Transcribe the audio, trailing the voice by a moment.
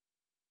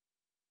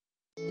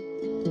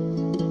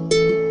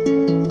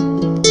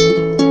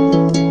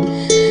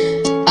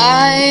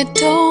I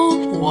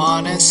don't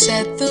wanna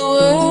set the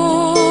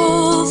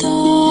world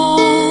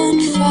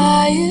on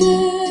fire.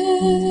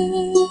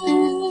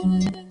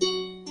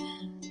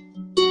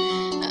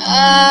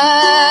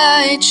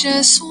 I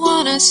just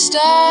wanna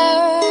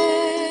start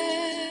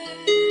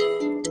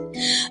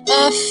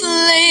a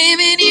flame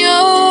in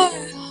your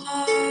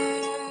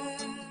heart.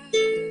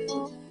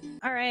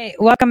 All right.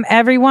 Welcome,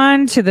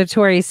 everyone, to the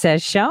Tori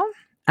Says Show.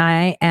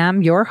 I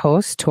am your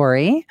host,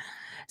 Tori.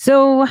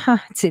 So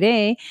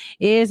today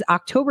is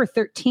October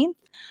 13th,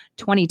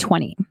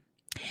 2020.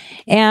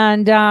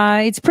 And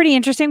it's pretty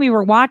interesting. We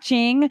were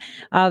watching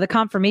the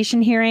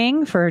confirmation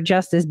hearing for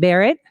Justice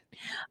Barrett.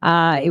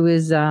 It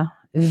was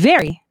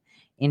very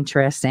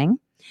interesting.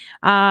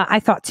 I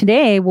thought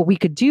today what we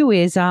could do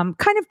is kind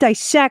of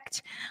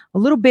dissect a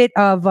little bit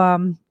of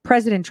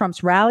President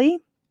Trump's rally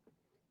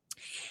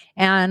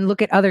and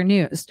look at other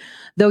news.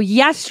 Though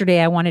yesterday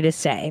I wanted to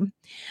say,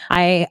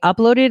 I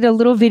uploaded a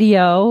little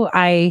video.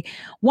 I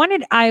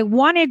wanted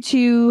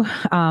to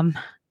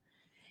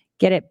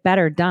get it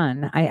better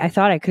done. I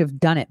thought I could have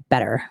done it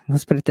better.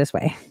 Let's put it this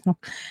way.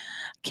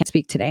 Can't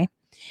speak today.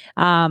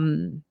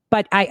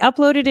 But I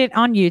uploaded it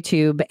on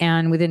YouTube,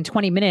 and within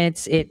 20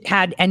 minutes, it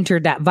had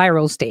entered that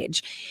viral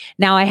stage.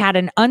 Now, I had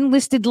an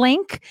unlisted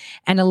link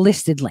and a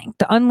listed link.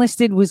 The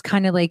unlisted was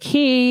kind of like,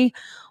 hey,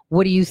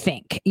 what do you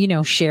think? You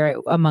know, share it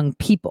among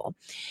people.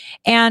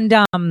 And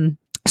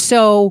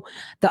so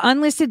the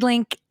unlisted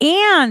link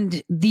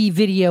and the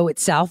video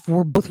itself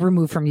were both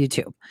removed from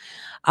YouTube.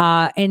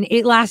 And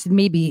it lasted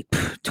maybe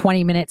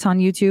 20 minutes on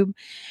YouTube,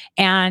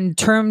 and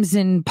terms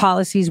and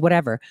policies,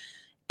 whatever.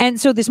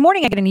 And so this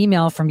morning I get an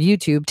email from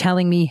YouTube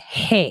telling me,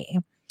 hey,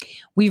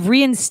 we've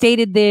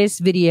reinstated this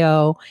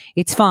video.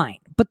 It's fine.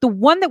 But the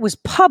one that was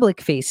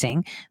public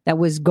facing, that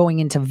was going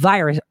into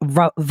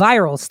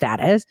viral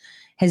status,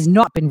 has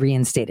not been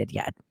reinstated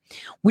yet,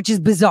 which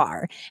is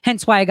bizarre.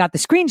 Hence why I got the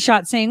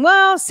screenshot saying,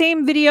 well,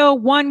 same video,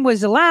 one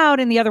was allowed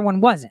and the other one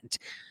wasn't.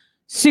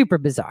 Super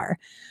bizarre.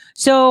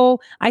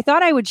 So I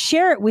thought I would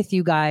share it with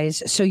you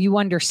guys so you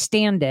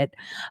understand it,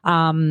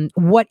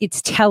 what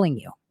it's telling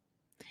you.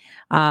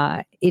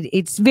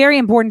 It's very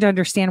important to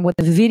understand what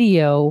the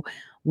video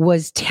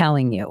was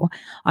telling you.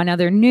 On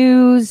other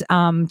news,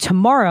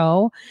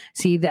 tomorrow,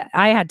 see that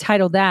I had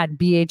titled that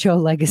BHO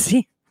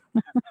Legacy.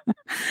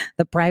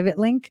 The private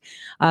link.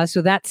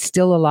 So that's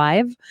still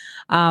alive,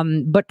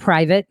 but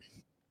private.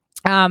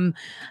 And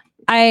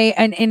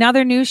in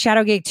other news,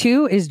 Shadowgate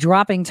 2 is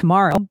dropping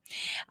tomorrow.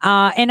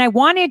 And I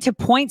wanted to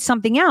point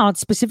something out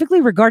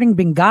specifically regarding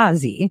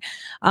Benghazi,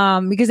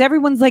 because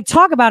everyone's like,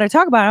 talk about it.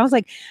 I was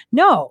like,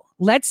 no,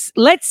 let's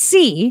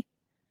see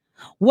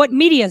what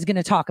media is going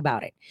to talk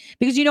about it.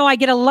 Because, you know, I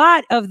get a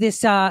lot of this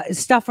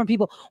stuff from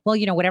people. Well,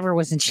 you know, whatever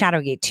was in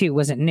Shadowgate 2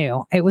 wasn't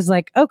new. It was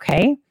like,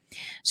 okay.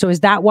 So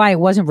is that why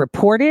it wasn't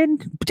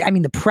reported? I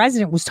mean, the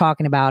president was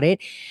talking about it.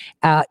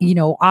 You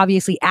know,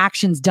 obviously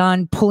actions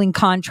done, pulling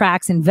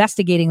contracts,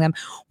 investigating them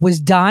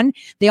was done.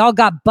 They all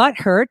got butt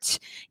hurt,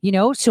 you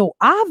know, so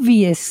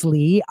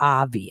obviously,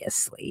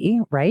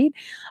 right?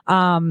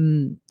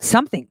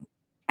 Something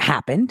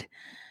happened.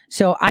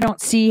 So I don't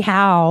see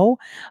how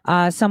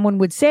someone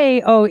would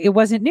say, oh, it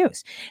wasn't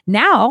news.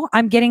 Now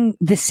I'm getting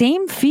the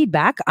same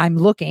feedback. I'm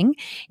looking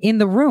in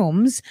the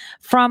rooms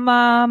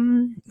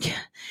from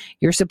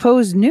your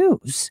supposed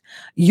news,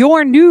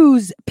 your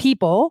news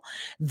people,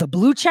 the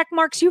blue check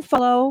marks you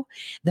follow,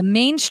 the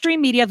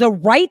mainstream media, the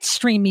right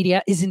stream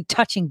media isn't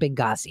touching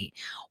Benghazi.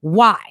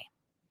 Why?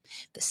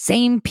 The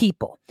same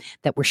people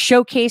that were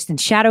showcased in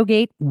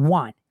Shadowgate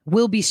 1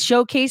 will be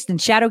showcased in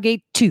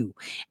Shadowgate 2.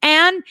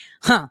 And,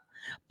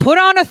 put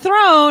on a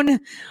throne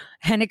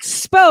and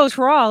exposed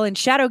for all in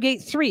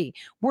Shadowgate 3.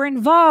 We're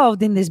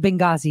involved in this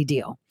Benghazi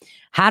deal.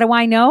 How do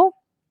I know?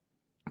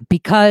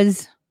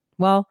 Because,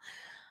 well,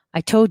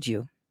 I told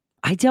you,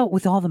 I dealt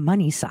with all the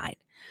money side.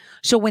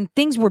 So when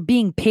things were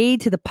being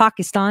paid to the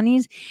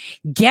Pakistanis,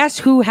 guess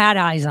who had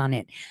eyes on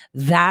it?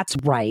 That's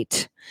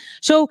right.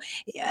 So,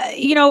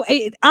 you know,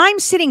 I'm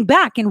sitting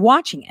back and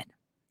watching it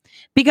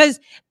because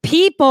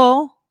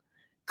people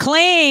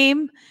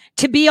claim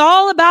to be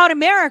all about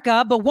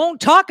America, but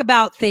won't talk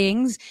about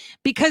things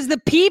because the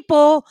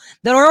people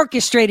that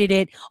orchestrated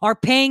it are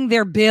paying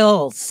their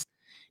bills.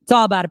 It's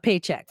all about a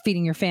paycheck,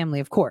 feeding your family,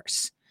 of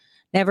course.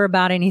 Never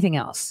about anything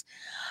else.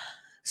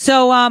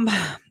 So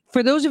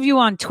for those of you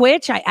on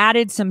Twitch, I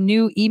added some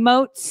new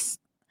emotes.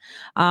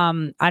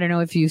 I don't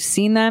know if you've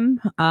seen them.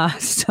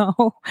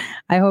 So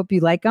I hope you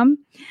like them.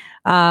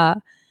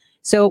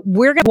 So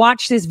we're going to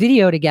watch this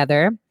video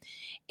together.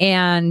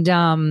 And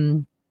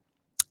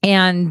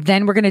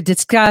then we're going to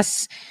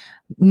discuss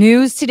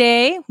news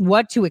today,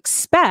 what to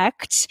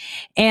expect.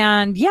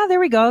 And yeah, there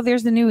we go.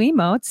 There's the new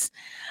emotes.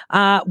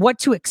 What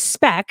to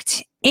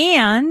expect.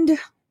 And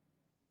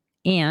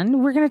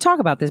we're going to talk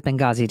about this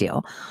Benghazi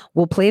deal.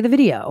 We'll play the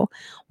video.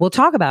 We'll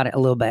talk about it a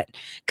little bit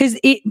because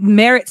it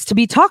merits to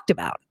be talked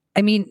about.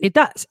 I mean, it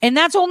does. And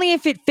that's only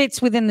if it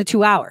fits within the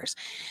 2 hours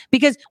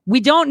because we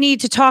don't need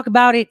to talk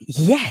about it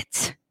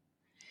yet.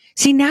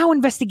 See, now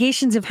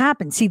investigations have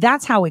happened. See,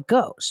 that's how it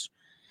goes.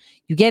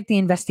 You get the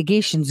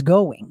investigations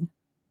going.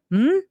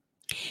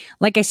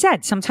 Like I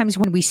said, sometimes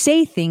when we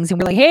say things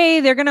and we're like, hey,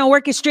 they're going to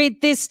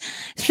orchestrate this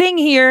thing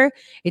here,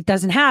 it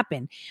doesn't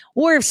happen.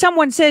 Or if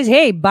someone says,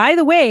 hey, by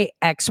the way,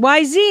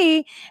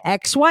 XYZ,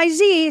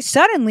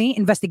 suddenly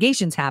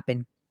investigations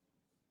happen.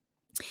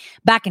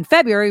 Back in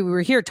February, we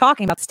were here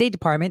talking about the State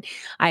Department.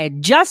 I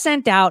had just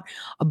sent out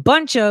a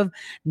bunch of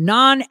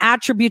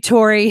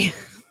non-attributory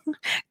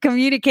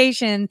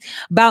communication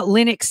about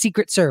Linux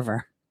secret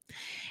server.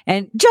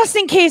 And just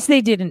in case they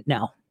didn't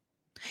know.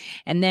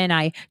 And then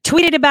I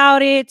tweeted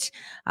about it.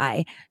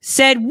 I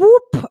said,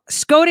 whoop,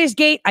 SCOTUS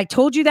gate. I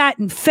told you that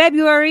in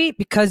February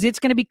because it's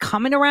going to be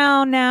coming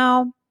around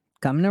now.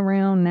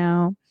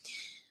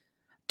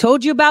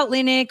 Told you about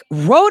Linux,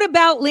 wrote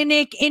about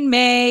Linux in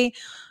May.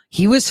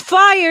 He was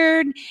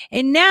fired.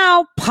 And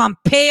now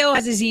Pompeo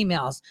has his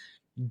emails.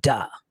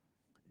 Duh.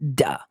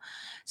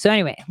 So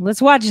anyway,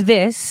 let's watch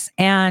this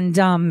and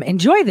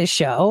enjoy this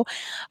show.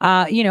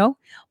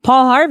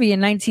 Paul Harvey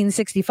in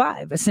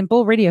 1965, a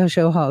simple radio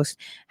show host,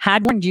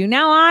 had warned you.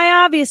 Now,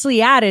 I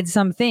obviously added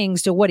some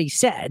things to what he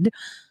said,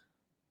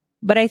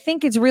 but I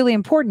think it's really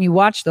important you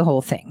watch the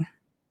whole thing.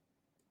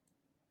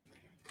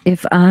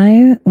 If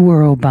I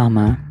were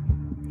Obama,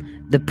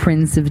 the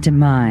Prince of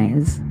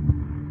Demise,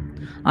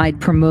 I'd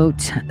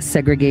promote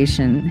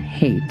segregation,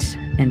 hate,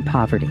 and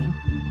poverty.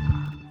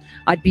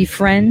 I'd be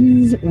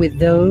friends with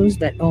those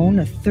that own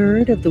a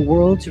third of the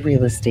world's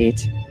real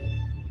estate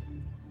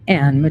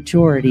and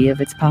majority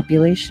of its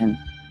population.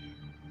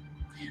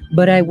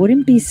 But I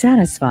wouldn't be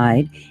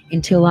satisfied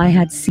until I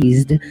had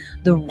seized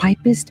the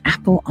ripest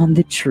apple on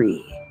the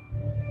tree,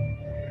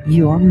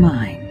 your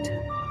mind.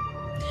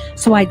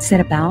 So I'd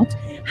set about,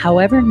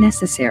 however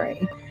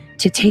necessary,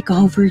 to take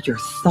over your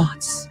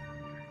thoughts,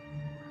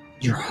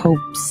 your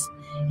hopes,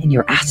 and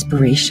your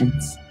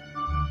aspirations.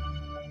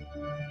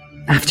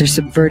 After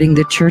subverting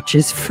the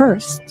churches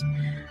first,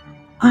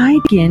 I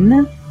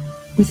begin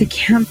with a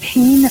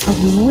campaign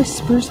of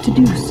whispers to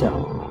do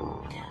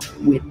so.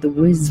 With the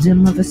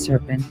wisdom of a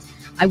serpent,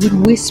 I would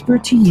whisper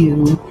to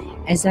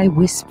you as I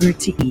whispered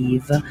to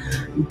Eve,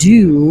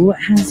 do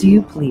as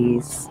you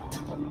please.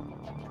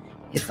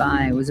 If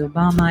I was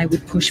Obama, I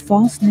would push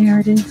false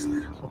narratives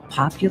of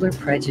popular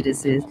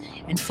prejudices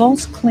and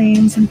false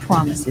claims and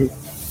promises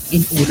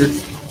in order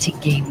to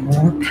gain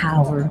more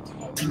power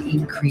and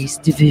increase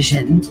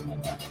division.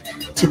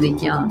 To the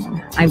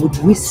young, I would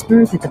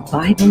whisper that the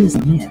Bible is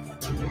a myth.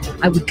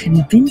 I would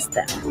convince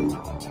them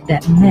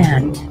that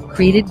man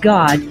created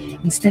God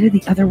instead of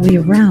the other way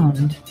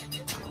around.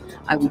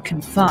 I would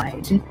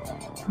confide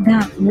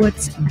that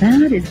what's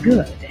bad is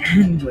good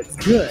and what's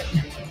good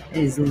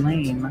is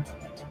lame.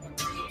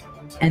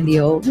 And the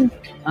old,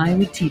 I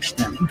would teach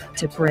them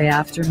to pray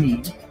after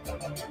me.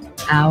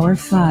 Our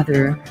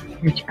Father,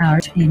 which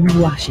art in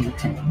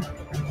Washington.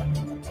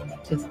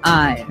 If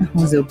I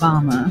was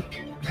Obama,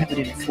 I would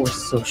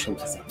enforce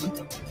socialism.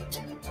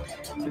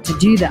 But to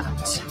do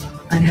that,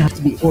 I'd have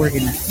to be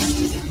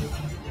organized.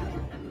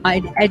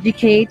 I'd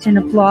educate and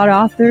applaud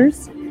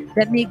authors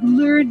that make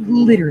lurid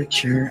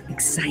literature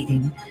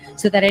exciting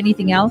so that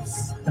anything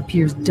else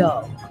appears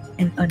dull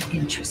and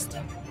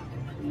uninteresting.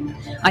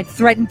 I'd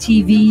threaten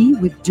TV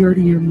with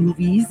dirtier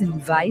movies and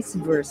vice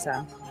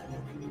versa.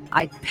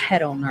 I'd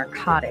peddle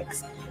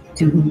narcotics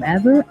to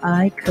whomever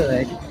I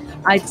could.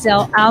 I'd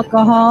sell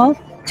alcohol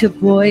to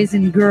boys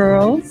and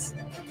girls.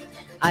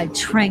 I'd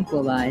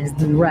tranquilize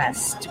the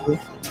rest with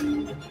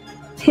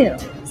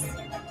pills.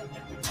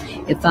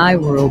 If I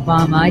were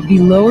Obama, I'd be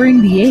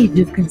lowering the age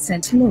of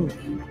consent slowly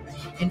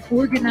and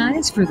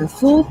organize for the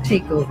full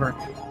takeover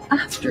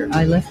after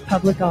I left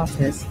public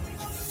office.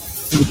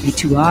 It would be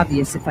too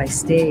obvious if I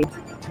stayed.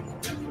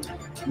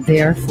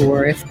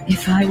 Therefore,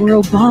 if I were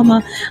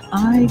Obama,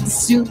 I'd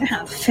soon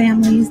have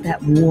families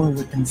at war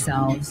with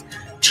themselves,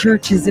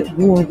 churches at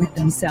war with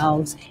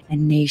themselves,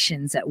 and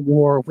nations at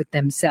war with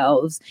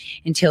themselves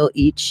until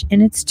each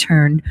in its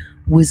turn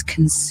was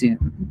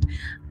consumed.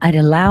 I'd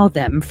allow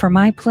them, for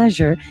my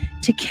pleasure,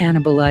 to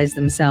cannibalize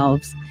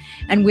themselves.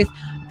 And with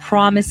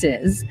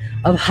promises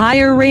of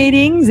higher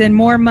ratings and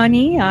more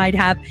money, I'd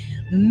have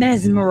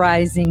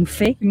mesmerizing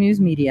fake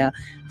news media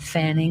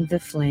fanning the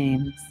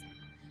flames.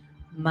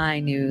 My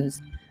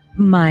news,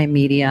 my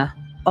media,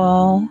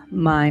 all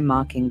my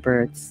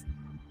mockingbirds.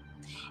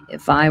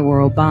 If I were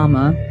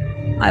Obama,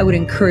 I would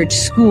encourage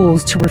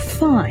schools to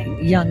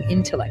refine young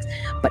intellects,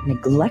 but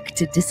neglect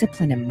to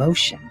discipline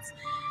emotions.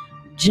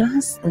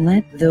 Just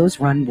let those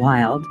run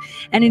wild,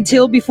 and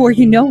until before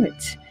you know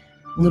it,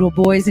 little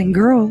boys and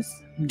girls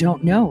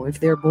don't know if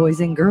they're boys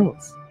and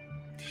girls.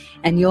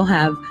 And you'll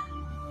have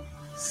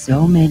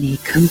so many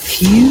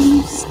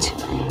confused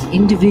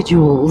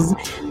individuals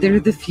that are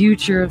the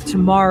future of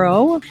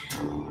tomorrow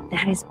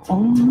that is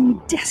only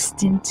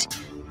destined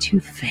to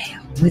fail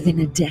within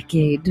a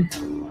decade.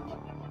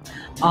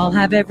 I'll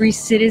have every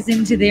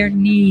citizen to their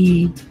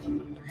knee.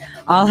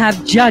 I'll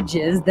have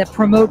judges that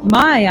promote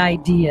my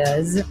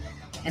ideas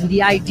and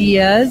the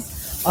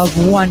ideas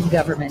of one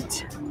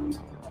government.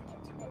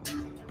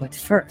 But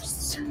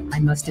first, I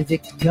must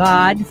evict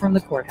God from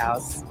the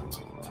courthouse.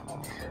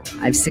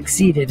 I've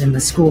succeeded in the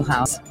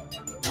schoolhouse.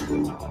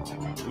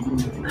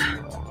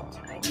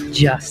 I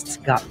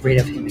just got rid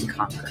of him in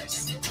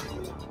Congress.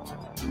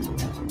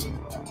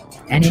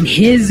 And in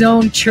his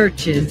own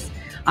churches,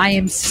 I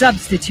am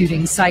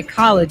substituting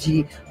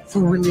psychology for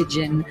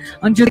religion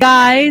under the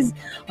guise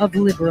of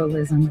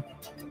liberalism.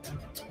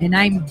 And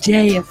I'm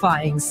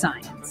deifying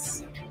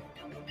science.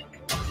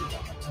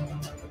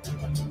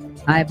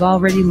 I've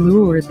already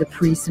lured the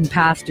priests and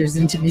pastors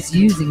into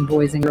misusing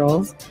boys and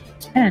girls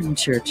and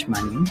church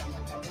money.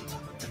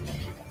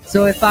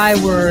 So if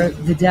I were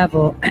the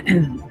devil,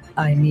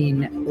 I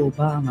mean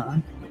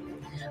Obama,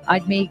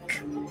 I'd make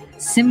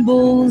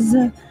symbols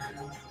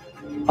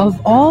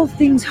of all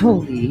things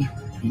holy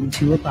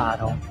into a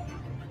bottle.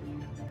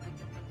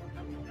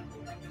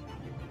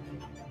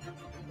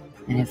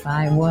 And if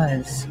I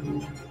was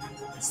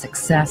the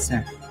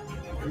successor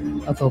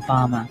of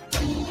Obama,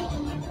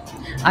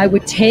 I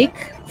would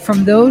take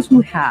from those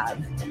who have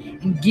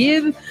and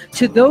give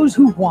to those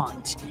who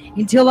want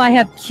until I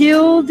have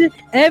killed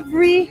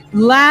every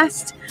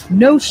last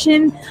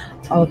notion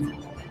of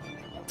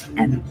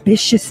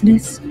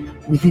ambitiousness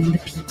within the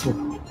people.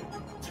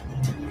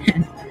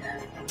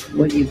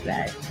 What do you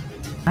bet?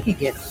 I could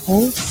get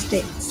whole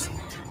states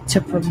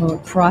to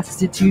promote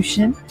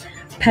prostitution,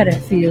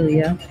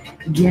 pedophilia,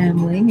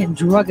 gambling, and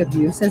drug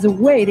abuse as a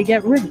way to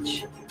get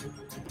rich.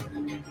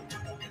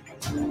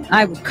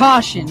 I would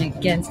caution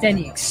against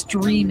any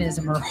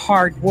extremism or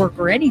hard work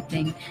or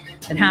anything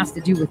that has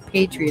to do with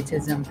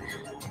patriotism.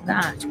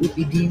 That would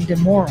be deemed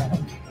immoral.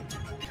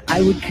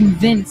 I would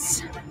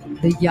convince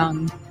the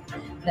young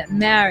that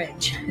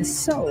marriage is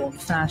so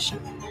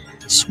old-fashioned,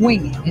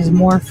 swinging is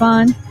more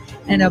fun,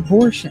 and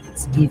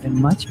abortion's even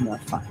much more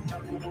fun.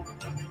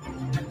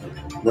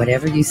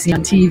 Whatever you see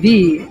on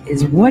TV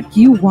is what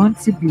you want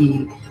to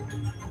be.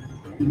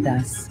 And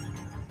thus,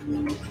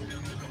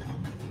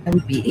 I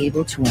would be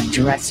able to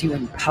undress you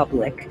in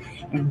public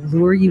and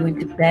lure you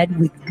into bed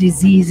with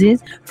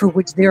diseases for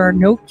which there are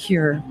no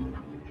cure.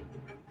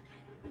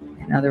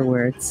 In other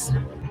words,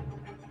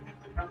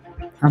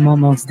 I'm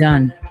almost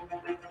done.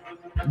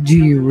 Do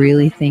you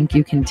really think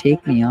you can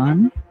take me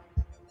on?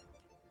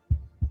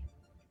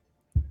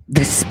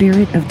 The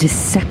spirit of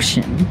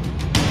deception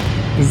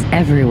is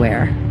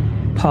everywhere,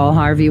 Paul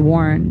Harvey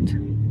warned.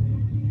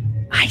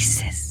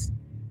 ISIS,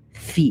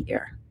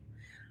 fear.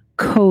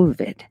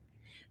 COVID,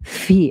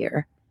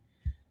 fear.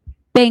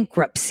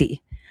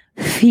 Bankruptcy,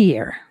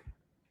 fear.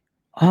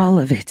 All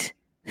of it,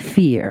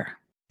 fear.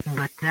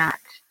 But that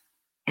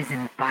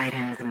isn't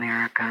Biden's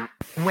America.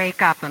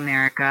 Wake up,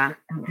 America.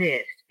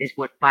 This is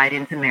what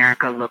Biden's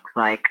America looks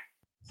like.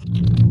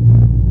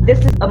 This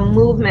is a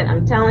movement,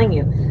 I'm telling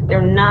you.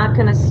 They're not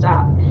going to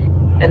stop,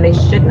 and they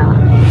should not.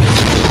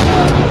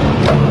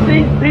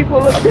 These people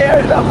are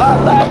tearing up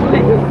our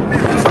livelihood.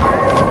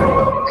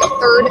 A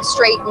third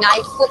straight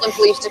night, Portland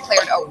police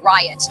declared a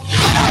riot.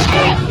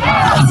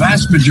 The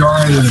vast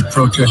majority of the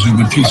protests have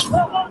been peaceful.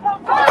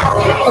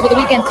 Over the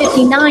weekend,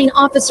 59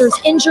 officers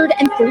injured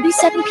and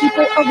 37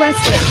 people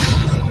arrested.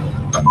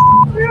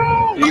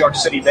 New York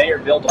City Mayor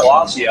Bill de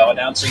Blasio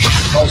announcing a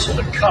proposal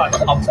to cut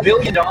 $1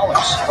 billion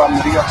from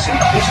the New York City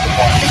Police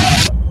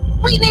Department.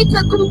 We need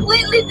to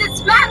completely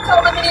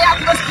dismantle the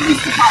Minneapolis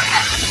Police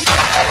Department.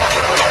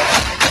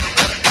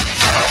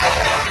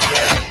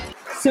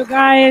 So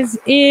guys,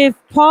 if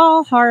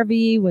Paul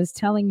Harvey was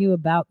telling you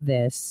about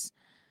this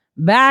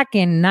back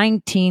in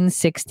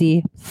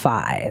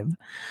 1965,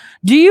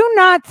 do you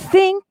not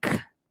think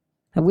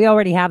that we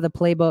already have the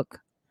playbook?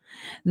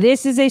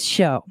 This is a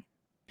show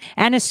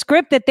and a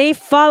script that they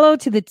follow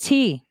to the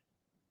T.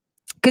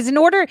 Because in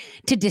order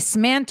to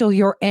dismantle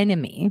your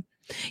enemy,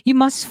 you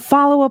must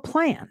follow a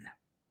plan.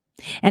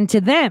 And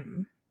to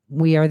them,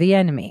 we are the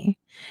enemy.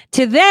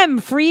 To them,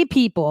 free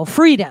people,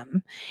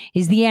 freedom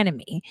is the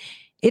enemy.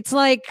 It's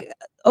like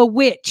a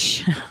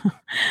witch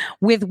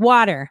with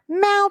water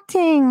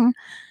melting.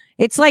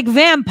 It's like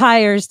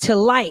vampires to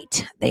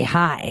light. They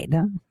hide.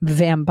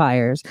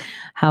 Vampires.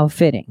 How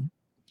fitting.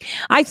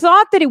 I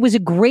thought that it was a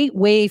great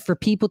way for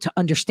people to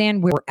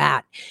understand where we're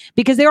at,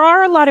 because there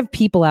are a lot of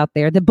people out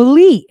there that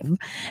believe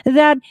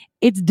that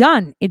it's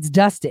done, it's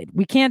dusted.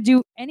 We can't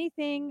do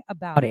anything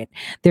about it.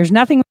 There's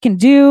nothing we can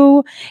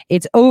do.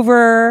 It's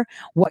over.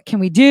 What can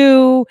we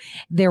do?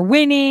 They're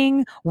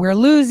winning. We're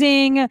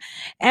losing.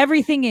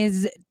 Everything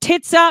is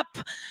tits up.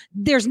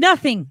 There's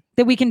nothing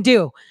that we can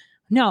do.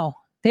 No.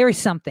 There is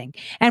something.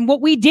 And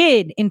what we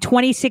did in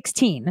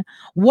 2016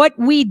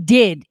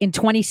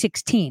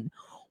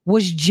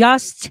 was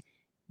just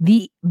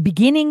the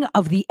beginning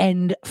of the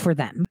end for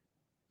them.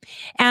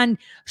 And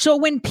so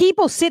when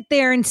people sit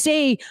there and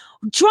say,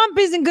 Trump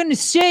isn't going to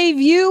save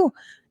you,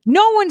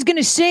 no one's going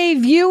to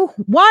save you.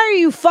 Why are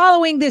you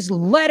following this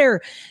letter?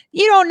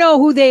 You don't know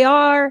who they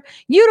are.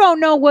 You don't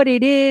know what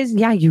it is.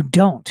 Yeah, you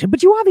don't.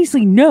 But you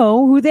obviously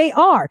know who they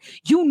are.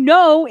 You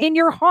know in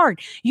your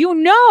heart. You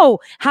know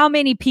how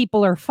many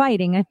people are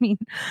fighting. I mean,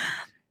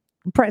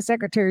 press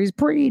secretary is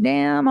pretty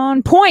damn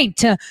on point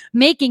to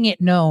making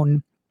it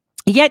known.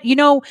 Yet,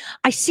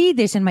 I see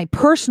this in my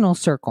personal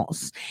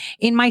circles,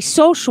 in my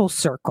social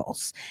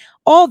circles,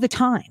 all the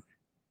time.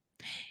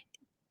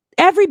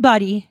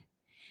 Everybody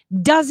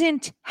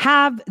doesn't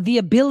have the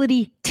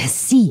ability to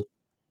see.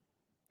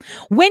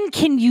 When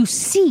can you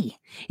see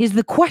is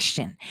the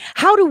question.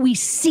 How do we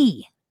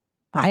see?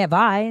 I have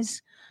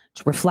eyes.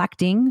 It's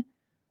reflecting,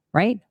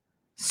 right?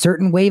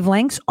 Certain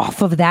wavelengths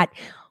off of that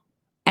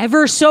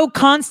ever so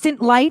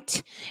constant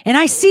light. And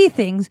I see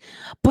things,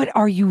 but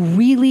are you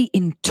really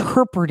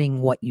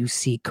interpreting what you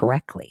see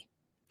correctly?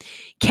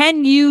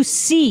 Can you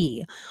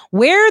see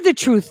where the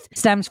truth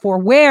stems for,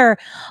 where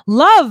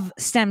love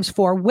stems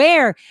for,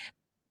 where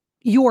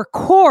your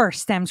core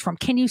stems from?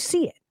 Can you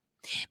see it?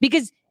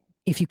 Because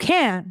if you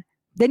can,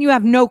 then you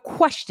have no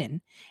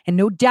question and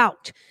no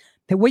doubt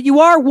that what you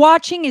are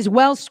watching is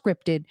well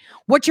scripted.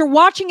 What you're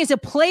watching is a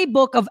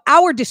playbook of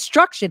our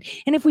destruction.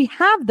 And if we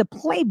have the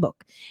playbook,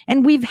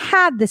 and we've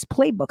had this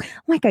playbook,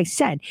 like I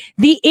said,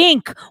 the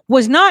ink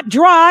was not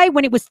dry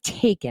when it was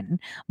taken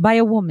by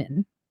a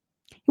woman.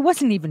 It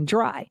wasn't even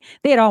dry.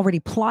 They had already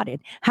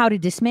plotted how to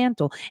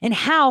dismantle and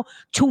how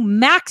to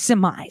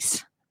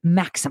maximize.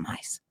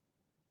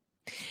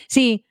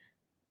 See,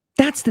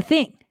 that's the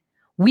thing.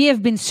 We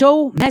have been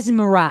so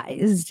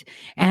mesmerized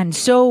and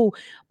so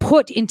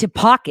put into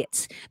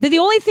pockets that the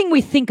only thing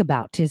we think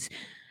about is,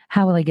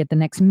 how will I get the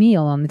next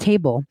meal on the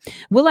table?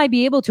 Will I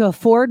be able to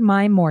afford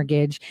my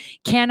mortgage?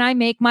 Can I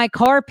make my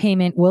car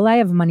payment? Will I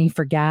have money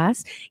for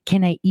gas?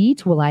 Can I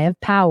eat? Will I have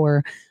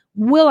power?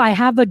 Will I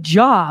have a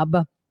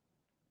job?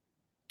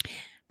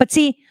 But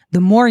see, the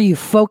more you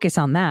focus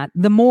on that,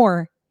 the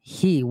more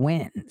he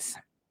wins,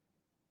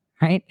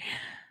 right?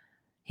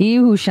 He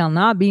who shall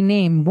not be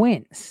named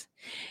wins.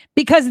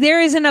 Because there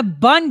is an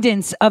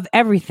abundance of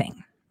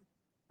everything.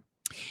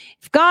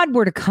 If God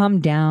were to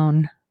come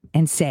down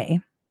and say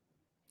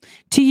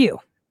to you,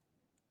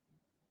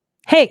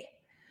 hey,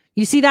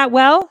 you see that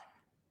well?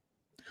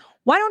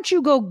 Why don't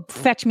you go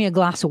fetch me a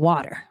glass of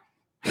water?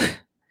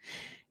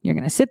 You're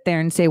going to sit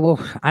there and say,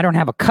 well, I don't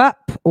have a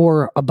cup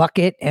or a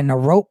bucket and a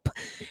rope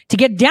to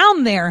get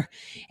down there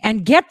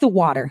and get the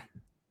water,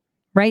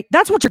 right?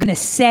 That's what you're going to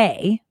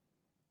say.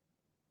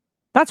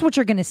 That's what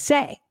you're going to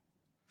say.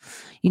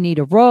 You need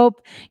a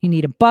rope, you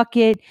need a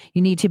bucket,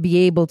 you need to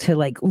be able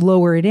to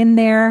lower it in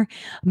there,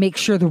 make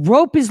sure the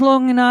rope is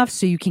long enough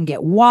so you can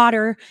get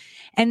water.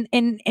 And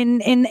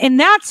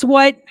that's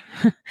what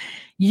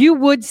you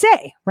would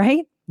say,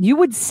 right? You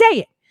would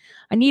say it.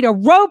 I need a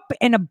rope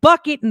and a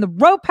bucket, and the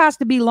rope has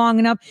to be long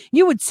enough.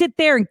 You would sit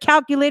there and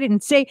calculate it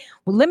and say,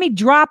 well, let me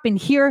drop in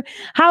here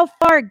how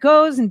far it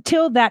goes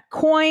until that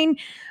coin,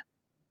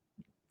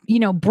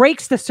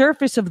 breaks the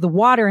surface of the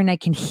water and I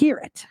can hear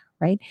it,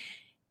 right?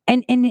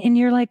 And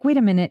you're like, wait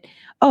a minute.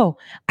 Oh,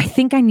 I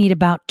think I need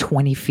about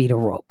 20 feet of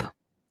rope.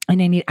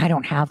 And I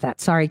don't have that.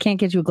 Sorry, I can't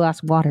get you a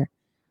glass of water.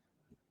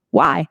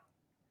 Why?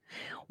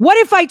 What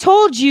if I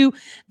told you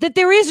that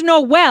there is no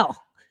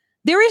well?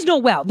 There is no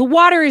well. The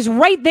water is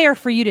right there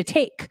for you to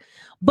take,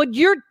 but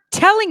you're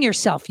telling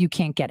yourself you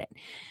can't get it.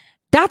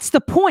 That's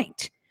the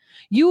point.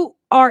 You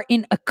are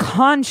in a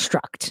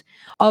construct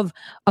of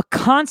a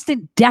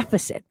constant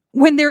deficit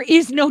when there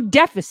is no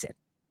deficit.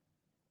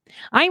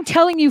 I'm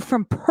telling you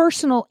from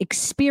personal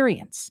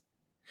experience.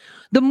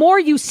 The more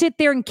you sit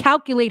there and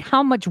calculate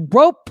how much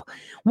rope,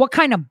 what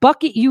kind of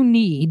bucket you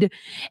need,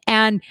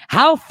 and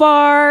how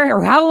far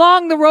or how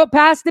long the rope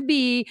has to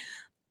be,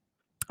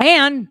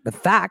 and the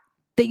fact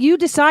that you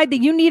decide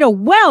that you need a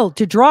well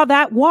to draw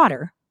that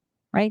water,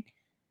 right,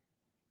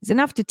 is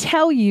enough to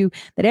tell you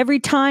that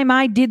every time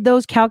I did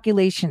those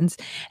calculations,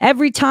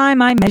 every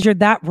time I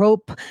measured that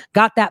rope,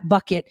 got that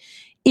bucket,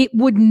 it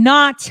would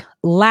not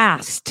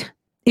last.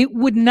 It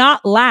would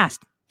not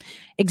last.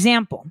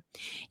 Example,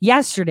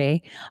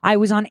 yesterday I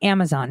was on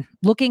Amazon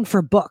looking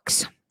for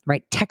books,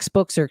 right?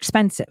 Textbooks are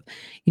expensive.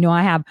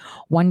 I have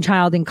one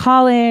child in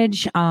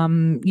college.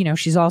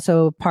 She's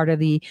also part of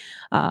the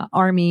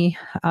Army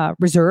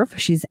Reserve.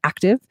 She's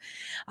active.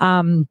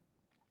 And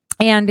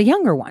a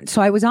younger one.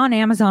 So I was on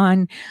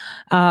Amazon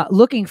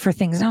looking for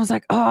things. And I was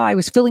like, I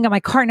was filling up my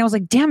cart. And I was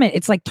like, damn it.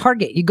 It's like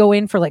Target. You go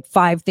in for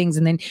 5 things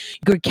and then you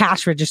go to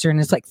cash register and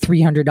it's like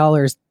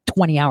 $300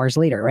 20 hours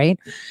later, right?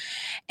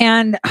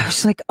 And I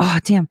was like, oh,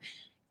 damn.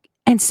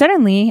 And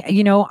suddenly,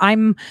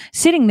 I'm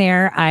sitting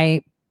there.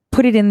 I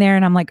put it in there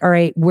and I'm like, all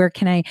right,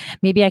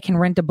 maybe I can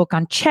rent a book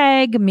on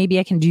Chegg. Maybe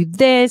I can do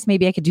this.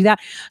 Maybe I could do that.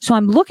 So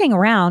I'm looking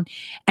around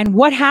and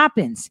what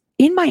happens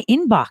in my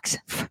inbox?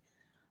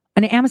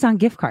 An Amazon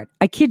gift card.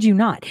 I kid you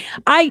not.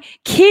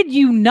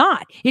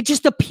 It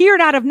just appeared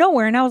out of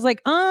nowhere. And I was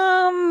like,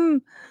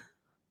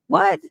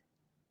 what?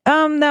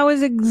 That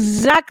was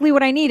exactly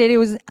what I needed. It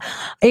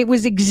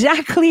was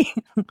exactly,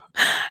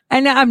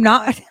 and I'm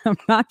not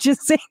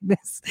just saying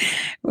this.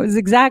 It was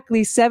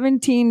exactly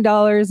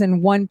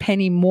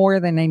 $17.01 more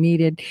than I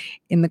needed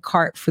in the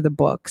cart for the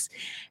books.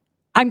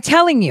 I'm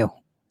telling you,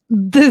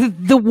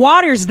 the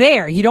water's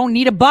there. You don't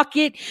need a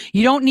bucket.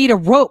 You don't need a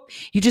rope.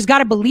 You just got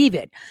to believe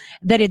it,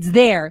 that it's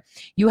there.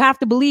 You have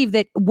to believe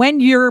that when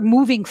you're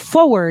moving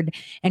forward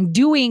and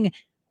doing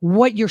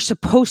what you're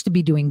supposed to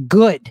be doing,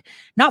 good,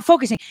 not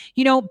focusing.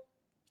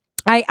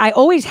 I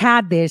always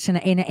had this, and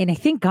I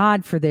thank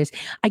God for this.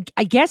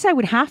 I guess I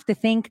would have to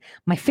thank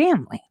my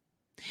family,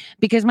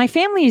 because my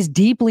family is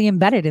deeply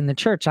embedded in the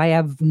church. I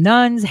have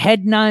nuns,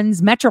 head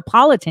nuns,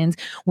 metropolitans,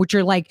 which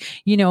are like,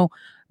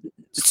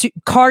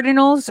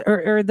 cardinals,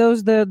 or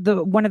those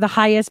the one of the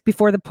highest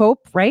before the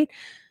Pope, right?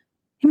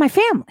 In my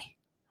family,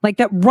 like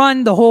that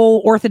run the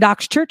whole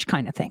Orthodox church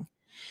kind of thing.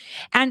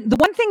 And the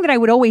one thing that I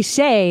would always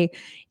say,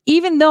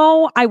 even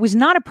though I was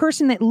not a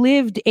person that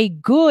lived I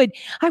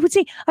would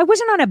say I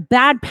wasn't on a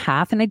bad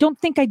path, and I don't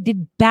think I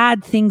did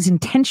bad things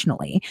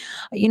intentionally.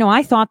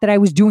 I thought that I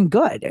was doing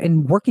good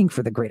and working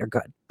for the greater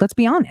good. Let's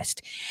be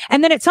honest.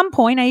 And then at some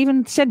point I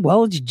even said,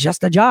 well, it's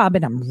just a job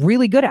and I'm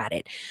really good at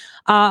it.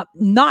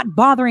 Not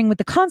bothering with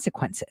the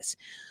consequences.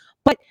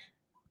 But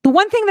the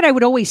one thing that I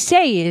would always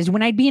say is,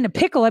 when I'd be in a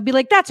pickle, I'd be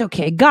like, that's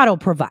okay, God will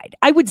provide.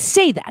 I would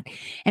say that.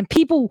 And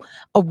people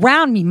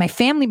around me, my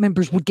family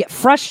members, would get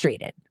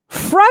frustrated,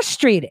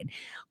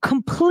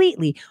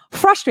 completely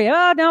frustrated.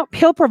 Oh, no,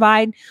 he'll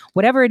provide.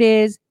 Whatever it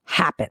is,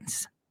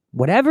 happens.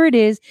 Whatever it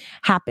is,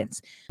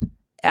 happens.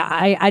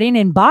 I didn't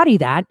embody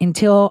that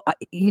until,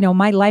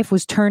 my life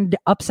was turned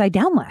upside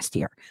down last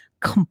year.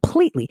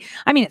 Completely.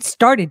 I mean, it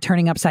started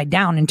turning upside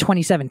down in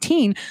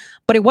 2017,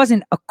 but it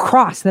wasn't a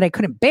cross that I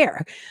couldn't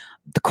bear.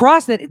 The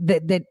cross that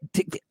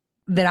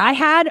I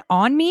had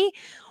on me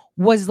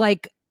was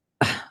like,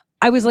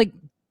 I was like,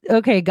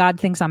 okay, God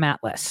thinks I'm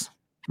Atlas,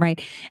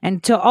 right?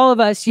 And to all of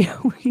us,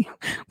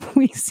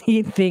 we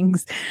see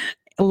things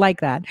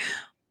like that.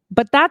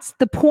 But that's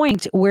the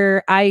point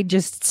where I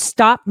just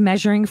stopped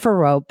measuring for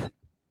rope.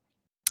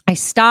 I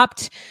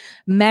stopped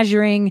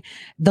measuring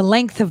the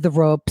length of the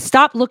rope,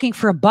 stopped looking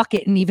for a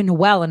bucket and even a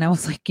well. And I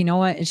was like, you know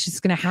what? It's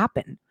just going to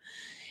happen.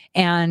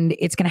 And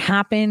it's going to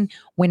happen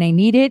when I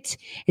need it.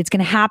 It's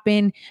going to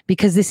happen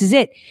because this is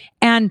it.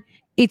 And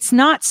it's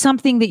not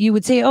something that you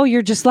would say, oh,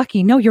 you're just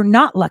lucky. No, you're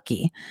not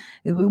lucky.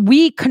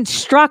 We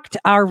construct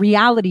our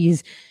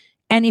realities.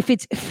 And if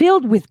it's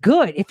filled with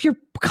good, if you're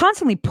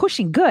constantly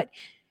pushing good,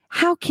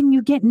 how can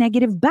you get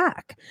negative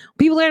back?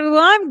 People are like,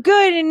 well, I'm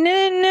good.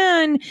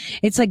 And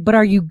it's like, but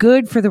are you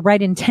good for the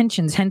right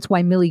intentions? Hence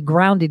why Millie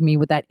grounded me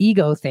with that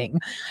ego thing.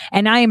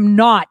 And I am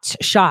not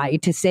shy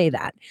to say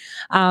that.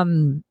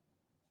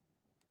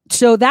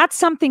 So that's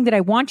something that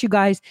I want you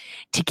guys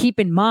to keep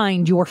in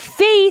mind. Your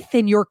faith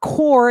and your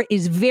core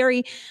is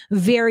very,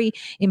 very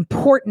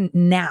important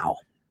now.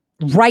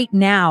 Right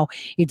now,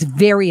 it's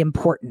very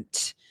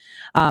important.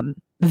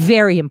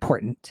 Very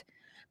important.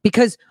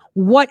 Because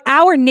what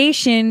our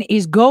nation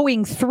is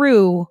going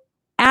through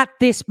at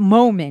this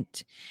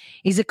moment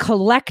is a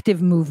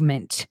collective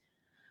movement,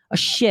 a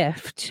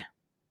shift.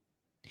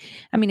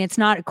 I mean, it's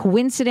not a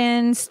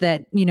coincidence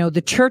that,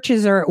 the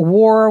churches are at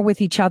war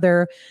with each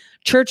other.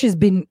 Church has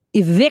been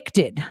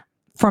evicted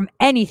from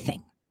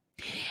anything.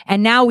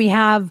 And now we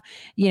have,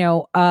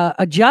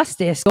 a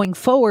justice going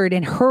forward,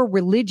 and her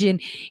religion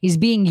is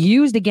being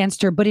used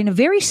against her, but in a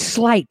very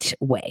slight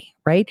way,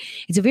 right?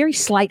 It's a very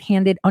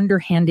slight-handed,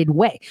 underhanded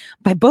way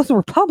by both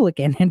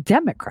Republican and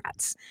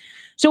Democrats.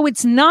 So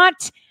it's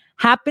not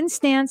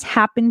happenstance,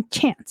 happen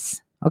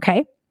chance,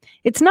 okay?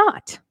 It's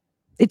not.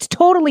 It's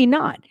totally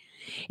not.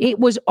 It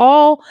was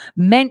all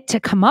meant to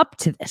come up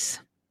to this.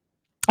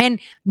 And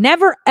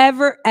never,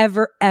 ever,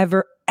 ever,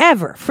 ever,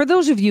 ever, for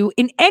those of you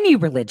in any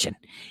religion,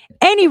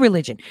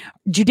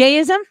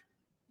 Judaism,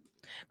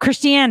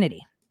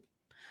 Christianity,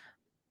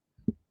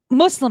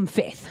 Muslim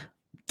faith,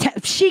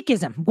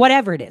 Sikhism,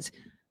 whatever it is,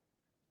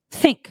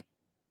 think.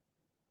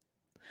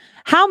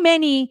 How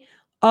many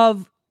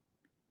of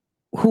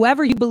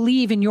whoever you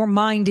believe in your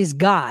mind is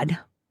God,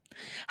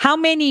 how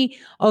many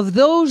of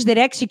those that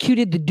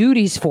executed the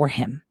duties for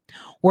him,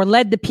 or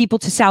led the people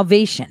to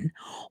salvation,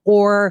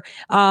 or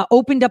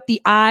opened up the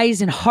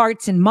eyes and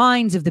hearts and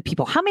minds of the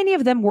people, how many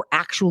of them were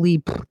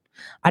actually,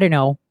 I don't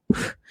know,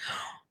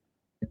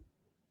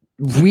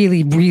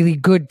 really, really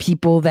good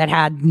people that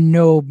had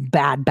no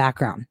bad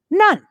background?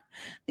 None.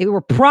 They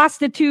were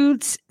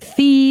prostitutes,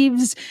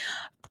 thieves,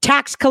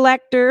 tax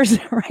collectors,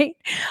 right?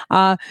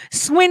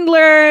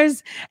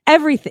 Swindlers,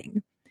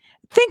 everything.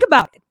 Think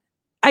about it.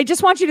 I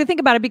just want you to think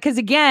about it, because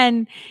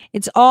again,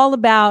 it's all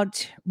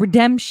about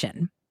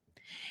redemption.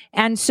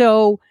 And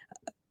so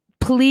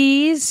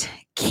please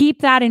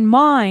keep that in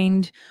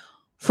mind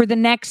for the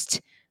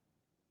next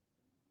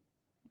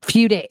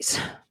few days.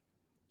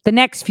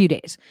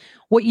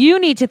 What you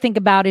need to think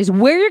about is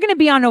where you're going to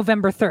be on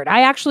November 3rd.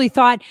 I actually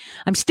thought,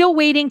 I'm still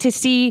waiting to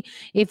see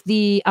if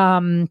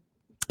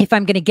if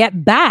I'm going to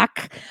get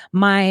back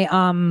my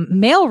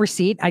mail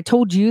receipt. I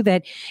told you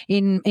that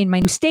in my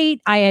new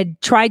state, I had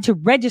tried to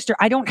register.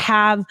 I don't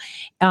have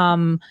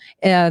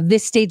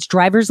this state's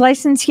driver's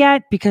license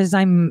yet, because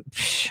I'm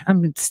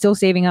still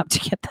saving up to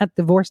get that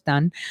divorce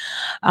done.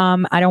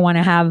 I don't want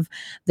to have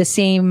the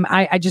same.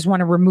 I just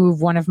want to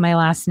remove one of my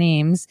last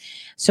names.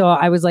 So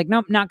I was like,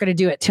 nope, not going to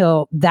do it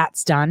till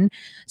that's done.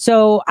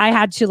 So I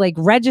had to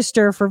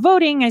register for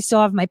voting. I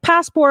still have my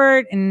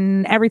passport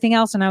and everything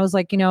else. And I was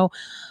like,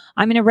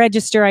 I'm going to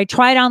register. I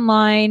tried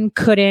online,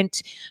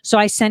 couldn't. So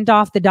I sent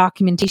off the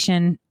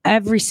documentation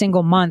every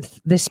single month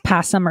this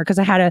past summer because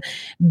I had to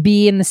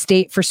be in the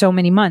state for so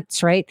many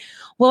months, right?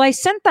 Well, I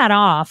sent that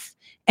off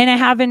and I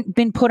haven't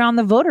been put on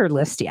the voter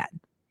list yet.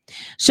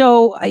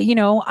 So,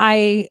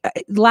 I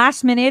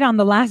last minute on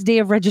the last day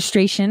of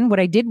registration, what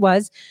I did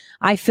was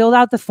I filled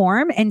out the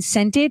form and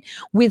sent it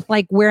with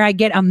like where I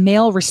get a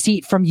mail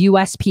receipt from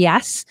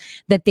USPS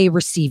that they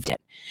received it.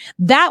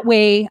 That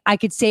way I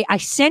could say, I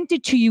sent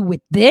it to you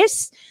with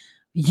this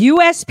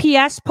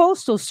USPS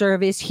postal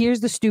service.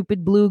 Here's the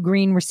stupid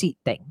blue-green receipt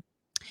thing.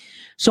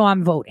 So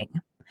I'm voting.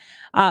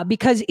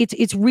 Because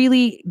it's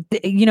really,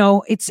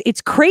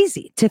 it's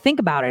crazy to think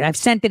about it. I've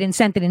sent it and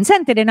sent it and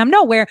sent it, and I'm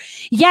nowhere.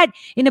 Yet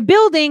in a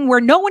building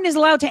where no one is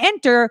allowed to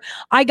enter,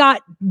 I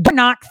got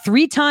knocked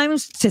 3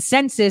 times to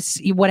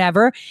census,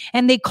 whatever,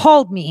 and they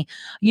called me,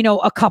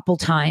 a couple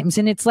times.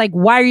 And it's like,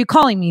 why are you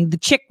calling me? The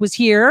chick was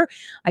here.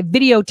 I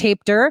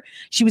videotaped her.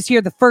 She was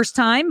here the first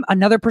time.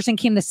 Another person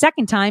came the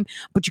second time,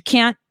 but you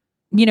can't,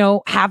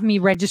 have me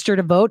register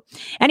to vote.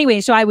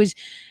 Anyway, so I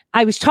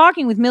was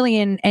talking with Millie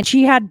and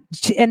she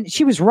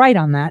was right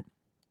on that.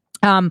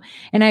 And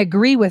I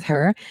agree with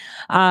her.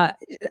 I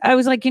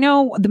was like,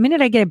 the minute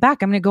I get it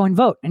back, I'm going to go and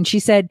vote. And she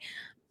said,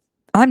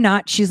 I'm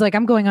not. She's like,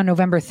 I'm going on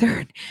November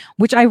 3rd,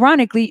 which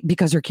ironically,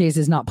 because her case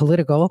is not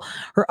political,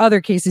 her other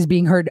case is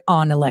being heard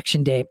on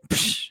election day.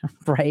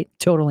 Right?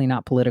 Totally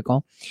not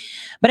political.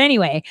 But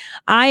anyway,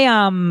 I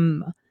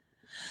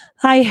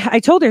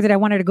told her that I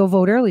wanted to go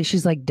vote early.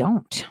 She's like,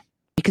 don't,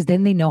 because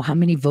then they know how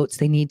many votes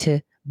they need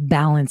to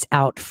balance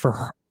out for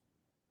her,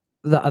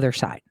 the other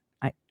side.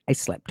 I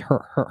slipped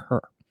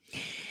her.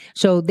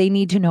 So they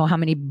need to know how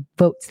many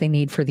votes they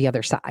need for the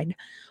other side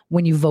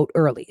when you vote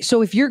early.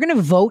 So if you're going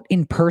to vote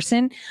in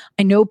person,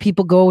 I know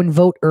people go and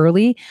vote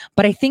early,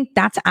 but I think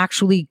that's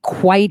actually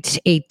quite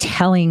a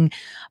telling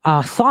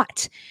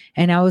thought.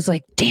 And I was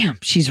like, damn,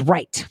 she's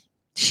right.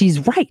 She's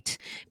right.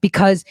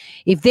 Because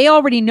if they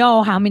already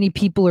know how many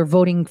people are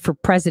voting for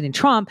President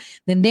Trump,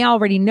 then they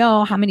already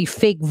know how many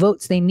fake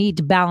votes they need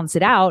to balance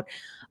it out,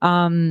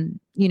 in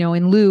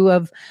lieu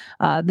of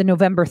the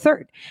November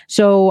 3rd.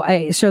 So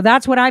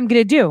that's what I'm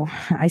going to do.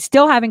 I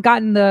still haven't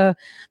gotten the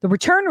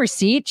return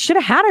receipt. Should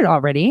have had it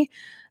already.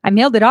 I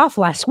mailed it off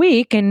last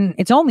week and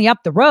it's only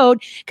up the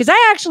road because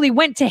I actually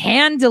went to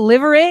hand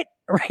deliver it.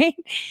 Right.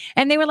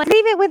 And they were like,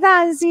 leave it with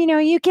us.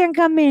 You can't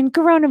come in,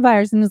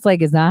 coronavirus. And it's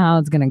like, is that how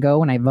it's going to go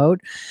when I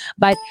vote?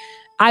 But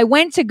I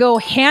went to go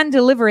hand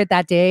deliver it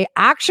that day.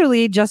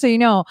 Actually, just so you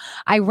know,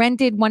 I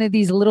rented one of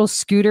these little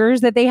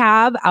scooters that they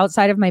have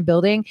outside of my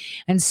building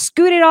and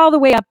scooted all the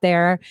way up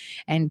there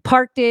and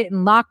parked it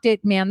and locked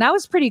it. Man, that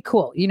was pretty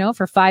cool.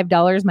 For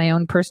 $5, my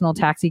own personal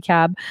taxi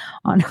cab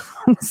on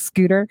a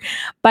scooter.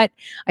 But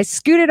I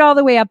scooted all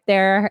the way up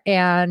there.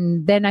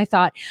 And then I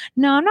thought,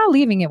 no, I'm not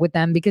leaving it with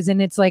them because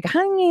then it's like,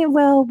 honey,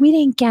 well, we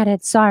didn't get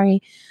it.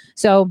 Sorry.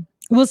 So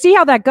we'll see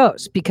how that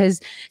goes because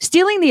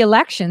stealing the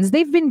elections,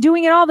 they've been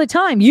doing it all the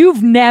time.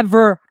 You've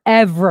never,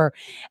 ever,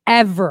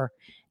 ever,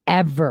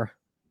 ever,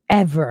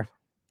 ever,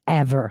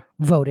 ever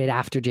voted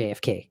after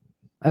JFK.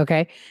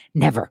 Okay?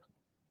 Never.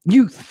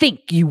 You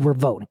think you were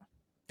voting.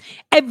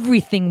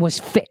 Everything was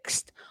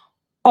fixed.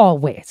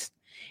 Always.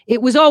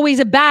 It was always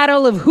a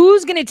battle of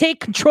who's going to take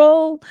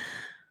control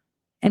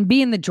and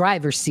be in the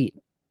driver's seat.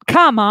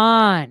 Come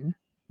on,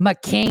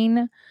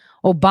 McCain,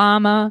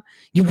 Obama.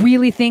 You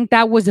really think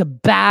that was a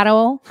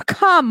battle?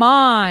 Come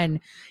on.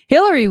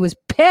 Hillary was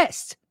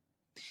pissed.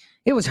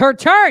 It was her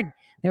turn.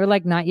 They were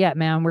like, not yet,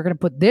 man. We're going to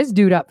put this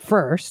dude up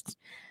first.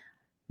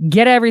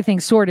 Get everything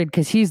sorted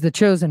because he's the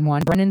chosen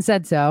one. Brennan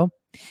said so.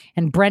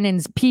 And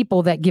Brennan's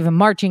people that give him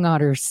marching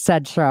orders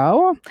said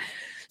so.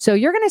 So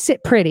you're going to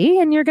sit pretty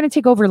and you're going to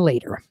take over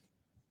later.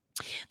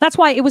 That's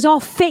why it was all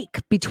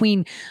fake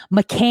between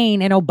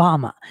McCain and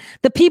Obama.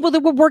 The people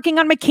that were working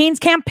on McCain's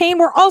campaign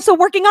were also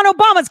working on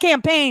Obama's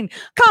campaign.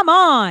 Come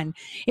on.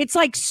 It's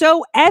like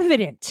so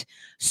evident.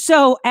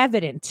 So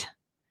evident.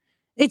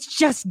 It's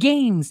just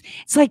games.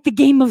 It's like the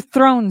Game of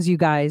Thrones, you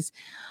guys.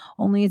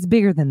 Only it's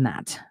bigger than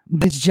that.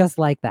 It's just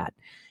like that.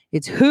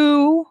 It's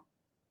who,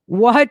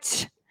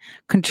 what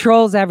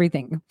controls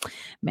everything.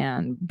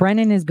 Man,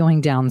 Brennan is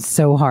going down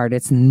so hard.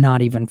 It's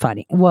not even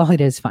funny. Well,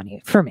 it is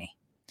funny for me.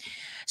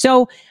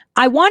 So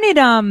I wanted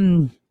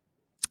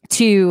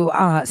to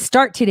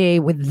start today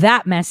with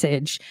that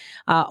message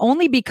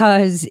only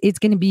because it's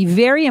going to be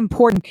very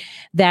important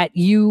that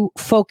you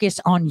focus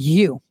on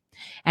you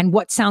and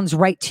what sounds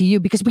right to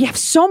you, because we have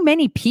so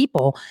many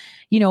people,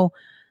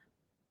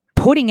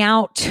 putting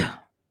out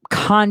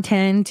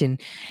content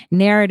and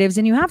narratives,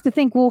 and you have to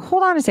think, well,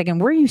 hold on a second,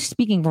 where are you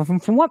speaking from?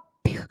 From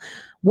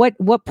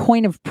what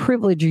point of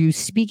privilege are you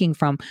speaking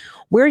from?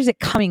 Where is it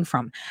coming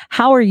from?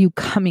 How are you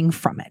coming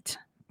from it?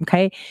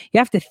 Okay. You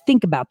have to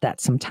think about that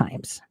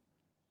sometimes.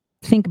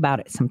 Think about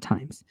it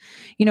sometimes.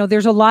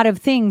 There's a lot of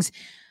things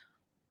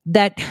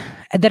that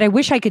I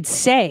wish I could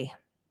say,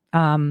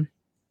 and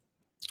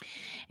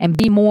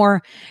be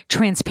more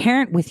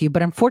transparent with you,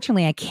 but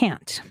unfortunately I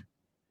can't,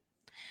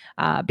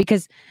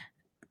 because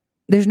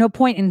There's no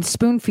point in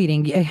spoon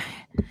feeding.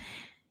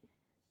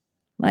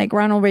 Like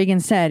Ronald Reagan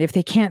said, if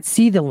they can't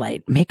see the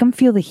light, make them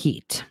feel the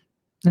heat.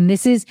 And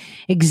this is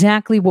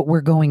exactly what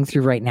we're going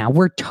through right now.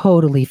 We're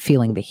totally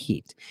feeling the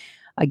heat.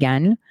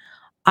 Again,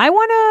 I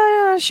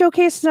want to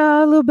showcase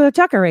a little bit of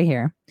Tucker right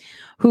here,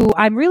 who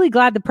I'm really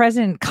glad the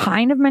president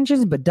kind of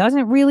mentions, but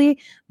doesn't really.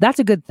 That's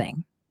a good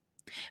thing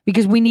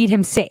because we need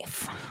him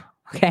safe.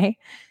 Okay.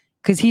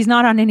 Because he's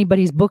not on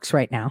anybody's books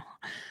right now.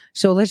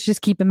 So let's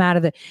just keep him out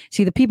of the,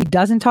 see, the people he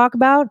doesn't talk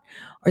about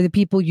are the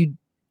people you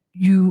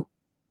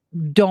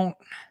don't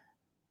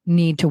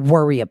need to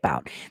worry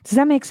about. Does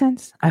that make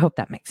sense? I hope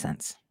that makes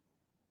sense.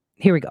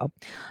 Here we go.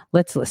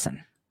 Let's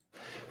listen.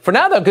 For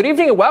now, though, good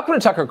evening and welcome to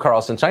Tucker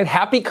Carlson tonight.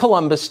 Happy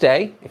Columbus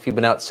Day. If you've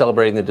been out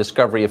celebrating the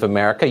discovery of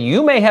America,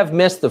 you may have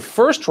missed the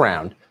first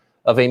round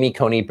of Amy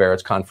Coney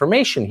Barrett's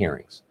confirmation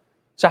hearings.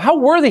 So how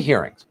were the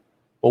hearings?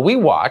 Well, we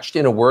watched,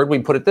 in a word, we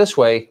put it this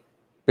way,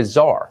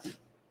 bizarre.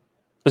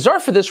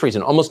 Bizarre for this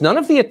reason. Almost none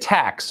of the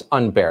attacks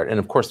on Barrett, and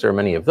of course there are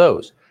many of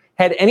those,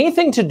 had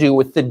anything to do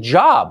with the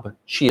job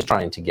she is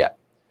trying to get.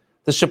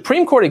 The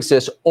Supreme Court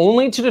exists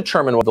only to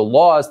determine whether the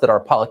laws that our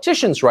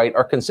politicians write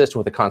are consistent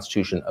with the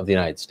Constitution of the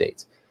United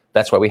States.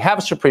 That's why we have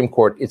a Supreme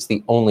Court. It's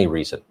the only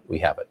reason we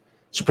have it.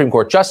 Supreme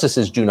Court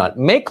justices do not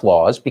make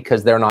laws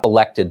because they're not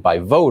elected by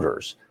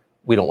voters.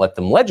 We don't let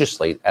them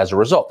legislate as a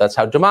result. That's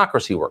how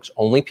democracy works.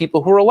 Only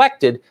people who are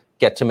elected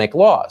get to make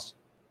laws.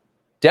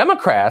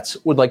 Democrats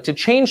would like to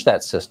change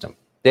that system.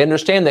 They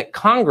understand that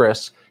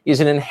Congress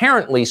is an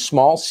inherently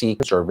small c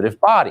conservative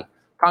body.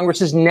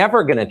 Congress is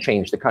never going to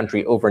change the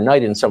country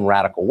overnight in some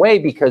radical way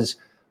because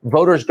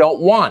voters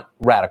don't want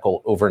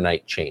radical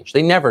overnight change.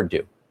 They never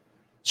do.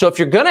 So if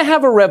you're going to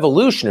have a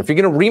revolution, if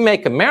you're going to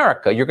remake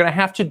America, you're going to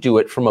have to do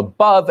it from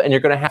above and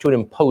you're going to have to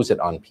impose it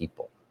on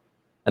people.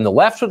 And the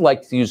left would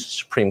like to use the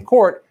Supreme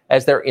Court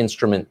as their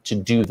instrument to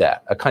do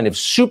that, a kind of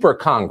super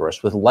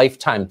Congress with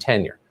lifetime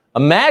tenure.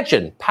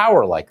 Imagine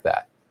power like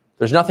that.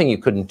 There's nothing you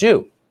couldn't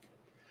do.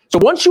 So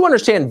once you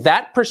understand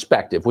that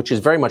perspective, which is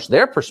very much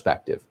their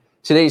perspective,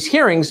 today's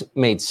hearings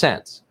made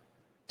sense.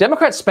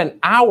 Democrats spent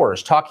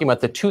hours talking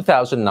about the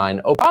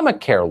 2009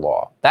 Obamacare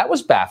law. That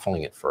was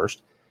baffling at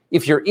first.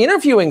 If you're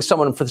interviewing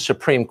someone for the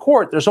Supreme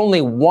Court, there's only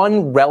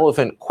one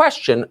relevant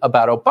question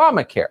about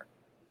Obamacare.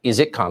 Is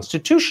it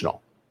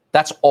constitutional?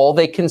 That's all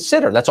they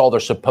consider. That's all they're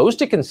supposed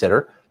to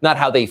consider, not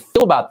how they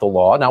feel about the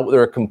law, not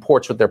whether it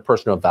comports with their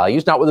personal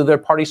values, not whether their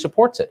party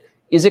supports it.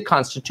 Is it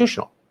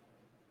constitutional?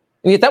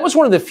 And yet that was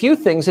one of the few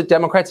things that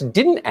Democrats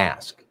didn't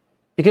ask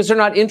because they're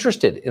not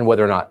interested in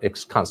whether or not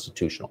it's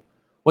constitutional.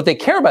 What they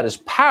care about is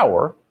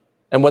power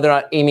and whether or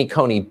not Amy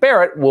Coney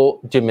Barrett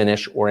will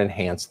diminish or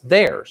enhance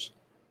theirs.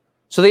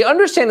 So they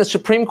understand the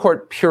Supreme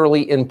Court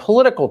purely in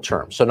political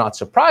terms. So not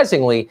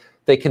surprisingly,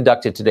 they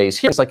conducted today's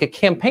hearings like a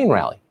campaign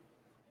rally.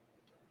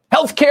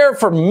 Healthcare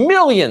for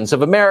millions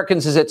of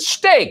Americans is at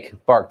stake,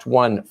 barked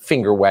one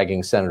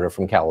finger-wagging senator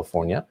from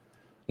California.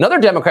 Another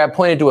Democrat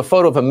pointed to a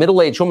photo of a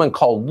middle-aged woman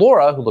called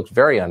Laura, who looked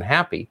very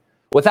unhappy.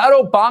 Without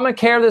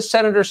Obamacare, the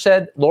senator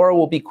said, Laura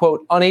will be,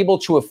 quote, unable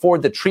to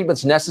afford the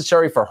treatments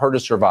necessary for her to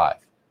survive.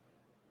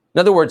 In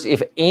other words,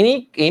 if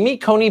Amy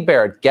Coney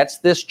Barrett gets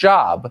this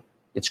job,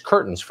 it's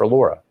curtains for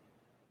Laura.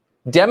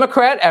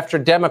 Democrat after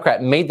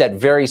Democrat made that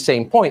very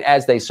same point,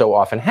 as they so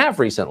often have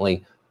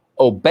recently.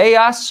 Obey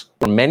us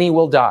or many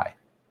will die.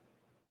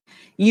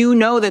 You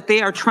know that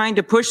they are trying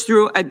to push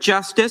through a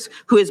justice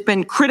who has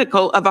been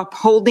critical of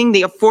upholding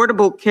the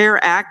Affordable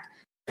Care Act.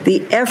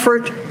 The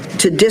effort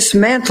to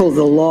dismantle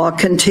the law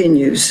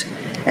continues,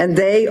 and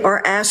they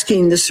are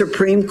asking the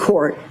Supreme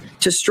Court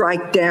to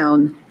strike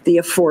down the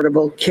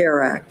Affordable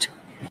Care Act.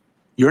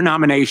 Your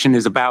nomination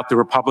is about the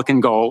Republican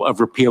goal of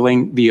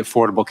repealing the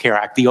Affordable Care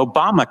Act. The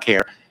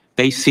Obamacare,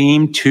 they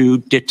seem to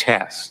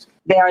detest.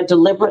 They are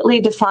deliberately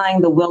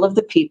defying the will of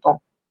the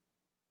people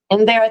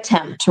in their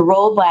attempt to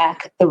roll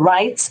back the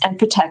rights and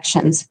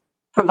protections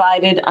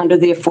provided under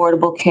the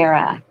Affordable Care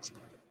Act.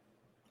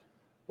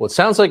 Well, it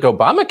sounds like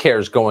Obamacare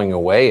is going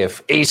away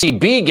if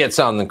ACB gets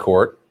on the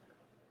court,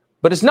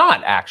 but it's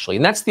not actually.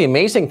 And that's the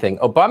amazing thing.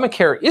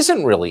 Obamacare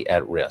isn't really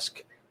at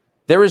risk.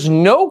 There is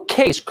no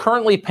case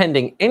currently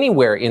pending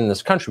anywhere in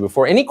this country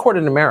before any court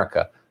in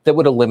America that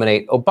would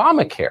eliminate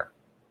Obamacare.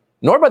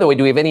 Nor, by the way,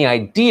 do we have any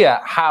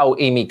idea how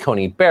Amy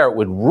Coney Barrett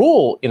would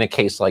rule in a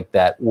case like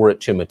that were it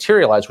to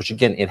materialize, which,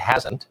 again, it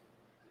hasn't.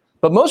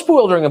 But most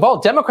bewildering of all,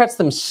 Democrats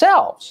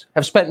themselves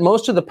have spent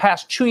most of the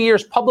past 2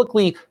 years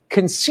publicly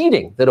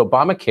conceding that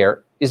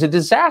Obamacare is a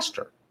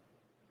disaster.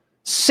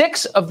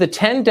 6 of the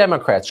 10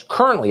 Democrats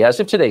currently, as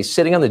of today,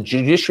 sitting on the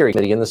Judiciary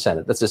Committee in the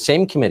Senate, that's the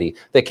same committee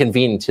that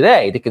convened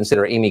today to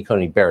consider Amy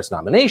Coney Barrett's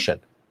nomination,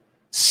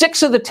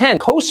 6 of the 10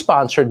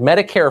 co-sponsored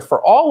Medicare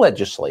for All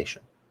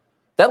legislation.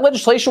 That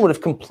legislation would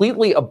have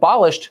completely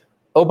abolished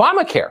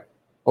Obamacare,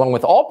 along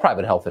with all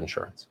private health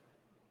insurance.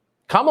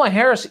 Kamala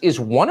Harris is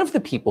one of the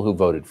people who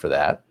voted for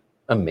that.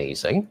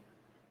 Amazing.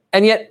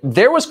 And yet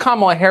there was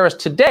Kamala Harris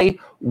today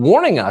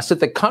warning us that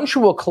the country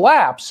will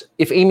collapse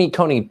if Amy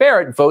Coney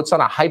Barrett votes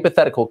on a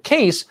hypothetical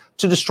case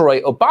to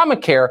destroy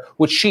Obamacare,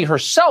 which she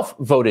herself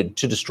voted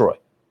to destroy.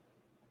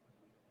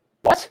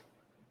 What?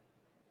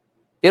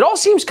 It all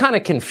seems kind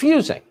of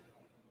confusing.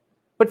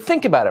 But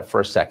think about it for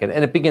a second,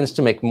 and it begins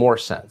to make more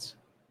sense.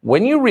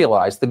 When you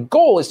realize the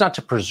goal is not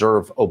to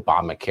preserve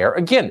Obamacare,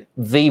 again,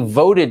 they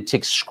voted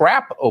to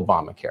scrap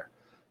Obamacare.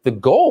 The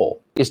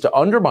goal is to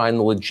undermine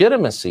the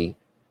legitimacy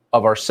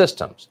of our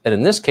systems, and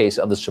in this case,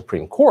 of the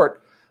Supreme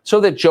Court, so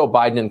that Joe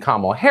Biden and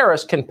Kamala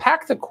Harris can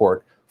pack the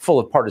court full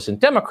of partisan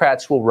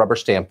Democrats who will rubber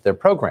stamp their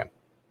program.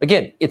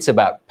 Again, it's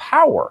about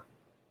power.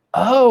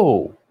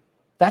 Oh,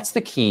 that's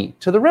the key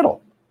to the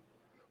riddle.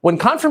 When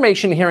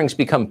confirmation hearings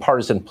become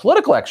partisan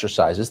political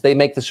exercises, they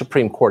make the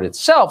Supreme Court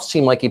itself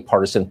seem like a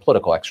partisan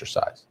political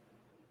exercise.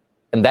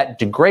 And that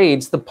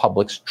degrades the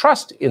public's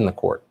trust in the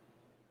court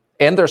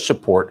and their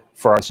support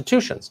for our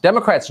institutions.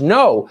 Democrats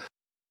know.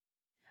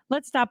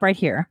 Let's stop right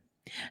here.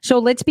 So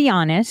let's be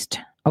honest,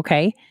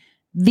 okay?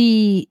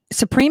 The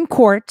Supreme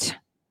Court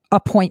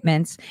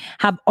appointments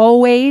have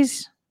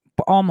always,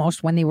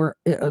 almost when they were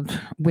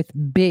with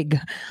big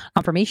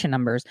confirmation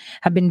numbers,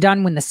 have been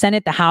done when the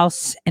Senate, the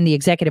House, and the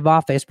executive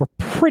office were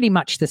pretty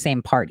much the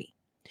same party.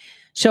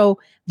 So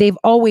they've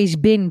always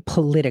been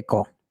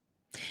political.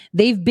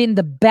 They've been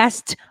the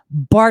best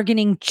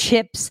bargaining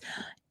chips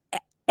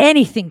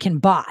anything can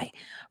buy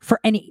for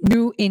any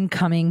new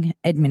incoming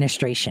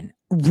administration.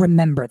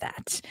 Remember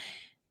that.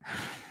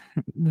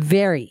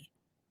 Very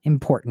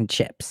important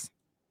chips.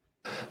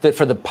 That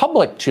for the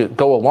public to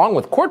go along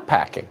with court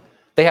packing,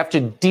 they have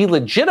to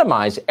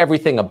delegitimize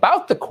everything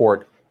about the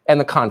court and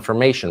the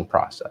confirmation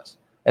process.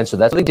 And so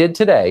that's what they did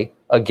today,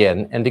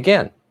 again and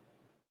again.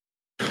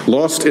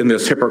 Lost in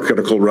this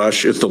hypocritical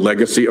rush is the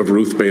legacy of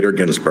Ruth Bader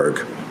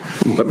Ginsburg.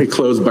 Let me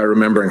close by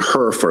remembering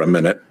her for a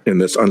minute in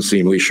this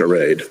unseemly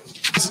charade.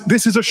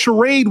 This is a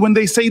charade when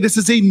they say this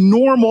is a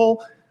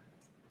normal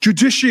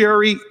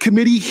Judiciary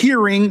Committee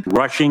hearing.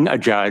 Rushing a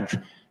judge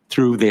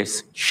through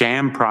this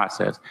sham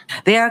process.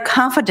 They are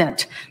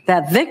confident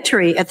that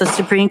victory at the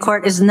Supreme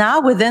Court is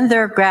now within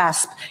their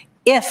grasp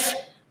if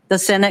the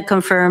Senate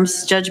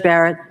confirms Judge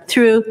Barrett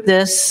through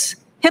this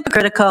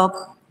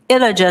hypocritical,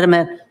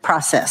 illegitimate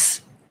process.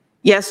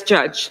 Yes,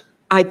 Judge,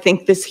 I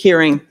think this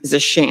hearing is a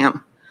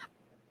sham.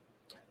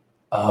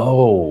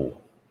 Oh,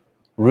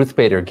 Ruth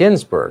Bader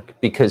Ginsburg,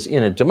 because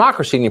in a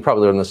democracy, and you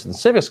probably learned this in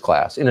civics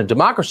class, in a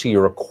democracy,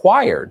 you're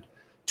required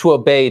to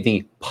obey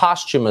the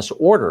posthumous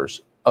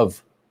orders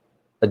of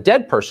a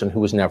dead person who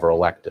was never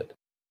elected.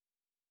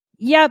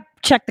 Yep,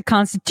 check the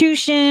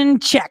Constitution,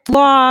 check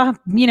law,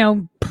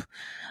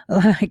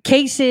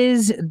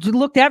 cases,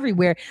 looked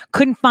everywhere,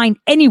 couldn't find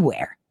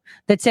anywhere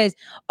that says,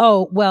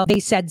 oh, well, they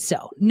said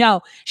so.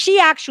 No, she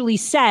actually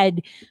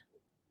said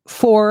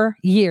 4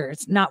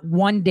 years, not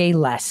 1 day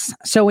less.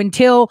 So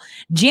until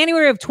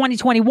January of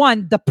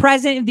 2021, the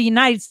president of the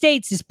United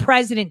States is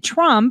President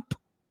Trump.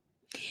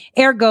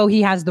 Ergo,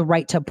 he has the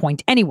right to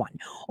appoint anyone.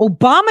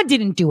 Obama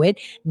didn't do it,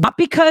 not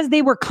because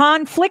they were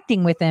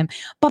conflicting with him,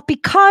 but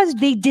because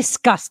they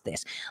discussed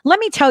this. Let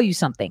me tell you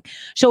something.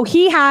 So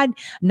he had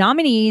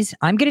nominees.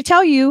 I'm going to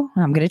tell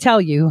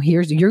you.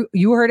 Here's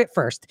you heard it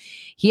first.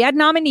 He had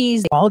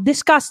nominees. They all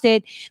discussed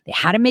it. They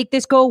had to make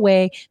this go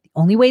away. The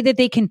only way that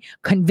they can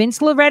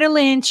convince Loretta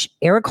Lynch,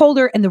 Eric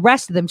Holder, and the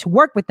rest of them to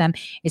work with them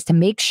is to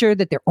make sure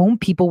that their own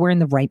people were in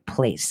the right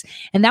place.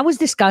 And that was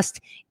discussed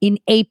in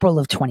April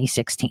of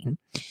 2016.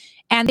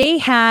 And they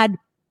had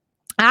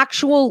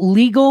actual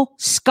legal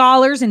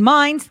scholars and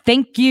minds.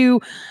 Thank you.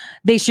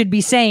 They should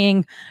be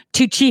saying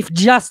to Chief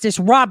Justice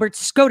Robert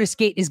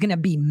SCOTUS-gate is going to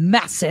be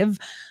massive,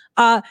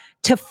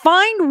 to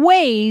find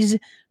ways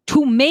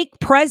to make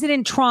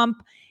President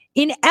Trump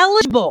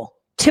ineligible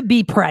to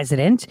be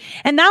president.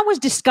 And that was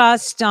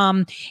discussed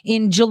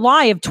in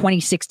July of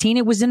 2016.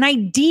 It was an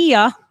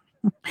idea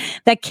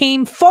that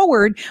came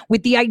forward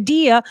with the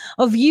idea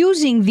of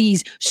using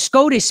these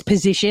SCOTUS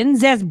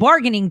positions as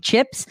bargaining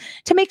chips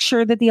to make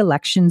sure that the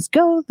elections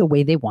go the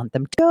way they want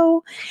them to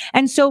go.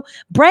 And so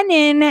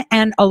Brennan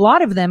and a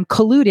lot of them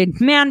colluded.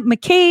 Man,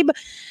 McCabe,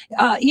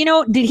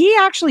 did he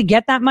actually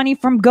get that money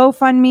from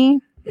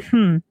GoFundMe?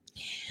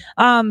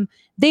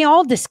 They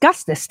all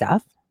discussed this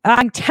stuff.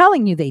 I'm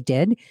telling you they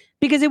did,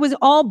 because it was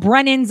all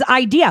Brennan's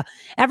idea.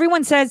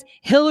 Everyone says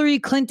Hillary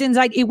Clinton's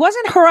idea. It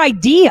wasn't her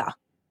idea.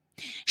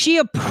 She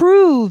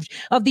approved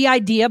of the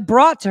idea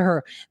brought to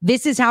her.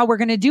 This is how we're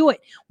going to do it.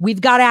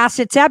 We've got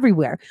assets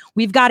everywhere.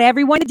 We've got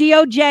everyone at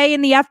DOJ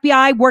and the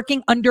FBI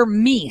working under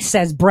me,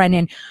 says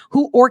Brennan,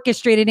 who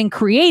orchestrated and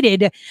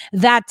created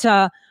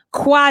that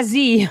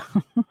quasi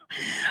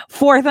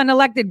fourth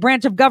unelected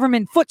branch of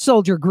government foot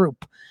soldier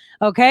group.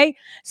 Okay,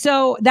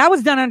 so that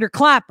was done under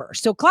Clapper.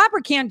 So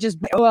Clapper can't just,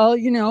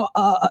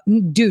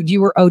 dude,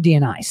 you were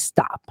ODNI.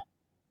 Stop.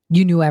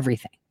 You knew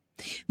everything.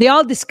 They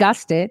all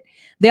discussed it.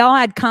 They all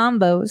had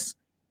combos.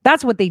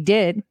 That's what they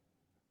did.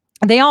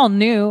 They all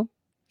knew.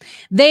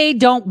 They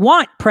don't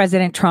want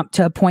President Trump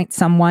to appoint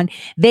someone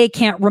they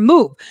can't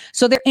remove.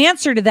 So their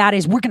answer to that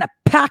is, we're going to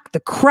pack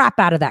the crap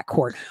out of that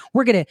court.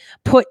 We're going to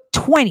put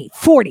 20,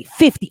 40,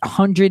 50,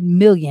 100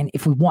 million,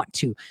 if we want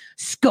to,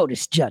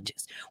 SCOTUS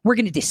judges. We're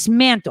going to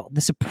dismantle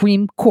the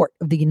Supreme Court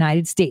of the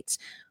United States.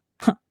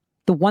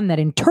 The the one that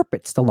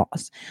interprets the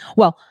laws.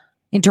 Well,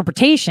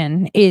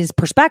 interpretation is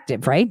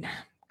perspective, right?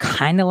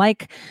 Kind of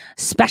like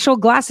special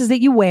glasses that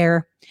you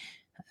wear.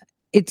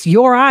 It's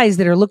your eyes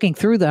that are looking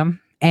through them,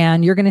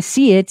 and you're going to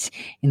see it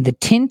in the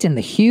tint and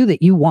the hue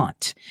that you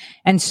want.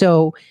 And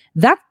so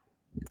that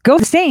goes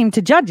the same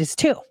to judges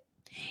too,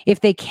 if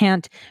they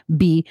can't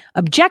be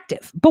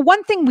objective. But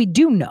one thing we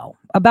do know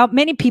about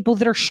many people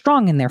that are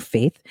strong in their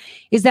faith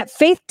is that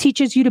faith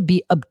teaches you to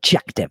be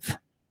objective,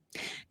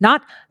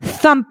 not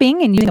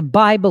thumping and using a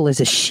Bible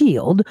as a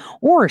shield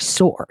or a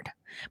sword,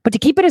 but to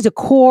keep it as a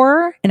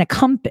core and a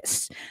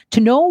compass to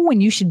know when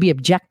you should be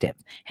objective.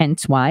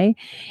 Hence why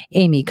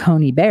Amy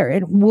Coney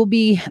Barrett will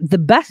be the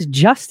best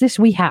justice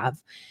we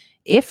have.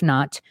 If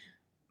not,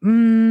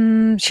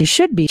 she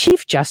should be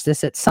Chief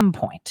Justice at some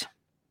point.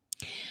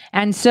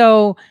 And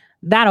so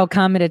that'll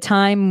come at a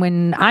time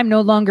when I'm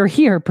no longer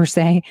here per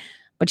se,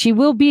 but she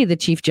will be the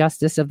Chief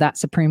Justice of that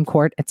Supreme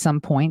Court at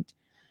some point,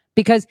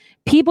 because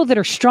people that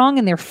are strong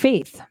in their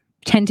faith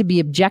tend to be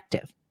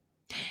objective.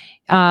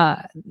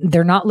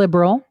 They're not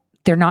liberal.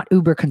 They're not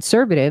uber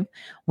conservative.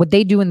 What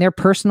they do in their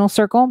personal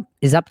circle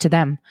is up to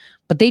them,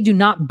 but they do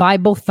not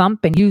Bible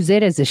thump and use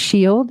it as a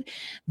shield.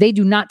 They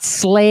do not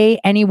slay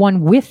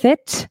anyone with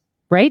it,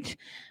 right?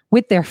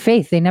 With their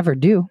faith, they never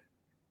do.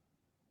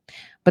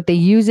 But they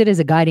use it as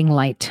a guiding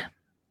light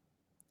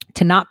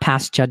to not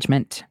pass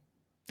judgment,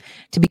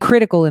 to be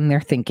critical in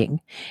their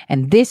thinking.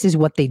 And this is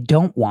what they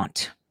don't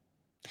want.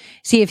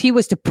 See, if he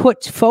was to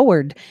put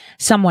forward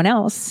someone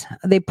else,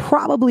 they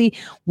probably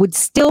would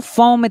still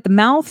foam at the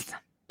mouth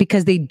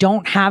because they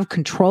don't have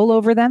control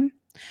over them.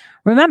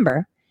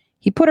 Remember,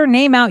 he put her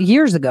name out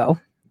years ago.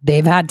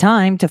 They've had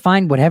time to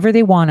find whatever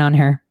they want on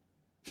her.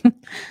 The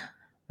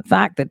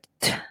fact that,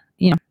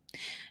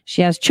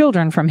 she has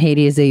children from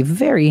Haiti is a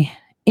very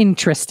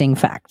interesting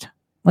fact.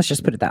 Let's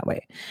just put it that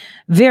way.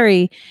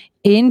 Very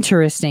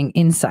interesting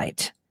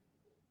insight.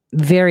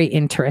 Very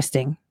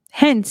interesting.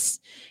 Hence,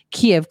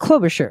 Kiev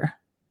Klobuchar.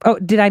 Oh,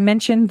 did I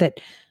mention that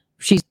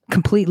she's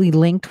completely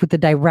linked with the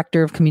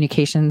director of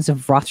communications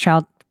of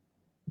Rothschild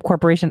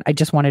Corporation? I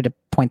just wanted to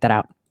point that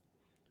out.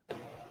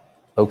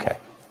 Okay.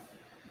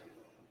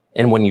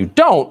 And when you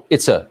don't,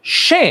 it's a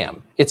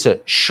sham. It's a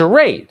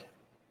charade.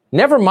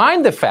 Never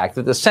mind the fact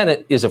that the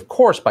Senate is, of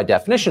course, by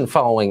definition,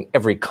 following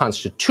every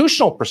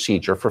constitutional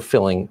procedure for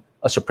filling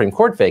a Supreme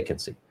Court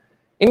vacancy.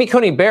 Amy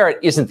Coney Barrett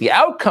isn't the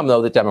outcome,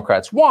 though, that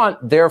Democrats want.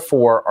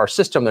 Therefore, our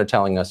system, they're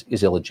telling us,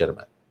 is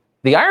illegitimate.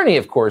 The irony,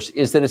 of course,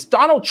 is that it's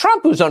Donald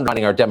Trump who's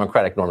undermining our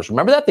democratic norms.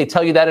 Remember that? They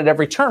tell you that at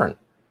every turn.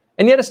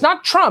 And yet it's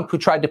not Trump who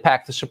tried to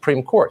pack the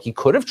Supreme Court. He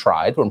could have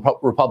tried when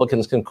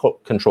Republicans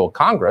control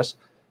Congress.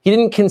 He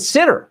didn't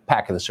consider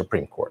packing the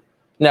Supreme Court.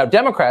 Now,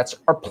 Democrats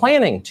are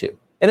planning to,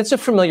 and it's a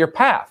familiar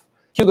path.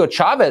 Hugo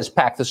Chavez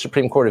packed the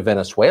Supreme Court of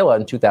Venezuela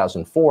in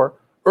 2004.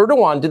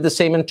 Erdogan did the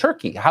same in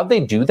Turkey. How'd they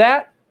do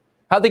that?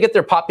 How'd they get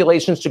their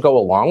populations to go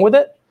along with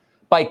it?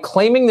 By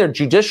claiming their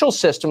judicial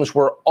systems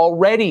were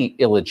already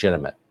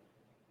illegitimate.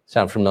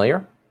 Sound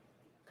familiar?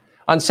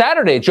 On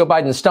Saturday, Joe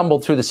Biden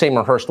stumbled through the same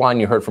rehearsed line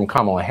you heard from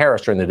Kamala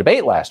Harris during the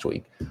debate last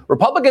week.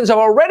 Republicans have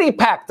already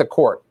packed the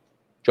court,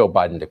 Joe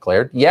Biden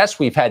declared. Yes,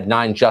 we've had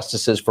 9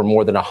 justices for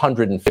more than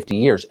 150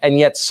 years. And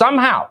yet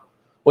somehow,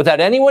 without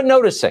anyone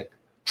noticing,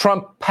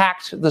 Trump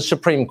packed the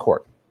Supreme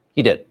Court.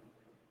 He did.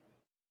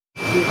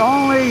 The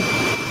only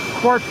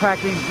court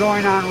packing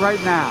going on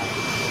right now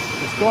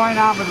is going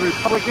on with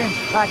Republicans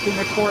packing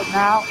the court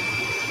now.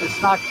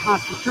 It's not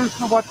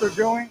constitutional what they're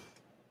doing.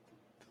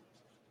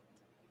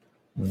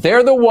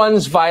 They're the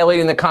ones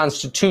violating the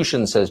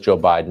Constitution, says Joe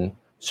Biden.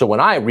 So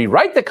when I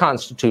rewrite the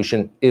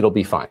Constitution, it'll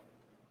be fine.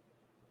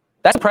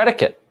 That's the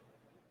predicate.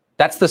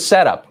 That's the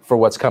setup for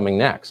what's coming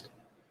next.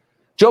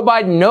 Joe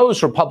Biden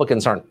knows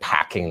Republicans aren't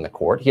packing the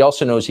court. He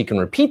also knows he can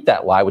repeat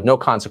that lie with no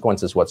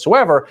consequences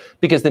whatsoever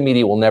because the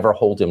media will never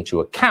hold him to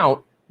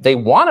account. They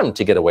want him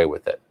to get away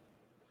with it.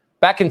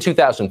 Back in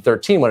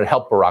 2013, when it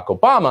helped Barack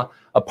Obama,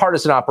 a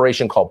partisan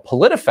operation called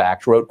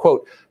PolitiFact wrote,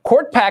 quote,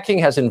 court packing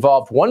has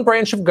involved one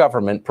branch of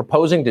government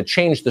proposing to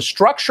change the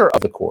structure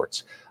of the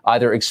courts,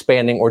 either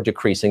expanding or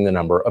decreasing the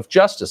number of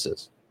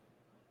justices.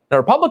 Now,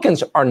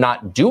 Republicans are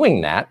not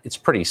doing that. It's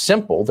pretty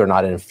simple. They're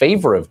not in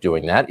favor of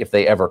doing that. If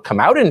they ever come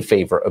out in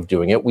favor of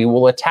doing it, we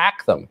will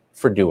attack them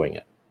for doing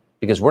it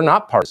because we're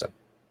not partisan.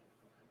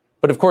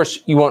 But of course,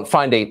 you won't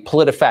find a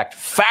PolitiFact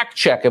fact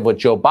check of what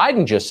Joe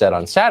Biden just said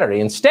on Saturday.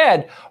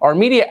 Instead, our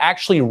media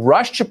actually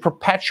rushed to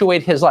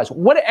perpetuate his lies,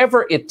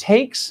 whatever it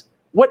takes,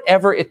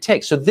 whatever it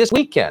takes. So this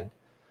weekend,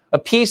 a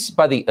piece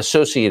by the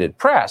Associated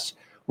Press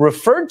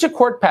referred to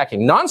court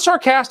packing,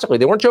 non-sarcastically,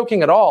 they weren't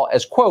joking at all,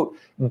 as, quote,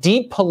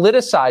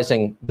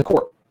 depoliticizing the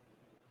court.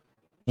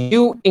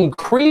 You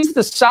increase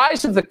the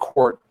size of the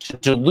court to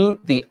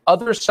dilute the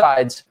other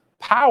side's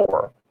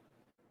power.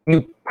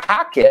 You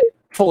pack it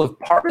full of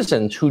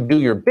partisans who do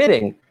your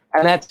bidding,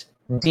 and that's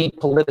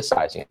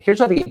depoliticizing it. Here's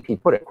how the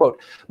AP put it, quote,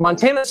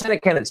 Montana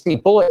Senate candidate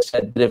Steve Bullock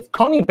said that if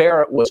Coney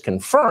Barrett was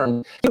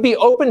confirmed, he'd be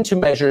open to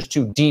measures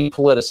to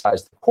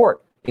depoliticize the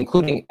court,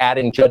 including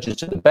adding judges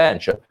to the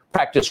bench, a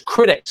practice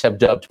critics have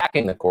dubbed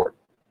packing the court.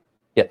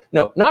 Yeah,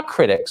 no, not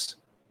critics,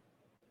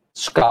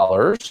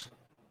 scholars,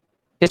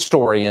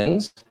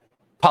 historians,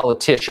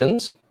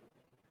 politicians,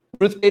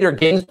 Ruth Bader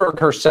Ginsburg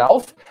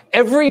herself,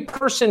 every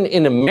person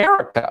in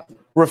America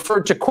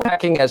referred to court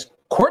packing as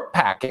court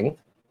packing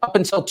up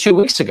until 2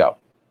 weeks ago.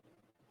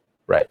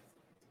 Right.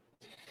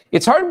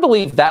 It's hard to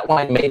believe that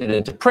line made it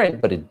into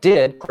print, but it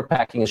did. Court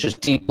packing is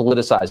just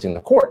depoliticizing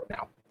the court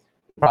now.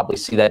 You'll probably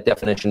see that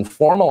definition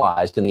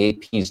formalized in the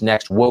AP's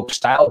next woke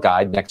style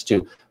guide next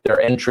to their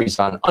entries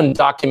on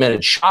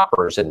undocumented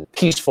shoppers and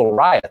peaceful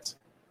riots.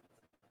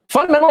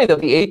 Fundamentally, though,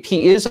 the AP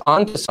is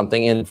onto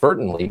something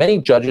inadvertently. Many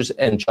judges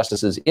and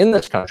justices in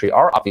this country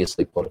are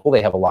obviously political.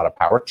 They have a lot of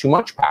power, too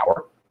much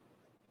power,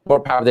 more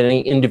power than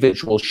any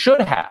individual should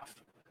have.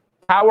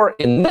 Power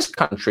in this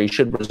country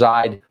should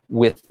reside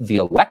with the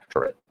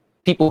electorate.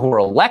 People who are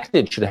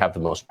elected should have the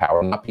most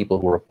power, not people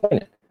who are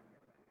appointed.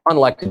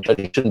 Unelected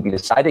judges shouldn't be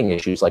deciding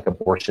issues like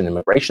abortion and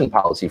immigration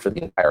policy for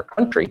the entire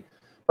country,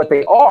 but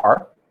they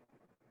are.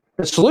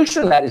 The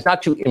solution to that is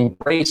not to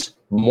embrace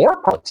more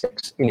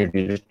politics in your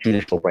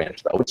judicial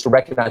branch, though. It's to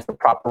recognize the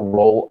proper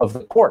role of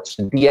the courts,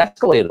 to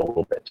de-escalate it a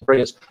little bit, to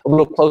bring us a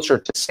little closer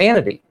to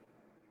sanity.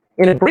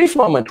 In a brief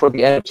moment toward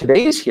the end of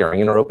today's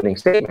hearing, in her opening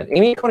statement,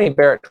 Amy Coney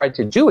Barrett tried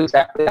to do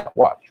exactly that.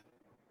 Watch.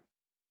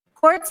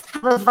 Courts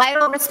have a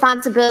vital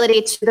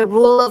responsibility to the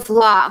rule of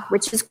law,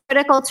 which is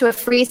critical to a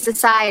free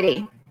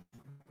society.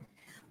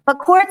 But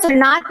courts are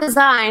not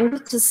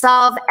designed to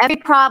solve every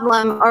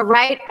problem or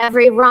right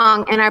every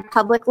wrong in our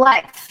public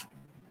life.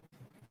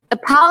 The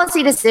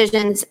policy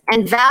decisions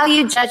and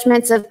value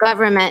judgments of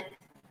government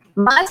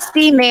must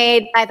be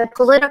made by the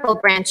political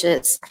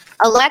branches,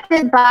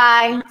 elected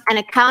by and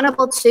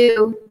accountable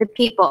to the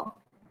people.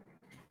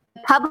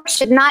 The public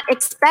should not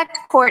expect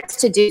courts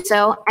to do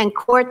so, and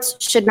courts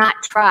should not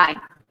try.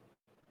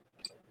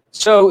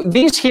 So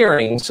these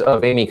hearings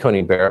of Amy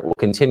Coney Barrett will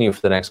continue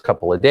for the next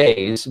couple of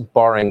days,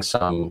 barring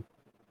some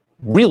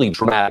really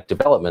dramatic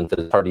development that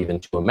is hard even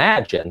to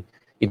imagine.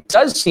 It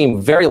does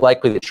seem very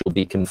likely that she'll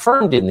be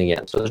confirmed in the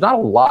end. So there's not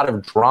a lot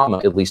of drama,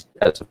 at least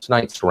as of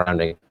tonight,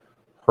 surrounding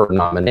her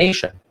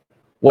nomination.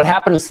 What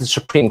happens to the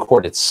Supreme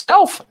Court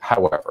itself,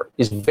 however,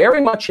 is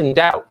very much in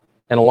doubt,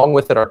 and along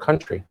with it, our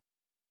country.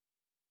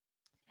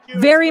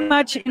 Very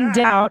much in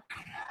doubt.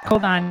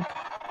 Hold on.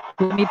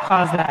 Let me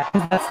pause that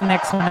because that's the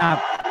next one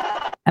up.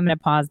 I'm going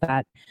to pause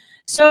that.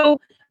 So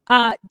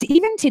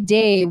even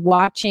today,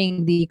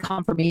 watching the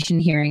confirmation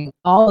hearing,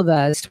 all of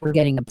us were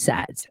getting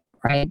upset,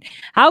 right?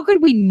 How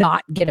could we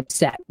not get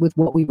upset with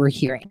what we were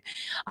hearing?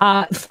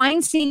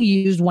 Feinstein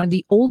used one of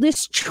the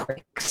oldest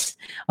tricks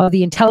of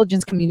the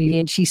intelligence community,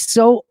 and she's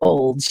so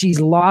old, she's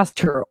lost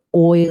her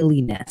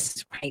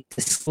oiliness, right,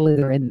 to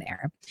slither in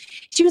there.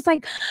 She was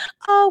like,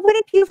 oh, what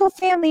a beautiful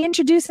family,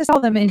 introduce us all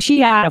of them. And she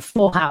had a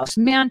full house.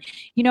 Man,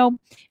 you know,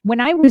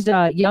 when I was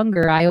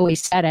younger, I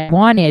always said I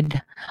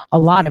wanted a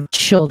lot of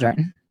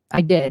children.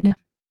 I did.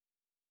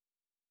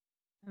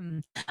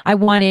 I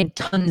wanted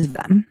tons of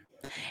them.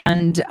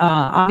 And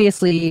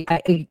obviously,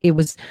 it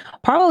was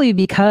probably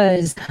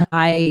because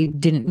I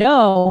didn't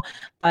know,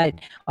 but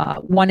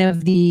one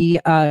of the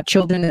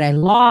children that I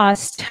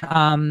lost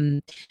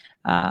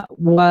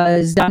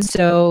was done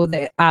so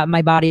that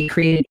my body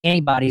created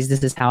antibodies.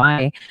 This is how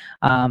I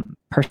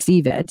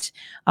perceive it.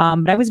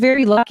 But I was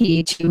very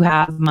lucky to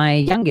have my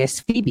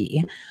youngest,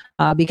 Phoebe,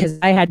 because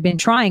I had been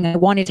trying. I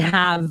wanted to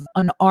have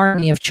an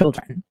army of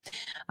children.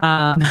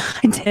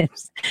 I did,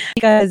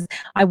 because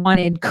I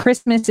wanted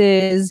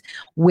Christmases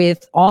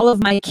with all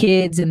of my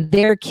kids and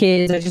their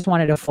kids. I just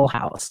wanted a full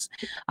house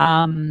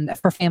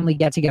for family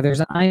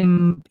get-togethers.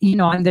 I'm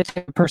the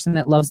type of person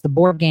that loves the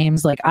board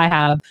games. Like, I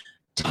have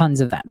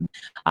tons of them.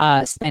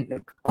 Spent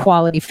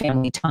quality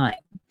family time,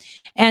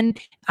 and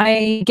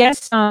I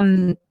guess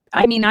I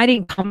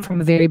didn't come from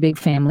a very big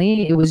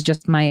family. It was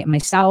just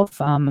myself,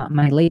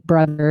 my late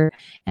brother,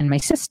 and my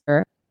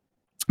sister.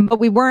 But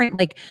we weren't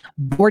like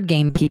board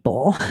game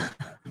people.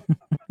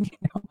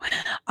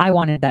 I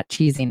wanted that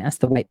cheesiness,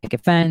 the white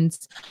picket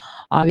fence.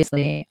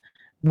 Obviously,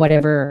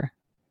 whatever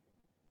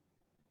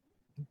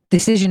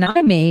decision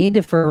I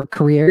made for a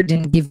career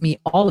didn't give me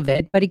all of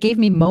it, but it gave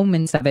me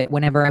moments of it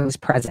whenever I was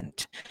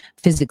present,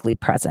 physically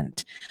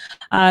present.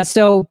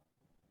 So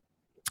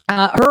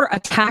her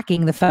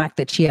attacking the fact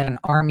that she had an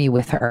army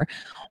with her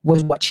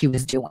was what she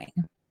was doing.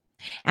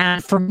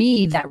 And for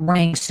me, that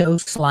rang so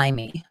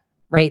slimy.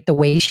 Right, the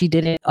way she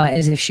did it,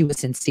 as if she was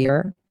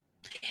sincere.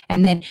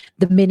 And then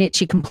the minute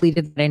she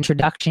completed that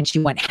introduction, she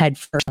went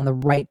headfirst on the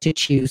right to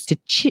choose to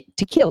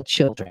kill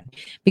children,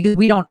 because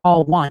we don't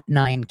all want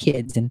 9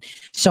 kids and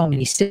so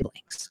many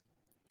siblings.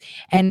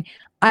 And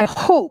I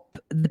hope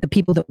that the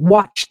people that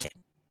watched it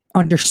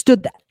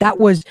understood that. That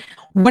was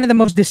one of the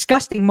most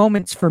disgusting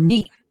moments for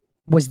me,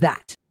 was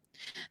that.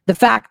 The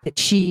fact that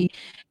she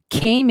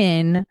came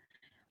in,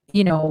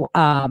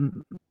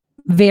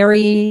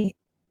 very,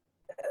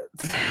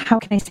 how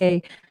can I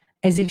say,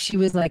 as if she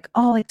was like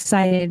all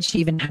excited. She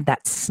even had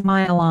that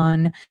smile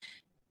on,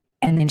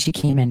 and then she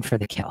came in for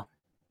the kill.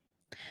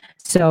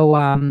 So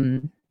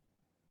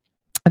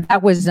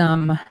that was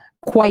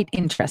quite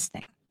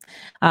interesting.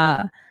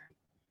 I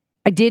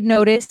did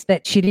notice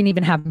that she didn't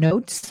even have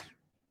notes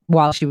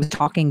while she was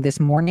talking this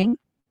morning.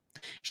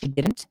 She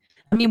didn't.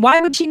 I mean,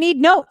 why would she need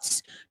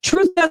notes?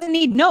 Truth doesn't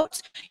need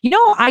notes.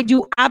 I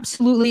do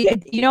absolutely,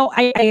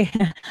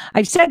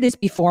 I've said this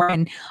before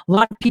and a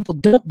lot of people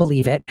don't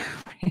believe it.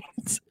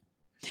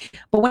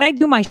 But when I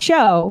do my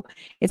show,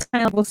 it's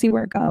kind of, we'll see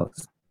where it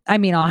goes. I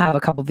mean, I'll have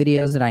a couple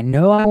videos that I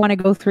know I want to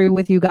go through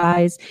with you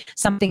guys,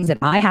 some things that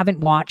I haven't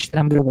watched that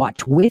I'm going to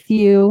watch with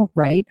you,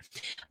 right?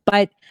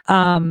 But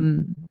I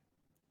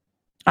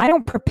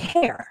don't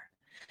prepare,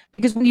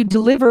 because when you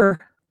deliver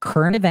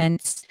current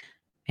events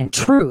and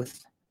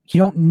truth, you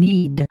don't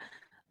need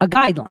a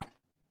guideline,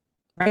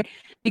 right?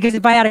 Because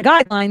if I had a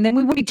guideline, then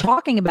we would be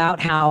talking about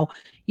how,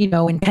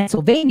 in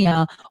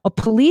Pennsylvania, a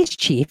police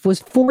chief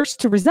was forced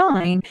to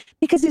resign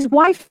because his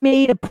wife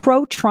made a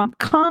pro-Trump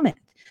comment.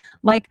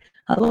 Like,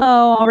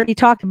 hello, already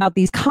talked about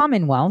these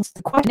commonwealths.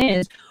 The question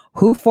is,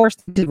 who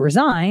forced him to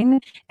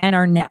resign?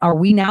 And are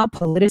we now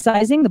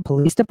politicizing the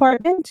police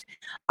department?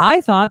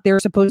 I thought they were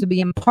supposed to be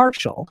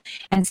impartial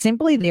and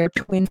simply there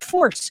to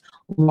enforce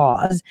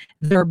laws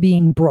that are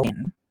being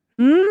broken.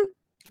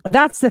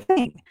 That's the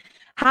thing.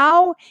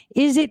 How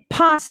is it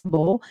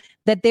possible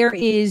that there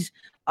is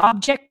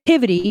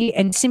objectivity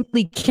and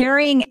simply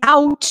carrying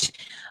out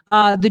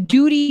the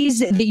duties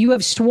that you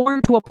have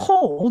sworn to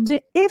uphold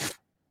if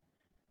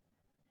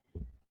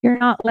you're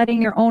not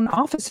letting your own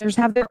officers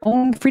have their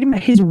own freedom?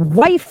 His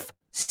wife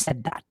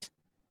said that.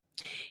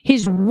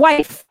 His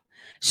wife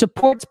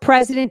supports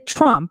President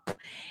Trump,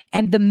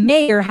 and the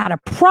mayor had a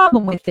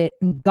problem with it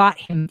and got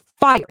him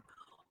fired.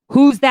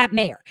 Who's that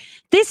mayor?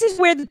 This is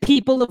where the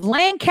people of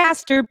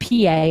Lancaster,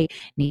 PA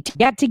need to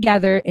get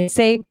together and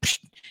say,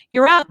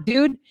 you're out,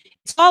 dude.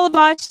 It's all of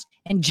us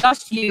and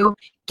just you.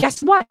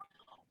 Guess what?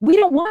 We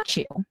don't want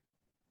you.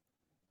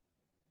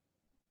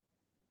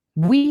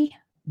 We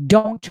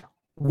don't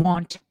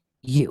want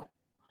you.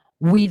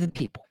 We the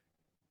people.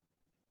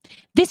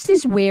 This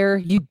is where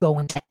you go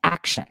into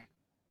action.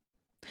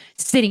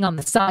 Sitting on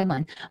the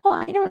sideline. Oh,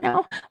 I don't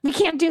know. We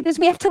can't do this.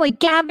 We have to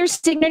gather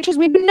signatures.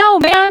 No,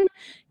 man.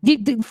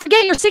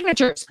 Forget your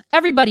signatures.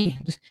 Everybody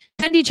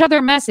send each other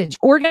a message.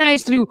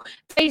 Organize through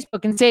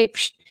Facebook and say,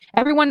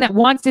 everyone that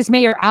wants this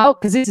mayor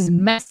out because this is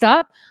messed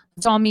up,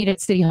 let's all meet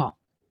at City Hall.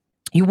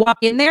 You walk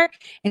in there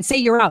and say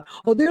you're out.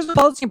 Oh, there's a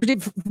policy.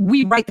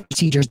 We write the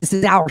procedures. This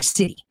is our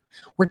city.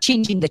 We're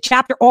changing the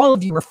chapter. All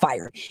of you are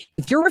fired.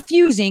 If you're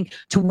refusing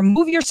to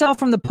remove yourself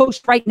from the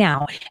post right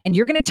now, and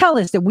you're going to tell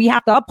us that we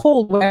have to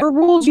uphold whatever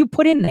rules you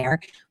put in there,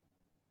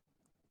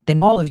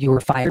 then all of you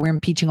are fired. We're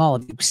impeaching all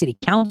of you. City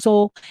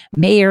council,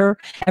 mayor,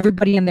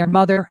 everybody and their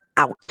mother,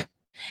 out.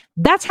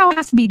 That's how it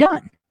has to be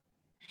done.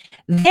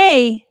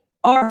 They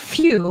are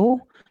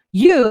few.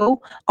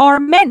 You are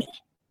many.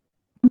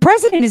 The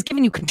president is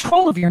giving you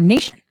control of your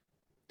nation.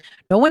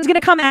 No one's going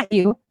to come at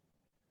you.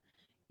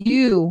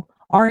 You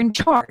are in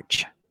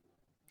charge.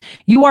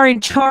 You are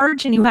in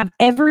charge, and you have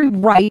every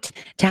right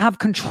to have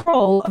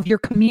control of your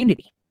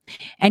community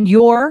and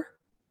your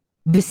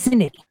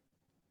vicinity.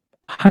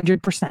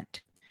 100%.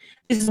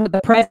 This is what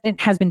the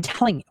president has been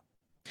telling you.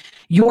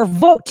 Your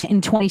vote in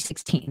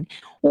 2016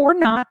 or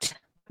not,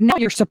 now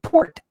your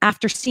support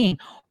after seeing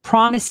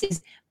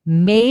promises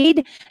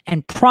made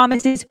and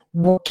promises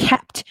were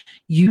kept.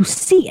 You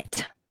see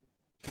it.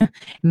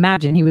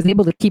 Imagine he was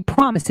able to keep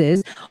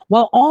promises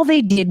while all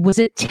they did was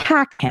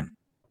attack him.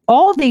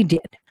 All they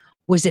did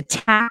was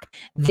attack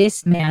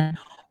this man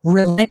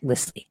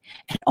relentlessly.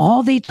 And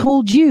all they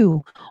told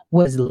you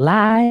was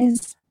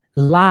lies,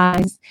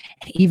 lies,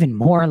 and even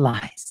more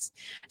lies.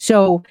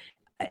 So,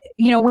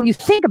 when you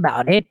think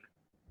about it,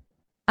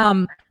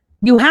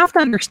 you have to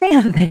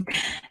understand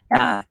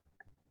that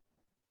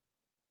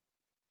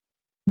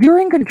you're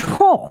in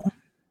control.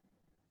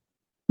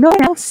 No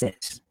one else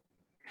is.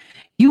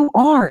 You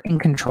are in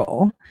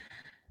control.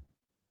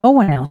 No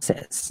one else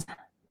is.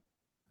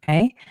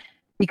 Okay?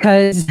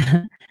 Because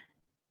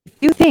if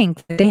you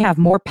think that they have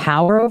more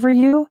power over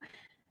you,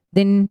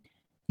 then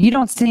you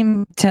don't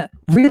seem to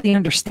really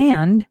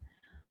understand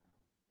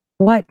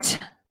what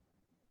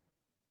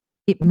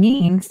it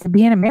means to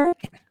be an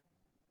American.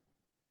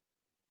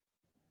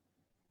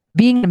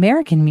 Being an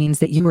American means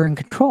that you are in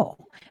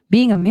control.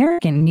 Being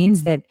American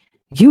means that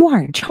you are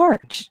in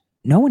charge.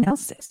 No one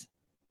else is.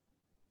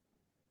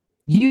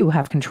 You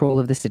have control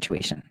of the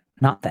situation,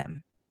 not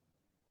them.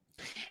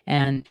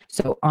 And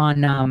so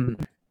on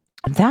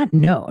that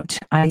note,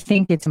 I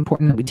think it's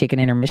important that we take an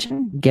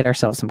intermission, get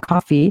ourselves some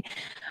coffee,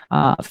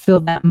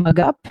 fill that mug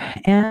up,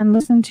 and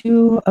listen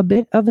to a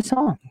bit of a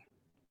song,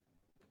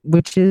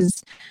 which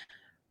is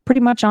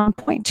pretty much on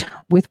point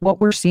with what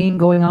we're seeing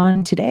going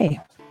on today.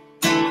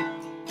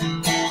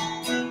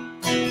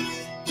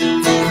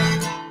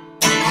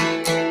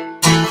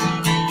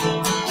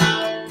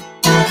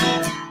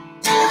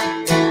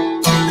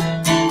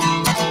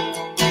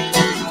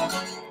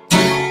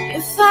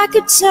 I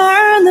could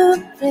turn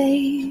the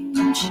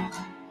page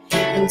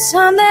and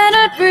time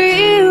that I'd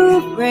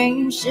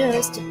rearrange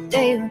just a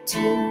day or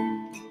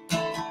two.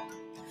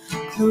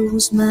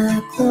 close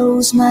my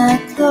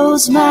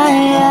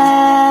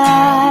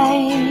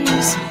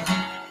eyes.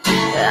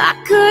 I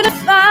couldn't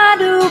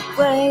find a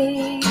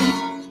way,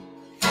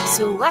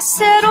 so I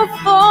settled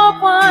for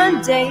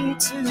one day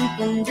to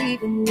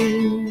believe in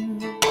you.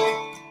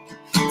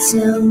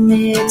 Tell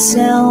me lies.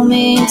 Tell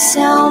me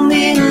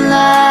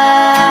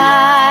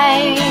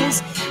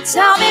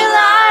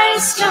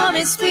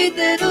sweet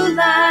little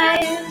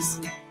lies.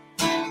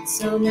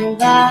 Tell me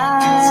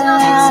lies.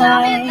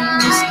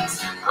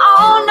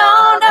 Oh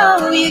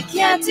no, you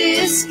can't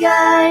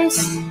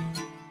disguise. No, you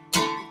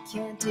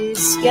can't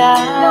disguise.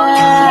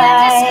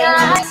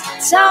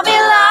 Tell me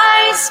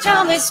lies.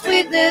 Tell me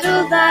sweet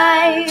little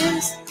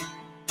lies.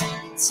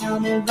 Tell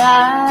me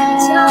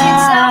lies. Tell me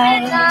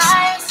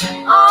lies.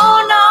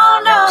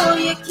 Oh no,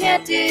 you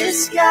can't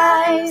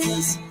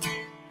disguise. No,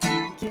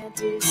 you can't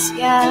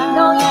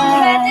disguise.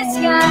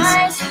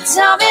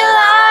 Tell me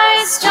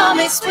lies. Tell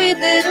me sweet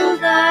little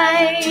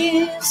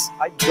lies.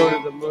 I'd go to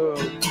the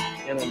moon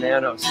in a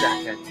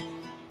nanosecond.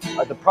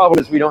 The problem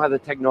is we don't have the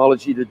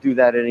technology to do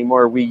that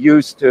anymore. We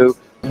used to.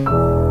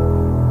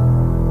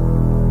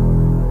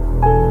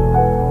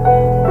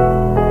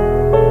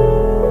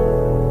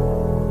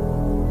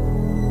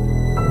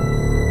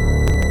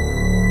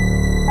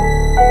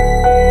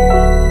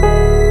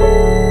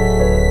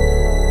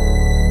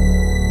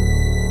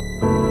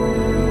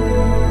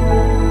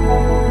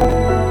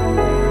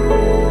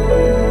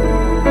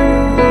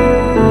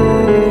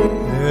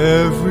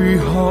 Every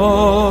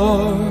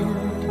heart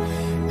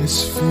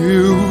is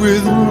filled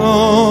with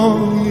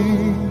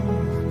longing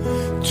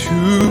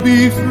to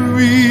be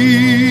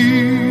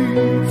free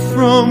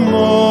from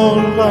all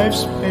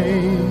life's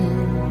pain.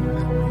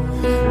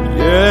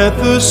 Yet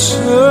the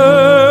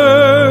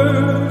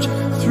search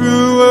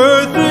through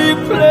earthly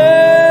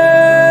pleasures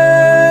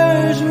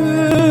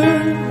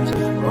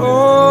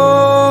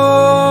always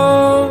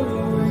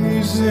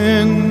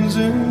ends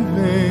in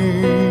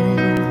vain.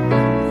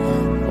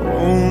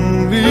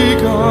 Only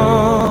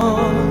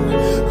God,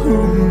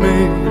 who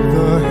made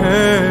the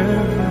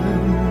heavens,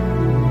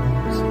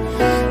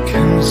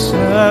 can satisfy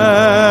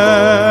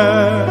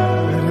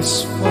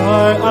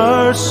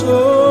our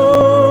souls.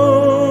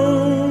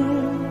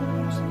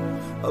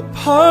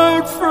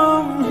 Apart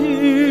from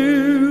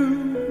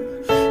Him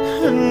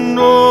and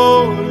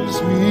all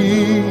His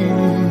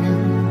meaning,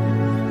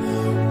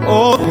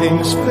 all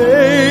things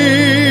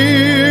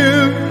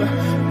fail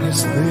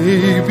as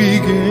they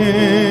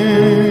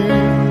begin,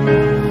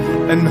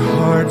 and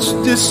hearts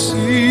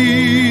deceived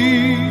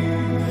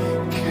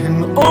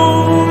can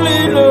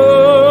only know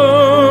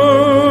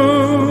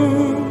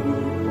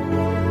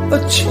a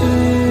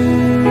chasing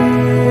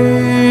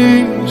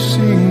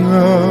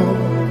of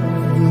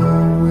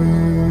the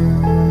wind.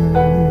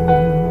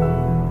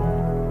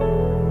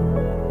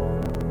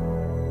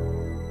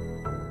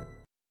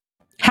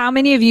 How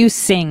many of you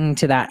sing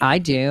to that? I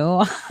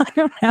do. I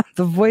don't have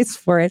the voice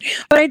for it,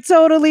 but I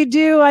totally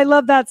do. I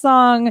love that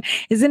song.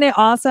 Isn't it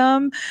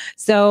awesome?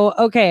 So,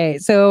 okay.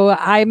 So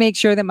I make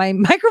sure that my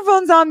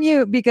microphone's on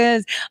mute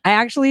because I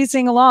actually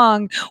sing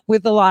along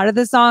with a lot of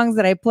the songs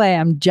that I play.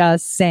 I'm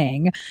just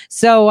saying.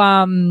 So,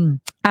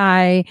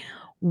 I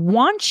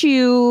want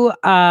you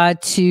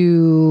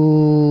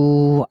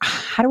to,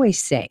 how do I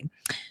say?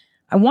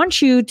 I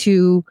want you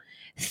to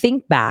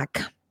think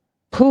back.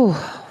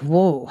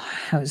 Whoa,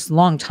 that was a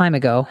long time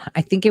ago.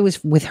 I think it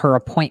was with her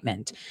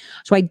appointment.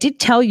 So I did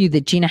tell you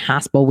that Gina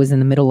Haspel was in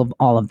the middle of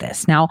all of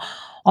this. Now,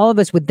 all of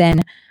us were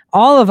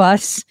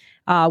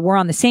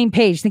on the same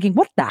page thinking,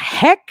 what the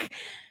heck?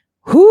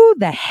 Who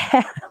the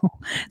hell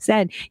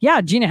said, yeah,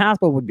 Gina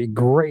Haspel would be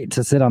great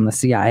to sit on the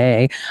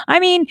CIA? I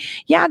mean,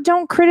 yeah,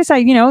 don't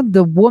criticize,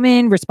 the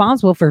woman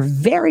responsible for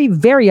very,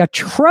 very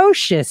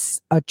atrocious.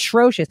 I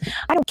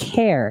don't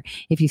care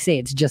if you say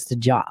it's just a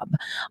job.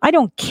 I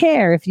don't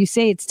care if you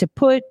say it's to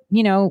put,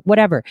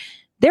 whatever.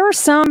 There are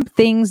some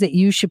things that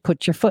you should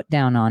put your foot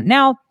down on.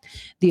 Now,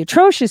 the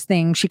atrocious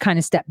thing she kind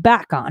of stepped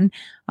back on,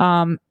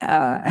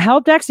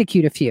 helped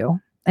execute a few.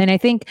 And I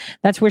think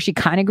that's where she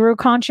kind of grew a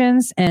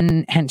conscience,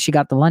 and hence she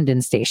got the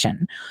London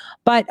station.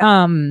 But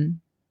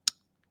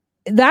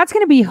that's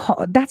going to be,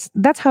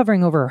 that's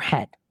hovering over her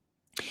head.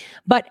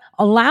 But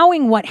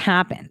allowing what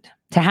happened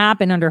to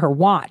happen under her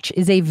watch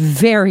is a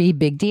very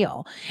big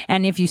deal.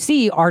 And if you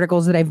see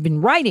articles that I've been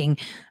writing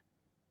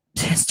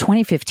since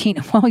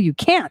 2015, well, you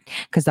can't,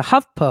 because the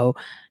HuffPo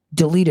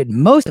deleted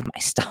most of my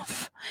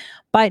stuff.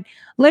 But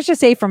let's just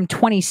say from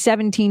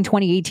 2017,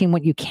 2018,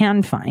 what you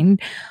can find,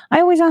 I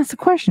always ask the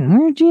question,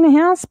 where's Gina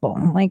Haspel?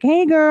 I'm like,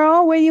 hey,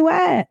 girl, where you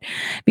at?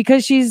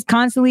 Because she's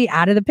constantly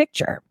out of the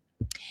picture.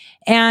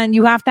 And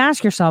you have to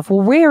ask yourself, well,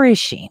 where is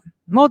she?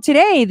 Well,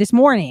 this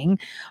morning,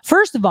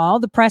 first of all,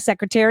 the press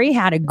secretary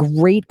had a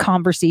great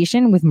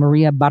conversation with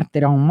Maria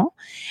Bartiromo.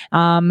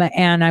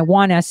 And I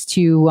want us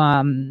to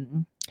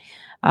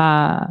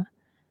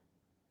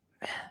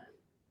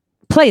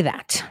play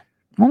that,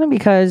 only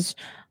because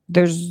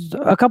there's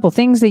a couple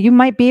things that you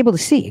might be able to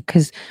see,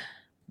 because,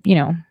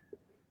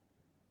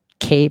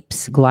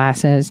 capes,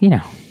 glasses,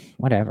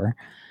 whatever.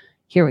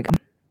 Here we go.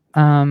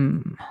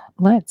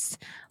 let's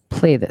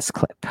play this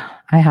clip.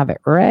 I have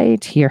it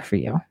right here for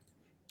you.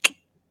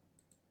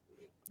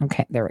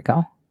 Okay, there we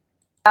go.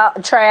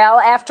 Trail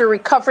after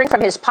recovering from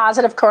his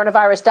positive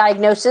coronavirus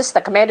diagnosis,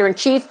 the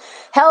commander-in-chief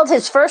held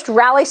his first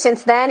rally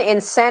since then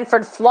in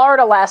Sanford,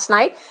 Florida last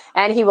night,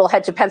 and he will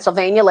head to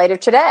Pennsylvania later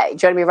today.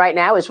 Joining me right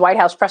now is White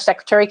House Press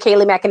Secretary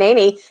Kayleigh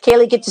McEnany.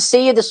 Kayleigh, good to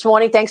see you this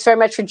morning. Thanks very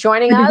much for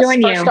joining us.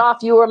 First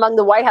off, you were among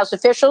the White House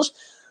officials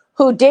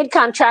who did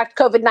contract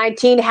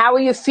COVID-19. How are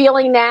you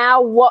feeling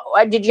now?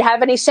 Did you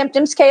have any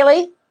symptoms,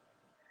 Kayleigh?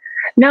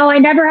 No, I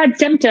never had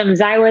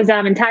symptoms. I was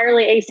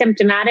entirely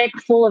asymptomatic,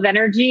 full of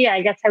energy.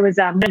 I guess I was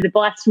one of the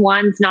blessed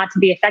ones not to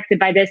be affected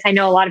by this. I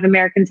know a lot of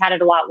Americans had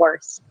it a lot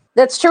worse.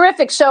 That's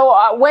terrific.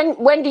 So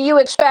when do you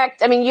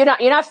expect, I mean, you're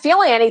not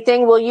feeling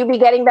anything. Will you be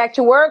getting back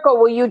to work, or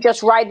will you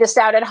just ride this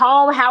out at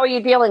home? How are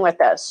you dealing with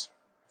this?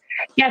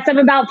 Yes, I'm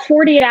about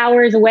 48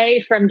 hours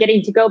away from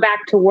getting to go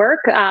back to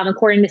work,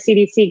 according to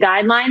CDC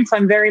guidelines. So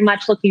I'm very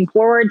much looking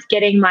forward to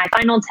getting my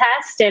final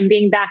test and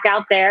being back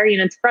out there. You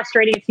know, it's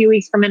frustrating a few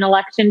weeks from an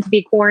election to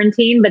be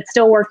quarantined, but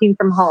still working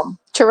from home.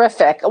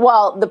 Terrific.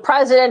 Well, the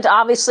president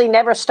obviously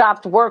never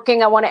stopped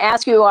working. I want to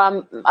ask you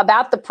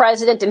about the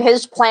president and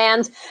his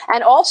plans,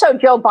 and also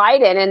Joe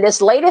Biden and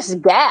this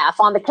latest gaffe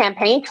on the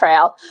campaign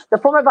trail. The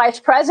former vice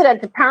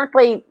president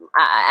apparently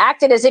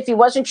acted as if he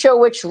wasn't sure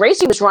which race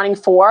he was running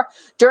for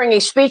during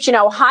a speech in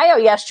Ohio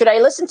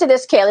yesterday. Listen to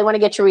this, Kayleigh. I want to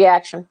get your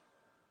reaction.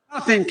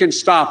 Nothing can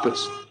stop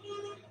us.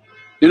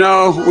 You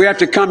know, we have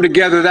to come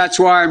together. That's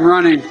why I'm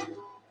running.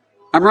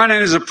 I'm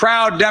running as a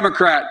proud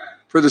Democrat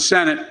for the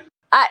Senate.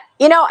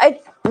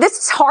 This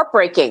is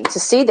heartbreaking to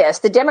see this.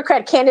 The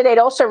Democrat candidate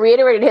also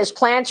reiterated his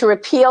plan to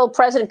repeal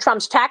President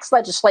Trump's tax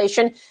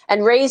legislation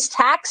and raise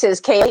taxes.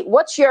 Kayleigh,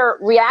 what's your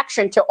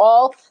reaction to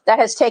all that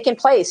has taken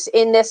place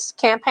in this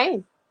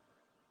campaign?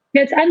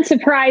 It's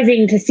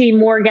unsurprising to see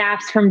more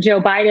gaffes from Joe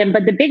Biden,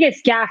 but the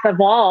biggest gaffe of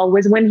all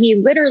was when he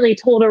literally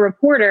told a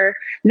reporter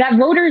that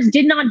voters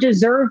did not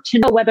deserve to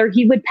know whether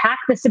he would pack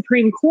the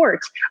Supreme Court.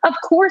 Of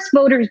course,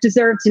 voters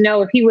deserve to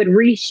know if he would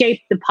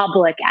reshape the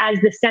public, as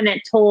the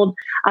Senate told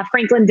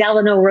Franklin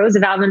Delano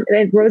Roosevelt in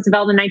the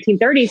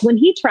 1930s when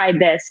he tried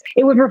this.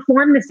 It would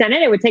reform the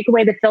Senate. It would take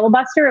away the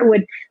filibuster. It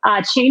would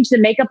change the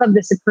makeup of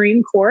the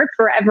Supreme Court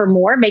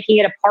forevermore, making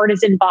it a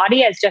partisan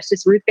body, as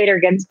Justice Ruth Bader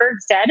Ginsburg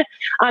said.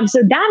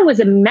 So that was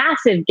a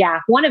massive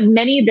gaffe, one of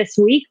many this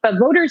week, but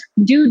voters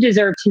do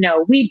deserve to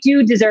know. We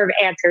do deserve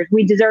answers.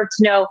 We deserve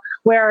to know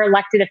where our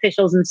elected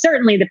officials and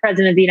certainly the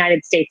President of the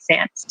United States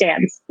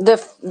stands.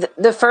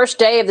 The first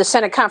day of the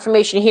Senate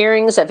confirmation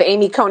hearings of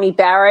Amy Coney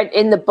Barrett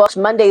in the books.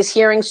 Monday's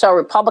hearing saw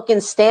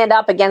Republicans stand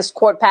up against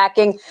court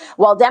packing,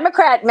 while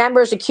Democrat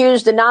members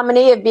accused the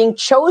nominee of being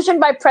chosen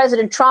by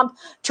President Trump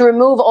to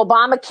remove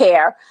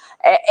Obamacare,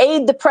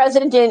 aid the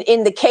president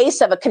in the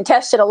case of a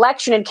contested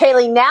election. And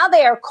Kayleigh, now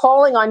they are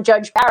calling on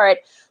Judge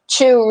Barrett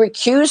to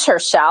recuse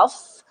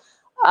herself.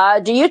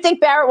 Do you think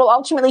Barrett will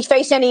ultimately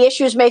face any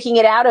issues making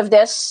it out of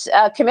this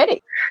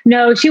committee?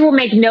 No, she will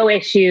make no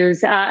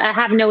issues. I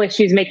have no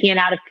issues making it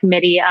out of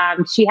committee.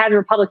 She has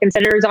Republican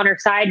senators on her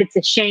side. It's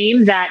a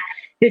shame that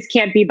this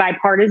can't be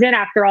bipartisan.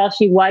 After all,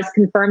 she was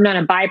confirmed on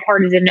a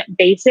bipartisan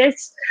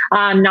basis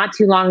not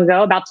too long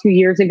ago, about 2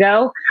 years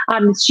ago.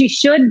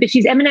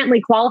 She's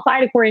eminently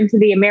qualified according to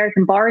the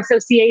American Bar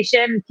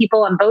Association,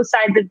 people on both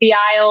sides of the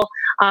aisle,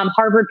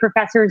 Harvard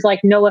professors like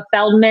Noah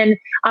Feldman.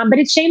 But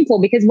it's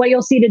shameful because what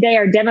you'll see today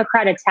are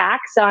Democrat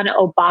attacks on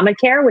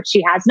Obamacare, which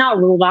she has not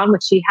ruled on,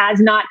 which she has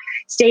not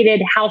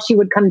stated how she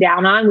would come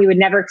down on. We would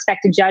never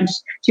expect a judge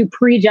to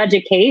prejudge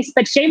a case,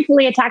 but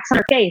shamefully attacks on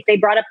her faith. They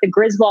brought up the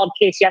Griswold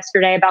case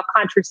yesterday about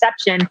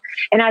contraception.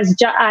 And as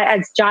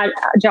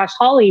Josh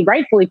Hawley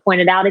rightfully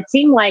pointed out, it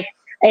seemed like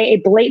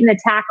a blatant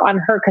attack on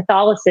her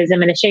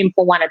Catholicism, and a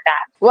shameful one at that.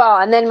 Well,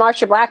 and then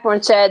Marsha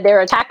Blackburn said they're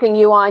attacking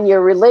you on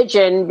your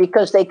religion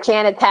because they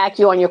can't attack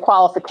you on your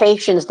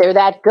qualifications. They're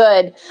that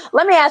good.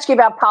 Let me ask you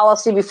about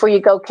policy before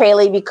you go,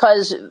 Kayleigh,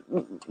 because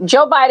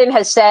Joe Biden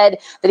has said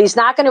that he's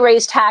not going to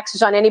raise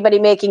taxes on anybody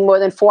making more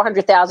than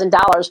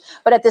 $400,000.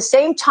 But at the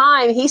same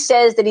time, he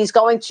says that he's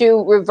going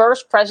to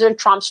reverse President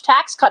Trump's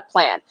tax cut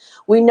plan.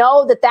 We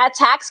know that that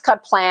tax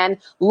cut plan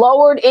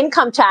lowered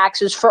income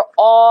taxes for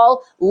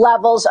all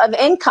levels of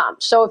income.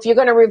 So if you're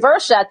going to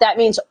reverse that, that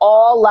means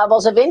all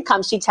levels of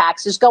income see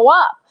taxes go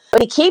up.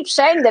 But he keeps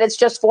saying that it's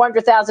just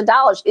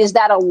 $400,000. Is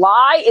that a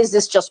lie? Is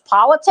this just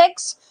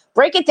politics?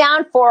 Break it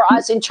down for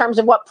us in terms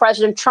of what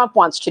President Trump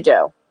wants to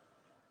do.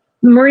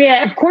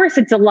 Maria, of course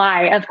it's a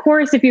lie. Of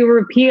course, if you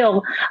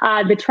repeal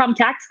the Trump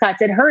tax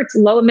cuts, it hurts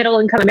low and middle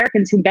income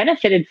Americans who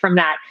benefited from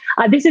that.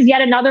 This is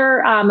yet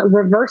another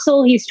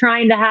reversal he's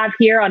trying to have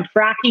here on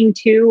fracking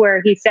too,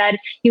 where he said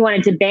he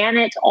wanted to ban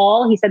it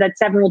all. He said that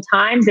several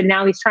times, and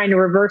now he's trying to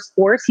reverse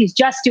course. He's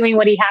just doing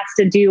what he has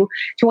to do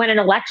to win an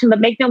election.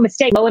 But make no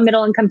mistake, low and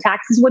middle income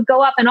taxes would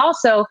go up. And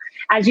also,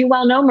 as you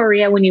well know,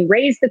 Maria, when you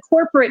raise the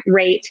corporate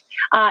rate,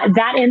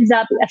 that ends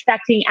up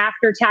affecting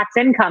after-tax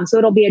income. So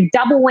it'll be a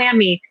double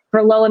whammy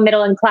for low and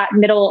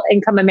middle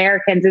income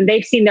Americans. And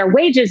they've seen their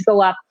wages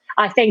go up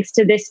thanks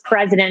to this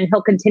president.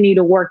 He'll continue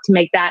to work to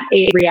make that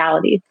a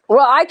reality.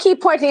 Well, I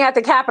keep pointing out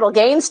the capital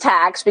gains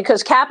tax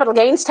because capital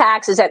gains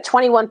tax is at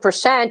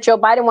 21%. Joe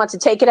Biden wants to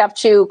take it up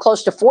to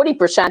close to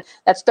 40%.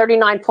 That's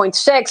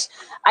 39.6.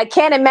 I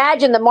can't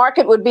imagine the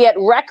market would be at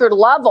record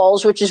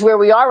levels, which is where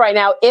we are right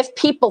now, if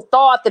people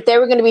thought that they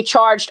were going to be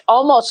charged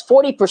almost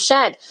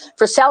 40%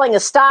 for selling a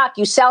stock.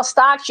 You sell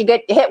stocks, you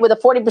get hit with a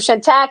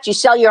 40% tax. You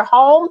sell your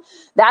home,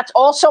 that's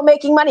also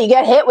making money. You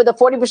get hit with a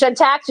 40%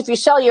 tax if you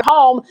sell your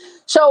home.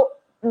 So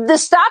the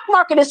stock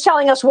market is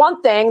telling us one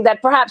thing,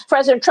 that perhaps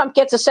President Trump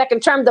gets a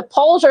second term. The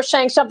polls are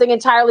saying something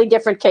entirely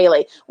different,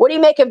 Kaylee. What do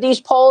you make of these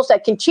polls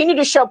that continue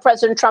to show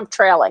President Trump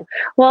trailing?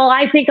 Well,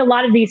 I think a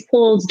lot of these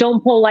polls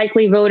don't poll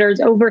likely voters,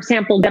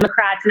 oversample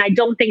Democrats, and I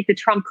don't think the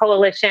Trump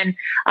coalition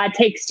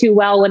takes too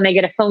well when they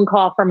get a phone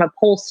call from a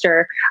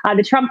pollster.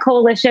 The Trump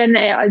coalition,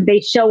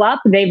 they show up,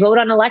 they vote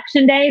on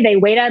election day, they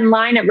wait in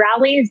line at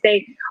rallies,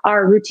 they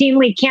are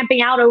routinely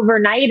camping out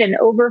overnight and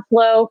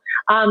overflow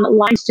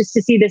lines just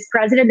to see this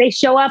president. They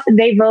show up,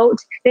 they vote.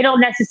 They don't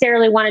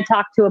necessarily want to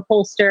talk to a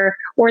pollster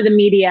or the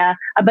media,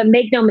 but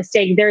make no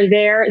mistake, they're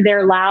there,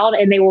 they're loud,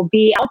 and they will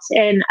be out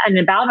and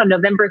about on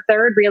November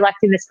 3rd,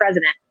 reelecting this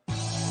president.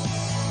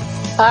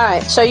 All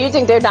right. So you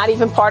think they're not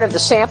even part of the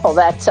sample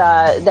that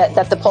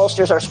the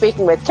pollsters are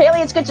speaking with?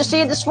 Kaylee, it's good to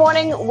see you this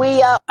morning.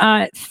 We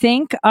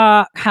think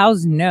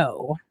how's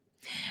no?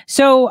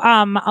 So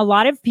a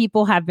lot of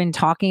people have been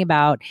talking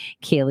about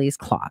Kaylee's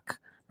clock,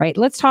 right?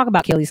 Let's talk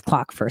about Kaylee's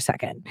clock for a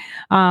second.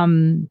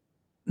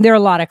 There are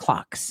a lot of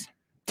clocks.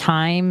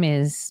 Time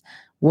is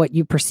what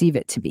you perceive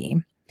it to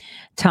be.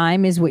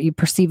 Time is what you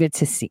perceive it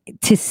to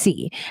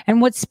see,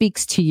 and what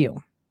speaks to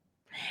you.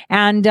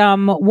 And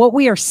what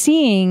we are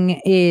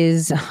seeing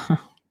is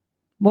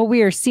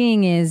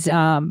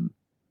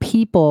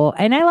people,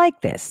 and I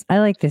like this. I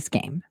like this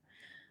game.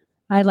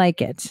 I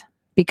like it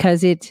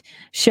because it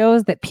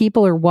shows that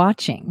people are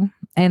watching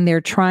and they're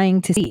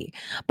trying to see.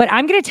 But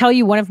I'm going to tell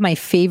you one of my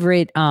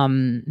favorite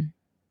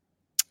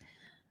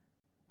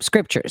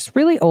scriptures,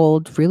 really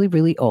old,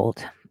 really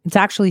old. It's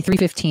actually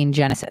 3:15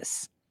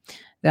 Genesis,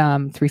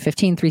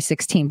 3:15,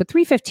 3:16, but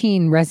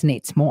 3:15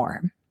 resonates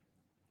more.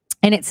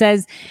 And it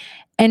says,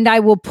 "And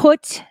I will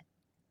put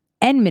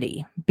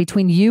enmity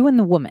between you and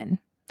the woman,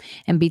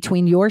 and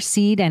between your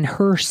seed and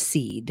her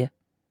seed.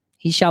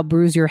 He shall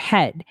bruise your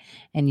head,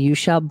 and you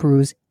shall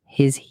bruise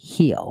his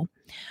heel."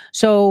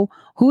 So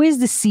who is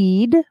the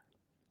seed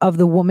of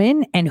the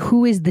woman, and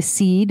who is the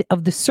seed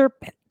of the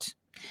serpent?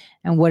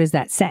 And what does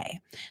that say?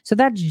 So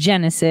that's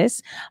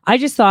Genesis. I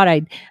just thought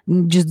I'd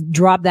just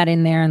drop that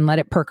in there and let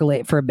it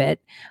percolate for a bit.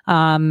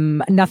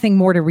 Nothing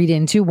more to read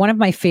into. One of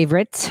my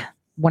favorites.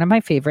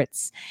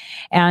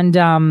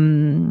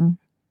 And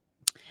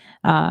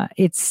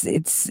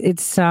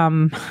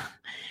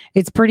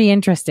it's pretty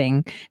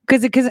interesting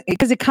because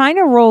it kind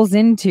of rolls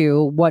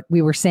into what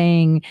we were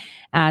saying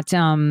at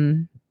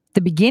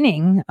the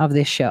beginning of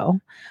this show,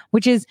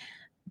 which is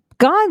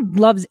God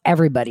loves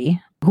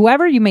everybody,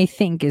 whoever you may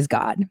think is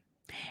God.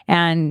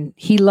 And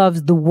he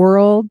loves the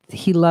world.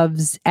 He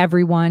loves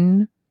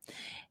everyone.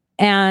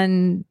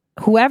 And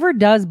whoever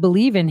does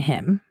believe in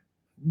him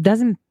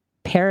doesn't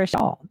perish at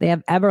all. They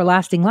have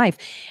everlasting life.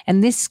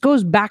 And this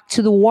goes back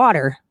to the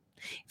water.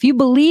 If you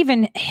believe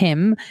in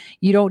him,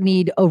 you don't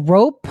need a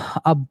rope,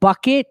 a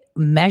bucket,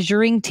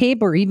 measuring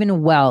tape, or even a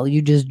well.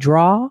 You just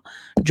draw.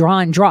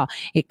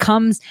 It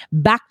comes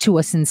back to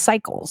us in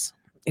cycles.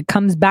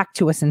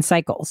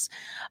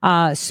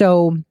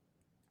 So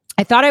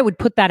I thought I would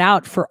put that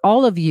out for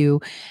all of you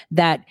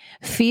that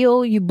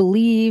feel you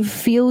believe,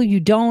 feel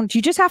you don't.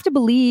 You just have to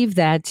believe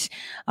that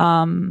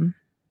that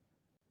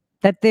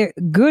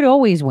good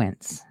always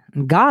wins.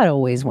 God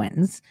always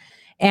wins.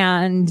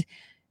 And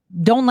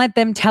don't let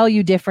them tell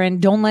you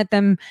different. Don't let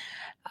them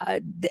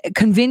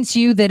convince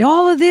you that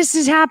all of this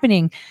is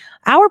happening.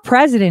 Our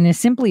president is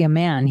simply a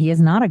man. He is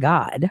not a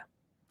God.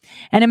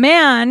 And a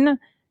man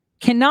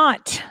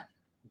cannot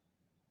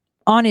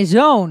on his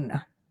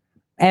own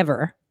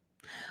ever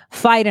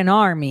fight an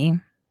army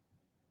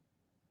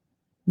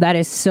that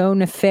is so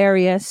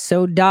nefarious,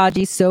 so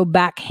dodgy, so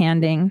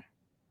backhanding,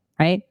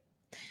 right?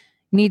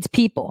 Needs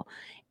people.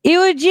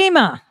 Iwo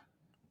Jima.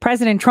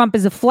 President Trump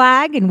is a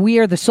flag, and we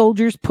are the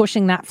soldiers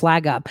pushing that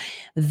flag up.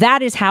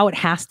 That is how it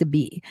has to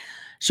be.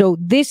 So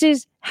this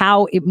is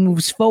how it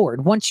moves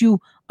forward. Once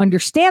you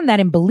understand that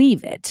and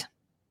believe it,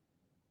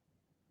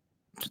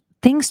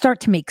 things start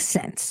to make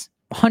sense,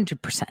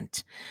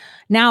 100%.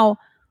 Now,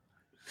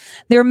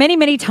 there are many,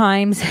 many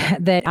times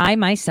that I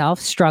myself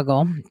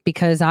struggle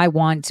because I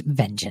want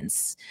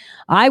vengeance.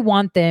 I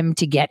want them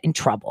to get in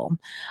trouble.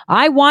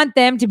 I want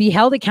them to be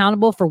held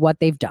accountable for what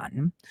they've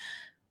done.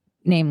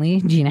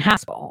 Namely, Gina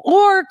Haspel.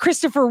 Or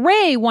Christopher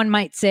Wray, one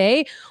might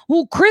say,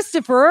 well,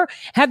 Christopher,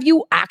 have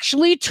you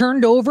actually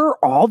turned over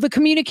all the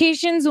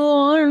communications?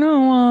 Well, I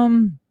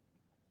don't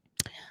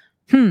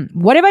know.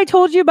 What have I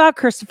told you about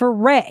Christopher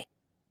Wray?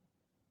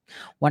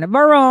 One of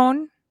our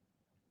own.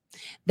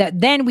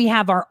 That then we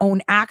have our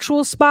own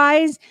actual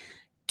spies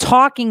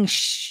talking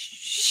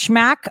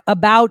schmack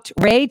about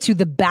Ray to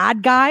the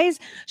bad guys.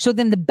 So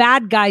then the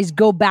bad guys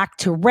go back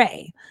to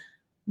Ray.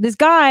 This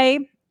guy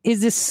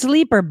is a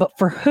sleeper, but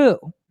for who?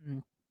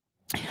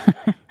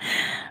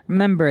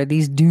 Remember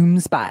these doom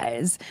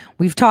spies.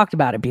 We've talked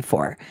about it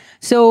before.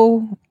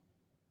 So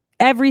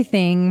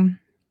everything,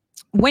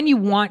 when you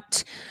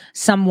want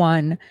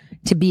someone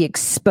to be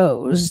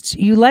exposed,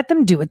 you let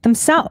them do it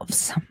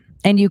themselves.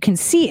 And you can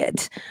see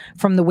it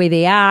from the way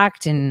they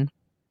act and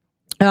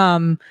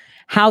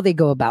how they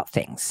go about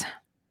things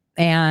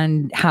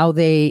and how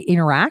they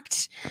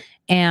interact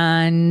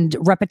and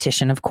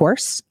repetition, of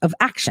course, of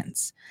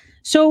actions.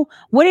 So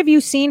what have you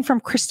seen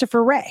from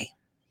Christopher Wray?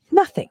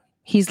 Nothing.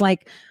 He's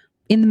like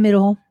in the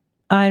middle.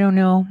 I don't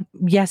know.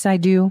 Yes, I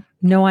do.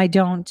 No, I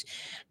don't.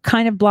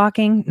 Kind of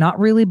blocking, not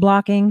really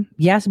blocking.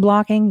 Yes,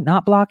 blocking,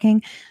 not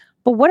blocking.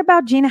 But what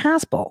about Gina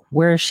Haspel?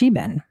 Where has she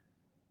been?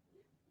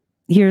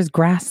 Here's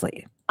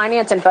Grassley.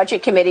 Finance and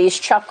Budget Committees,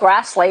 Chuck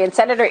Grassley. And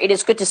Senator, it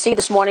is good to see you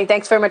this morning.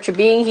 Thanks very much for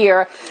being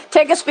here.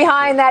 Take us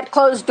behind that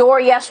closed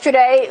door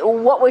yesterday.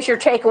 What was your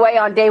takeaway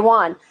on day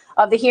one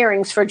of the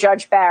hearings for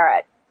Judge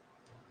Barrett?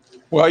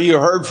 Well, you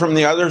heard from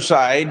the other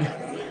side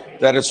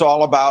that it's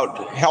all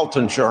about health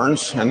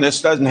insurance, and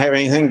this doesn't have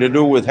anything to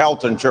do with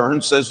health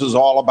insurance. This is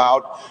all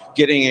about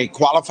getting a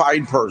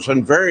qualified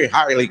person, very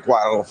highly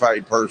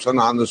qualified person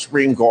on the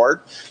Supreme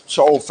Court.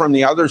 So from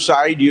the other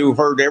side, you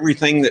heard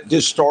everything that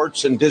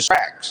distorts and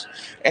distracts.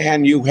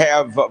 And you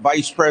have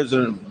Vice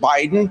President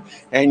Biden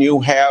and you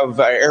have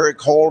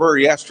Eric Holder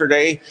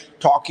yesterday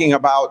talking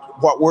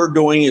about what we're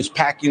doing is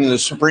packing the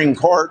Supreme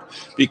Court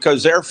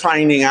because they're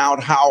finding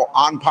out how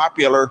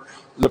unpopular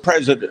the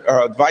president,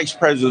 vice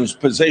president's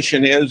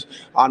position is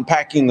on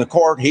packing the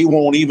court. He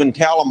won't even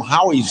tell them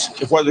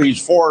whether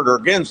he's for it or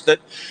against it.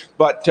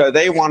 But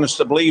they want us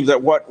to believe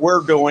that what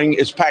we're doing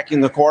is packing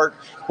the court,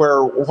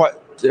 where what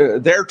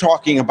they're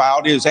talking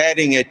about is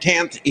adding a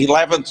 10th,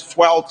 11th,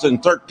 12th,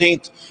 and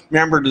 13th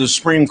member to the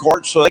Supreme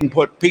Court so they can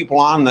put people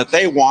on that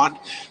they want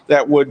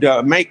that would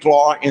make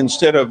law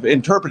instead of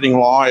interpreting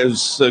law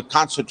as the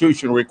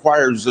Constitution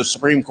requires the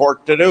Supreme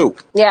Court to do.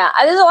 Yeah,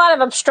 there's a lot of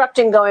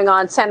obstructing going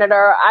on,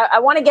 Senator. I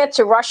want to get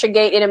to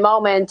Russiagate in a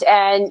moment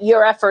and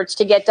your efforts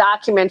to get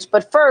documents.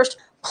 But first,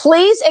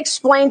 please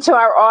explain to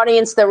our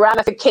audience the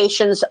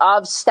ramifications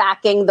of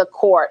stacking the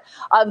court,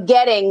 of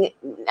getting,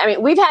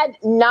 we've had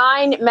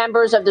 9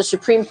 members of the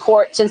Supreme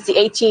Court since the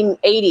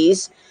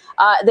 1880s.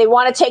 They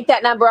want to take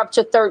that number up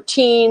to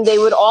 13. They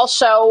would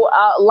also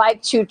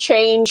like to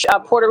change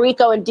Puerto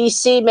Rico and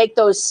D.C., make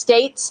those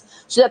states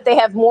so that they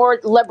have more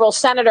liberal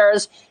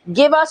senators.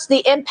 Give us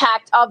the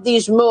impact of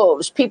these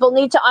moves. People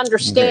need to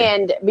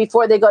understand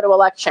before they go to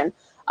election,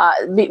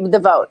 the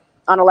vote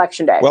on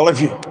Election Day. Well,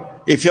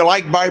 if you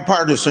like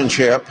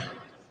bipartisanship,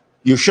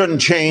 you shouldn't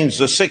change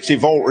the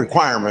 60-vote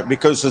requirement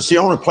because it's the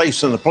only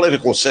place in the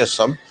political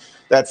system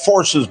that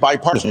forces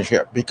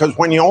bipartisanship. Because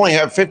when you only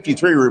have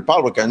 53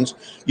 Republicans,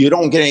 you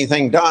don't get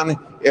anything done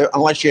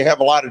unless you have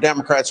a lot of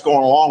Democrats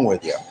going along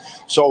with you.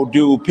 So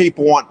do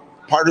people want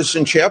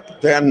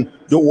partisanship? Then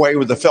do away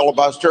with the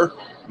filibuster,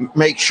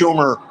 make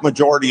Schumer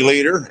majority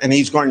leader, and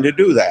he's going to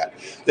do that.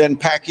 Then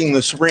packing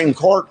the Supreme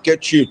Court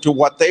gets you to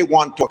what they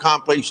want to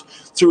accomplish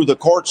through the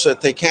courts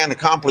that they can't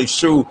accomplish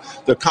through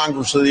the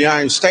Congress of the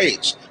United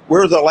States.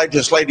 We're the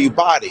legislative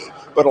body,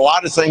 but a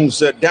lot of things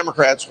that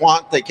Democrats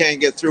want, they can't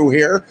get through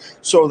here,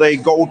 so they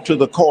go to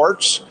the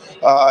courts,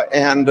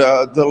 and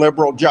the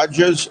liberal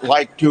judges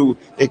like to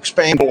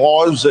expand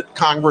laws that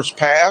Congress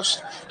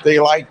passed. They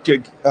like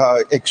to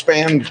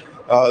expand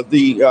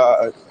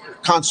the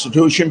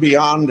Constitution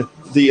beyond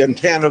the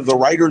intent of the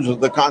writers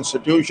of the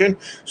Constitution.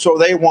 So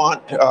they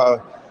want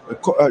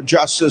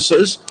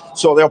justices.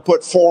 So they'll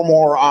put 4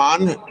 more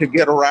on to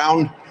get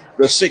around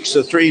the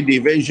 6-3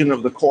 division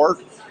of the court,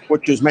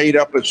 which is made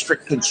up of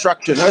strict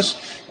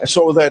constructionists,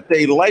 so that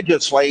they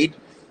legislate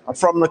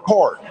from the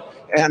court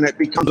and it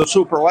becomes a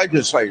super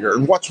legislature.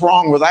 And what's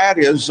wrong with that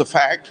is the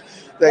fact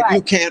that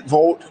you can't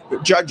vote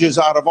judges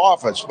out of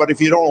office. But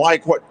if you don't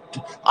like what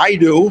I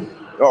do,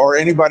 or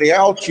anybody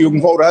else, you can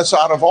vote us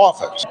out of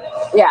office.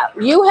 Yeah,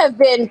 you have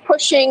been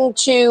pushing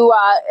to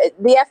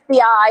the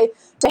FBI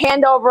to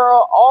hand over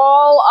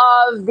all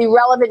of the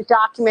relevant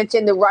documents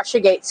in the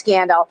Russiagate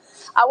scandal.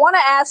 I want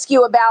to ask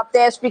you about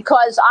this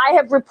because I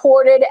have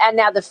reported, and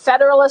now the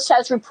Federalist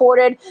has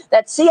reported,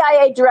 that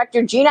CIA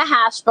Director Gina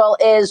Haspel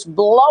is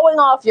blowing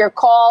off your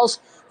calls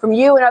from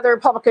you and other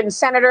Republican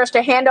senators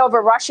to hand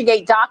over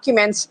Russiagate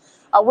documents,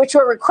 which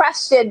were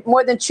requested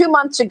more than 2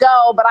 months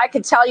ago. But I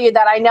can tell you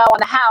that I know on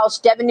the House,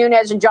 Devin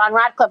Nunes and John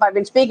Ratcliffe, I've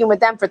been speaking with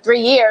them for 3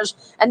 years,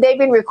 and they've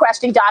been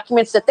requesting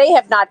documents that they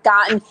have not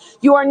gotten.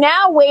 You are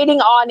now waiting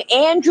on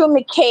Andrew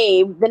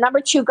McCabe, the number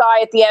 2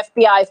 guy at the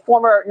FBI,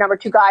 former number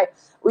 2 guy.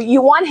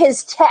 You want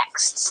his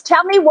texts.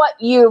 Tell me what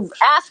you've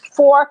asked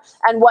for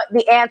and what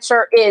the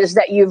answer is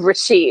that you've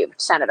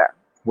received, Senator.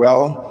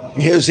 Well,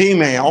 his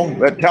email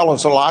that tell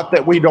us a lot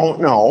that we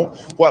don't know.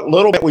 What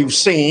little bit we've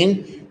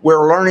seen,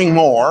 we're learning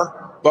more.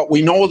 But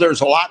we know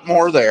there's a lot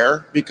more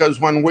there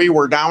because when we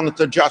were down at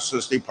the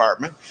Justice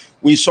Department,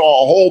 we saw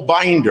a whole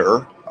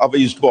binder of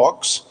his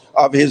books,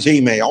 of his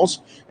emails.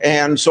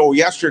 And so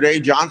yesterday,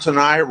 Johnson and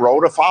I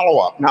wrote a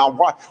follow-up. Now,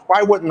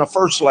 why wouldn't the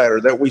first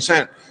letter that we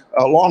sent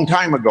a long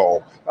time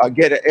ago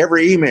get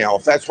every email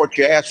if that's what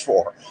you asked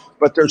for?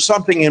 But there's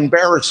something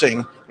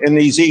embarrassing in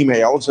these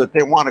emails that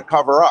they want to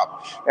cover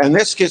up. And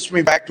this gets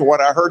me back to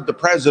what I heard the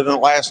president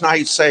last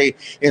night say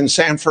in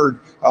Sanford,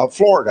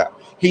 Florida.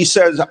 He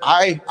says,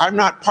 I'm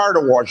not part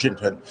of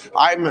Washington.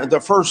 I'm the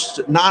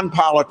first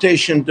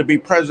non-politician to be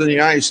president of the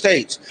United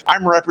States.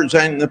 I'm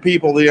representing the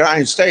people of the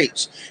United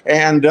States.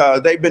 And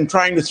they've been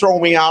trying to throw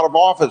me out of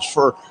office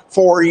for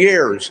 4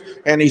 years.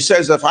 And he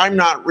says, if I'm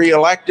not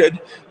reelected,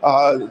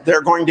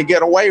 they're going to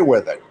get away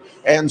with it.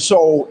 And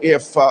so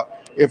if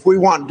we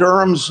want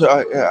Durham's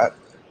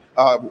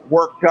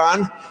work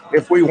done,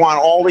 if we want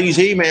all these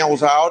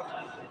emails out,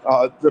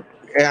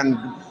 and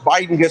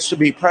Biden gets to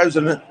be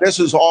president, this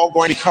is all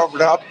going to be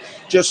covered up,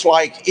 just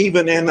like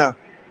even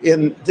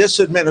in this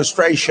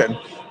administration,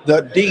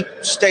 the deep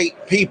state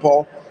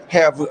people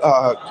have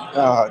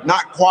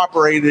not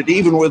cooperated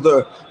even with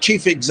the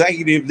chief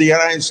executive of the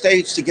United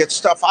States to get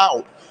stuff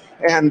out.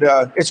 And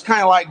it's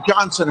kind of like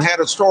Johnson had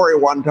a story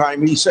one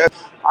time. He said,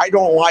 I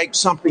don't like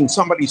something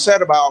somebody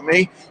said about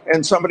me.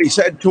 And somebody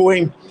said to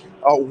him,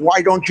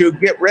 why don't you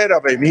get rid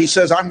of him? He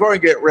says, I'm going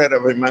to get rid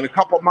of him. And a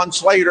couple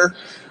months later,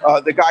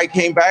 the guy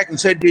came back and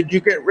said, did you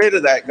get rid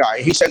of that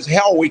guy? He says,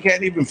 hell, we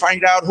can't even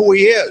find out who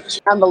he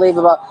is.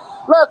 Unbelievable.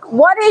 Look,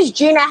 what is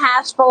Gina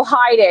Haspel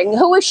hiding?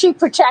 Who is she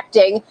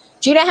protecting?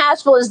 Gina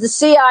Haspel is the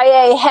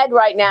CIA head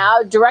right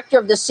now, director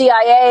of the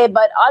CIA,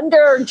 but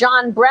under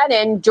John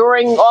Brennan,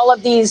 during all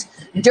of these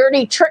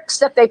dirty tricks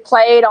that they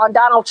played on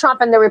Donald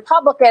Trump and the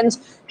Republicans,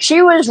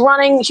 she was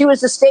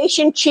the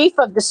station chief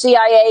of the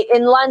CIA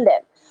in London.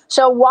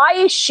 So why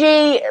is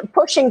she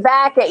pushing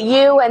back at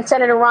you and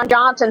Senator Ron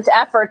Johnson's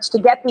efforts to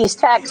get these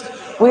texts?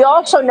 We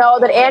also know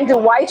that Andrew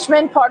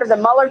Weissman, part of the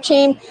Mueller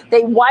team,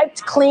 they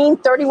wiped clean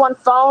 31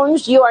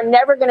 phones. You are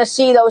never going to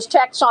see those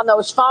texts on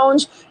those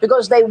phones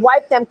because they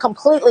wiped them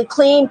completely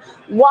clean.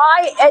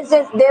 Why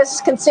isn't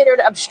this considered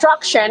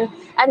obstruction?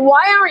 And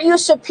why aren't you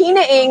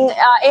subpoenaing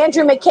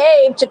Andrew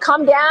McCabe to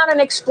come down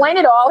and explain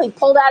it all? He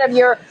pulled out of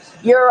your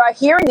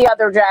hearing the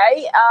other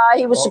day.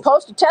 He was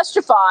supposed to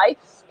testify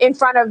in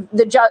front of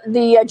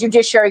the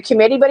Judiciary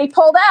Committee, but he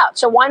pulled out.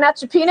 So why not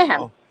subpoena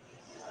him?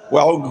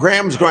 Well,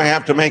 Graham's going to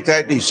have to make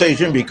that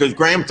decision because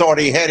Graham thought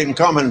he had him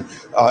coming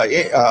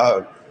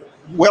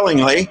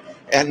willingly,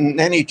 and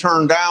then he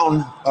turned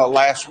down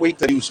last week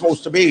that he was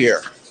supposed to be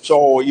here.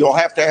 So you'll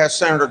have to ask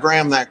Senator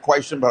Graham that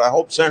question, but I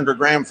hope Senator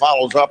Graham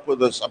follows up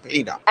with a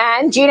subpoena.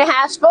 And Gina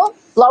Haspel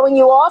blowing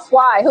you off?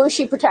 Why? Who is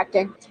she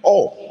protecting?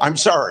 Oh, I'm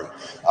sorry.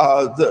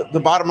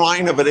 The bottom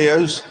line of it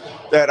is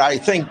that I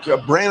think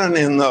Brennan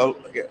is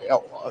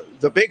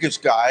the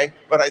biggest guy,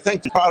 but I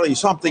think there's probably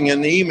something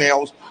in the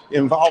emails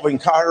involving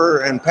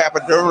Carter and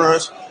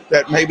Papadouris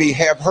that maybe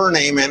have her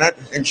name in it,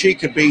 and she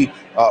could be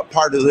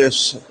part of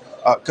this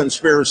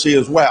conspiracy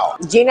as well.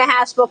 Gina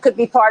Haspel could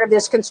be part of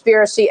this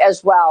conspiracy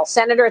as well.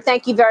 Senator,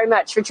 thank you very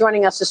much for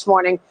joining us this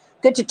morning.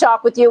 Good to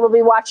talk with you. We'll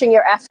be watching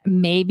your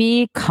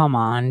Maybe, come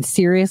on,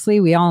 seriously,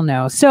 we all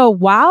know. So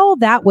while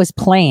that was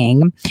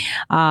playing,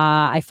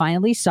 I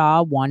finally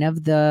saw one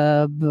of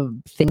the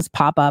things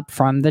pop up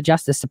from the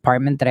Justice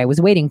Department that I was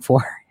waiting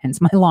for.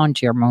 Hence my lawn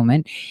chair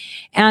moment.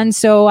 And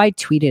so I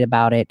tweeted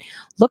about it.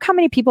 Look how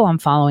many people I'm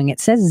following. It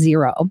says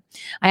 0.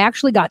 I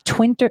actually got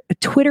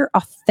Twitter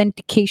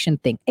authentication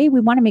thing. Hey,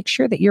 we want to make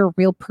sure that you're a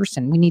real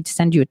person. We need to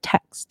send you a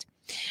text.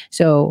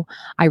 So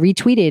I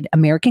retweeted,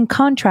 American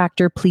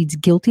contractor pleads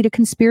guilty to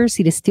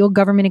conspiracy to steal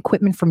government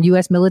equipment from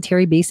U.S.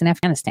 military base in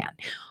Afghanistan,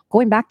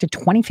 going back to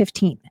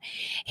 2015.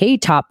 Hey,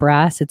 top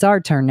brass, it's our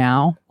turn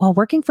now. While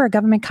working for a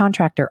government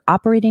contractor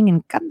operating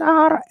in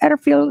Kandahar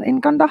airfield in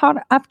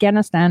Kandahar,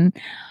 Afghanistan,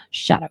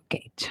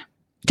 Shadowgate.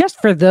 Just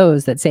for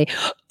those that say,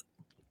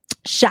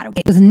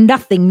 Shadowgate was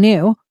nothing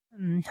new.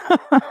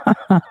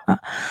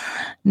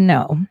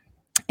 No,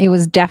 it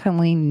was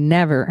definitely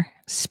never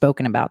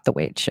spoken about the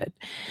way it should.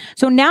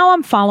 So now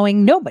I'm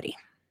following nobody,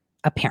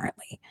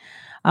 apparently,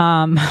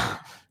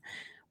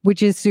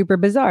 which is super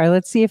bizarre.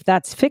 Let's see if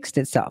that's fixed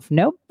itself.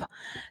 Nope.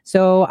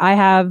 So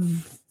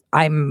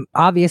I'm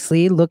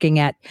obviously looking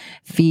at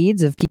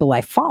feeds of people I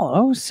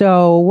follow.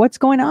 So what's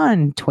going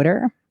on,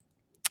 Twitter?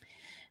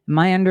 Am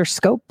I under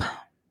scope?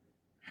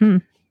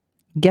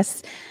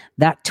 Guess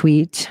that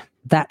tweet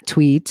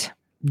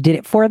did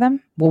it for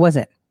them. What was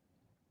it?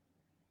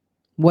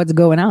 What's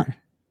going on?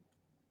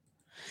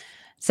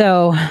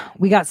 So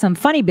we got some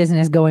funny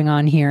business going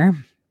on here.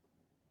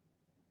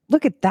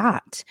 Look at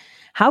that.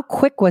 How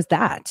quick was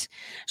that?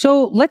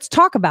 So let's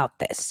talk about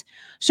this.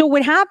 So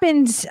what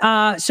happens,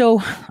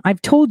 so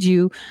I've told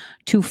you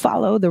to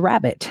follow the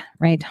rabbit,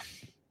 right?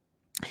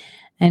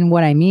 And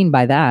what I mean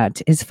by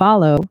that is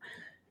follow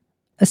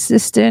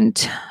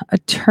Assistant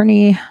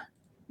Attorney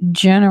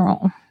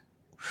General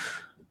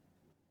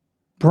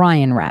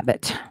Brian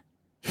Rabbit,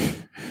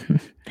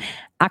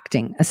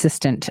 Acting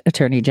Assistant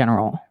Attorney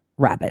General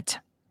Rabbit.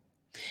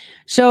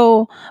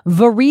 So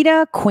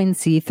Verita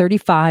Quincy,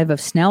 35 of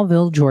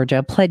Snellville,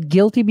 Georgia, pled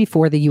guilty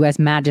before the U.S.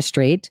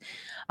 magistrate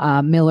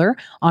Miller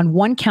on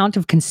one count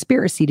of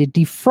conspiracy to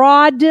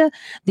defraud the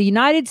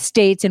United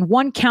States and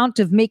one count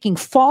of making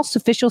false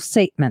official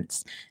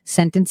statements.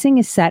 Sentencing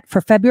is set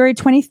for February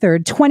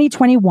 23rd,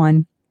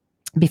 2021,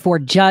 before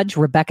Judge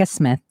Rebecca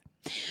Smith.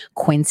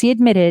 Quincy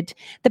admitted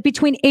that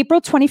between April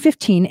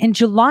 2015 and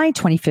July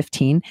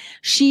 2015,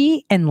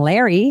 she and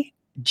Larry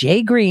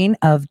J. Green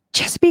of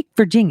Chesapeake,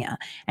 Virginia,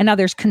 and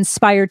others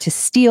conspired to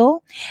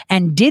steal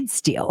and did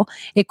steal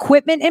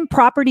equipment and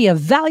property of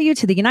value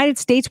to the United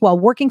States while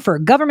working for a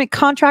government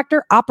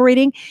contractor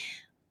operating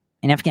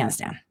in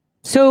Afghanistan.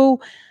 So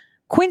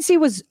Quincy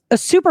was a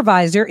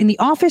supervisor in the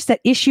office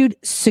that issued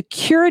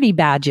security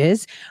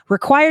badges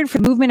required for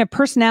movement of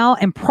personnel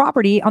and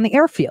property on the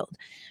airfield.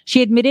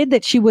 She admitted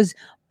that she was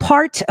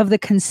part of the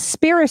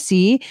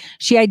conspiracy.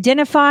 She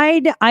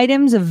identified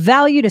items of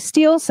value to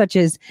steal, such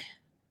as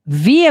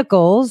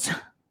vehicles,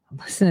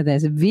 listen to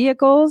this,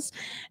 vehicles,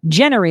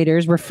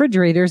 generators,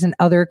 refrigerators, and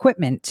other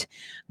equipment.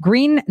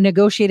 Green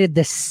negotiated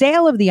the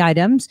sale of the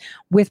items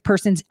with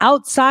persons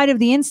outside of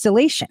the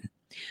installation.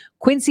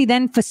 Quincy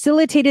then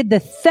facilitated the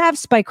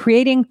thefts by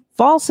creating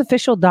false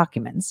official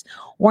documents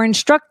or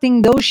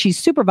instructing those she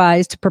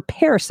supervised to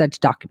prepare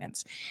such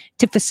documents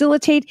to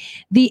facilitate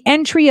the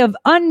entry of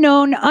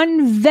unknown,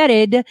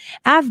 unvetted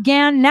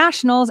Afghan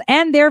nationals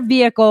and their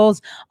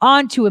vehicles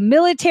onto a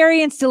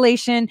military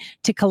installation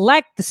to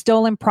collect the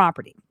stolen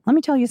property. Let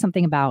me tell you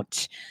something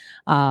about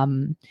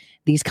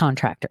these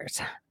contractors,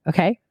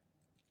 okay?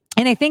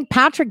 And I think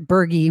Patrick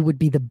Berge would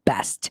be the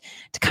best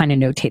to kind of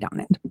notate on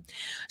it.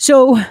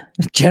 So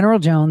General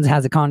Jones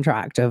has a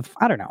contract of,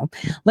 I don't know,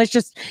 let's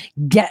just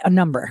get a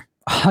number,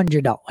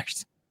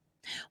 $100.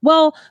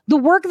 Well, the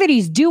work that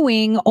he's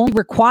doing only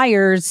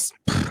requires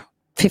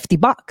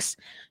 $50.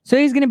 So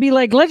he's going to be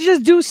like, let's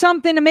just do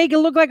something to make it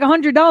look like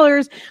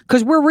 $100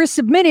 because we're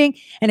resubmitting.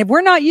 And if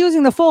we're not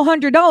using the full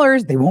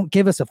 $100, they won't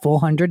give us a full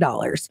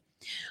 $100.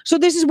 So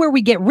this is where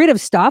we get rid of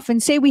stuff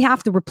and say we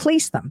have to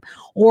replace them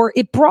or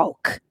it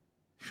broke.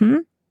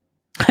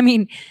 I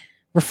mean,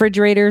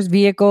 refrigerators,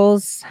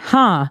 vehicles,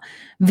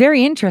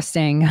 very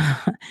interesting.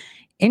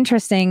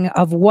 Interesting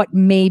of what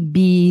may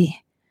be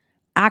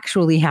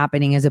actually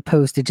happening as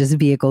opposed to just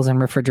vehicles and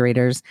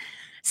refrigerators.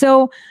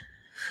 So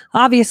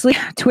obviously,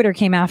 Twitter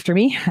came after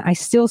me. I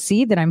still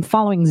see that I'm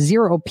following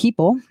 0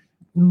 people,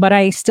 but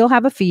I still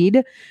have a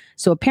feed.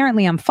 So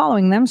apparently I'm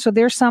following them. So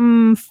there's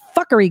some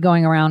fuckery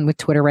going around with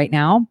Twitter right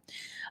now.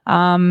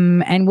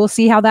 And we'll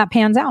see how that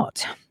pans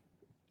out.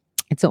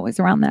 It's always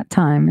around that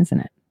time, isn't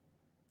it?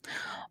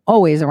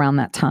 Always around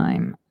that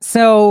time.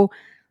 So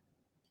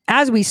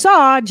as we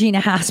saw, Gina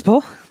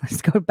Haspel,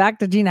 let's go back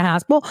to Gina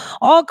Haspel,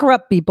 all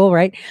corrupt people,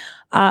 right?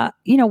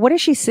 What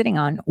is she sitting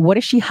on? What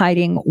is she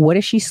hiding? What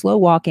is she slow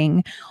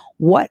walking?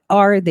 What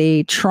are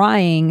they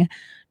trying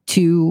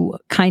to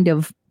kind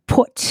of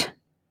put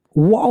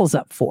walls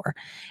up for?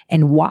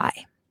 And why?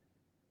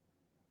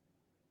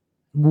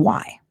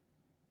 Why?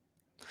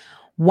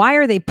 Why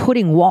are they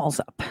putting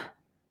walls up?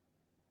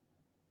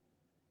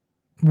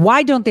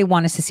 Why don't they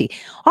want us to see?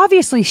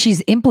 Obviously,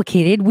 she's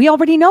implicated. We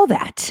already know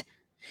that.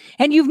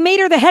 And you've made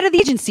her the head of the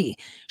agency.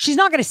 She's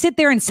not going to sit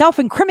there and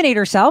self-incriminate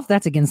herself.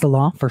 That's against the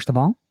law, first of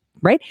all,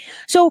 right?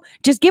 So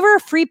just give her a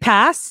free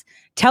pass.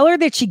 Tell her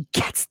that she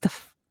gets the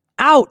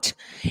out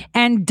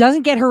and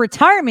doesn't get her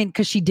retirement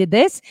because she did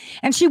this.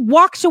 And she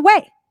walks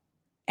away.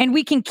 And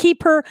we can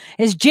keep her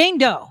as Jane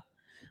Doe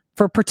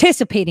for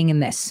participating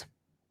in this.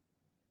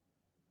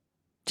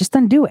 Just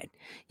undo it.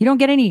 You don't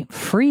get any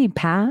free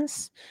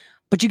pass.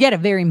 But you get a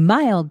very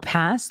mild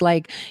pass,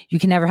 like you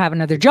can never have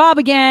another job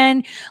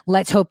again.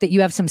 Let's hope that you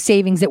have some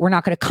savings that we're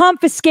not going to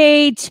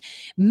confiscate.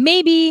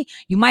 Maybe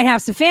you might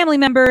have some family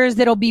members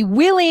that'll be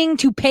willing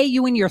to pay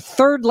you in your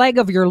third leg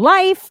of your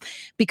life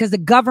because the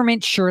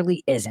government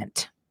surely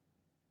isn't.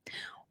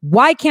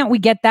 Why can't we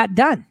get that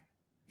done?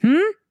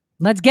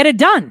 Let's get it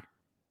done.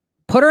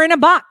 Put her in a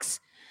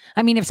box.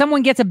 I mean, if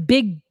someone gets a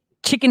big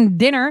chicken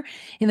dinner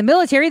in the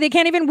military, they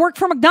can't even work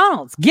for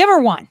McDonald's. Give her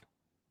one.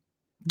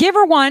 Give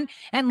her one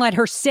and let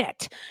her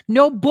sit.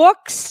 No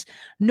books,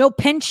 no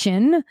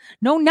pension,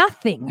 no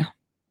nothing.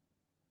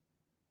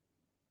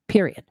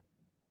 Period.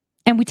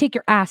 And we take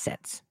your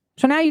assets.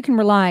 So now you can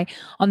rely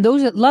on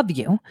those that love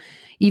you,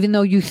 even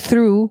though you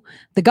threw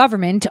the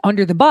government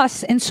under the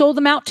bus and sold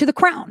them out to the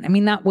crown. I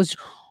mean, that was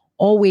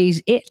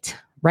always it,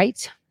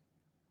 right?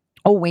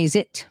 Always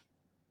it.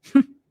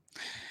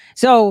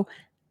 So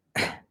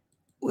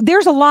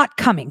there's a lot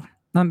coming.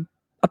 I'm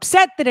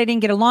upset that I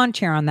didn't get a lawn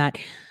chair on that.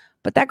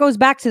 But that goes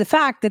back to the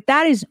fact that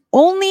that is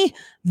only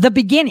the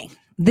beginning.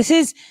 This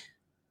is,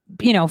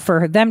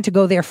 for them to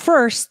go there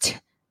first,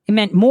 it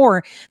meant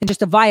more than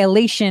just a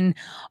violation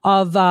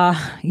of,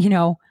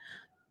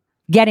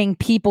 getting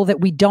people that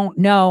we don't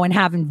know and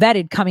haven't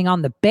vetted coming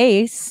on the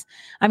base.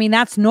 I mean,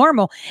 that's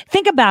normal.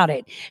 Think about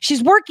it.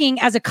 She's working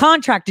as a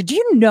contractor. Do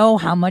you know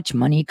how much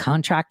money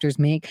contractors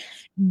make?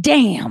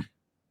 Damn.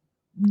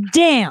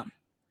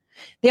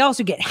 They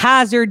also get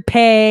hazard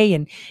pay,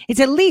 and it's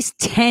at least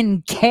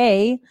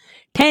 $10K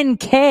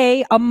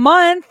a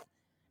month,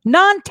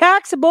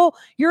 non-taxable.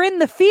 You're in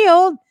the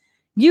field.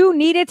 You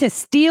needed to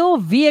steal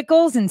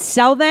vehicles and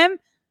sell them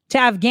to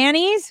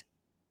Afghanis,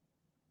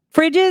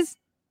 fridges,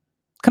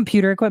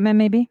 computer equipment,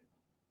 maybe.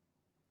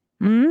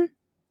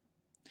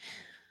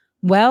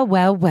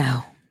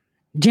 Well.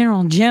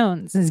 General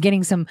Jones is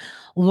getting some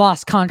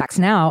lost contracts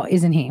now,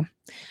 isn't he?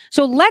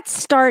 So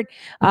let's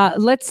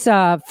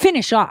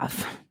finish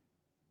off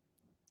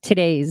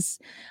today's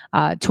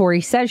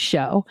Tori Says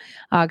show,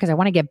 because I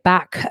want to get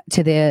back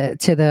to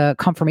the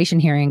confirmation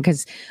hearing,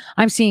 because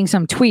I'm seeing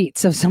some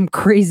tweets of some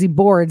crazy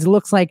boards.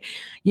 Looks like,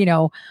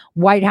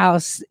 White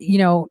House,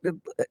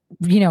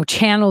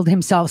 channeled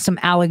himself some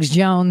Alex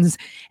Jones.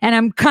 And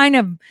I'm kind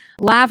of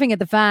laughing at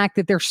the fact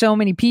that there's so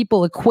many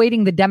people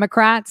equating the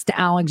Democrats to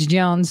Alex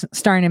Jones,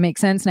 starting to make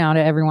sense now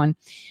to everyone.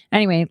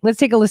 Anyway, let's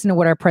take a listen to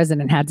what our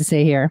president had to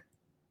say here.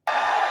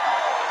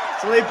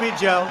 Sleepy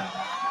Joe.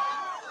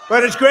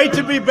 But it's great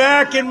to be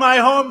back in my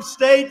home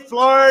state,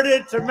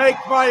 Florida, to make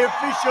my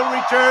official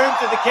return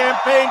to the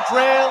campaign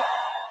trail.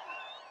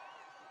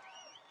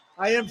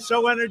 I am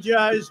so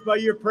energized by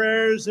your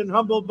prayers and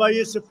humbled by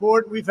your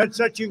support. We've had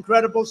such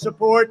incredible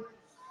support.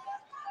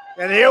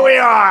 And here we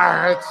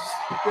are.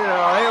 Here we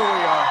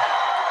are.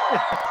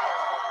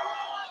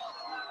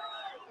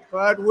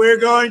 But we're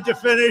going to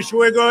finish.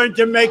 We're going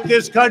to make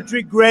this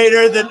country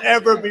greater than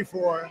ever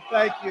before.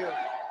 Thank you.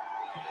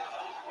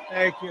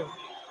 Thank you.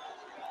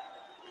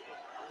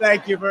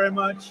 Thank you very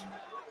much.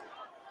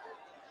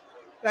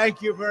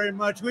 Thank you very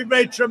much. We've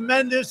made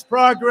tremendous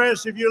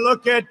progress. If you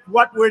look at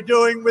what we're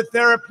doing with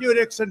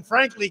therapeutics and,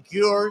 frankly,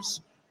 cures,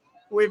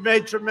 we've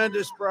made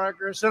tremendous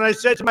progress. And I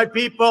said to my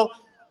people,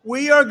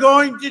 we are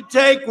going to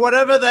take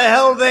whatever the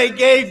hell they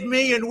gave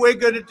me and we're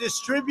going to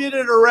distribute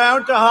it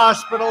around to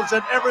hospitals,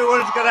 and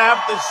everyone's going to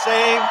have the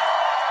same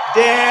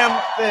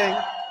damn thing.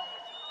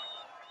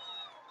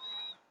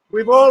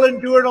 We've all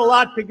endured a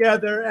lot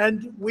together,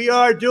 and we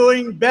are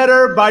doing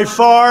better by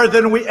far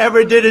than we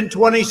ever did in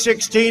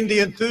 2016. The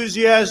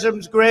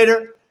enthusiasm's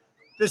greater.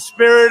 The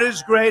spirit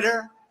is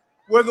greater.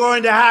 We're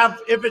going to have,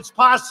 if it's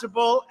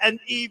possible,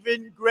 an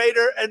even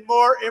greater and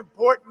more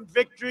important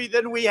victory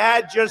than we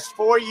had just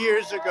 4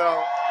 years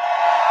ago.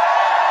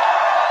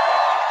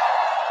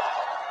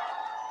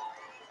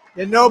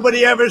 And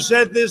nobody ever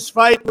said this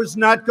fight was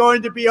not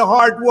going to be a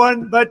hard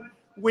one, but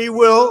we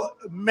will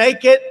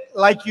make it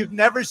like you've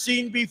never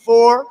seen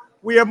before.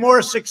 We are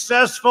more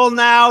successful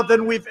now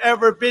than we've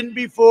ever been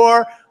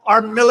before.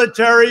 Our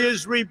military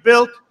is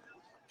rebuilt.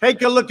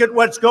 Take a look at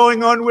what's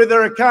going on with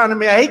our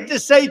economy. I hate to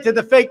say to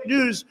the fake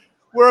news,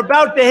 we're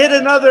about to hit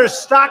another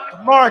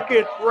stock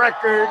market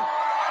record,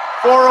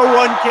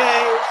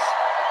 401ks.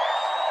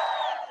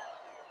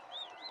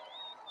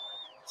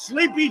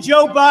 Sleepy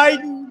Joe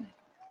Biden,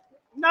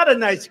 not a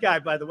nice guy,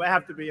 by the way, I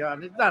have to be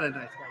honest, not a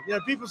nice guy.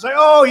 People say,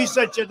 oh, he's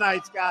such a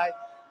nice guy.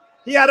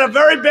 He had a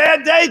very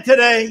bad day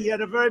today. He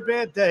had a very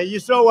bad day. You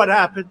saw what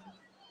happened.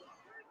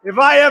 If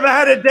I ever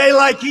had a day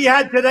like he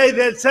had today,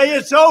 they'd say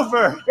it's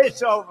over.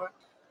 It's over.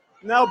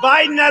 Now,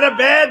 Biden had a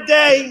bad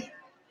day.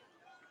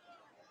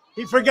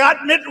 He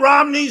forgot Mitt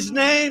Romney's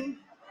name.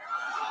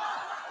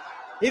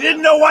 He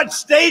didn't know what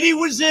state he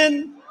was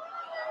in.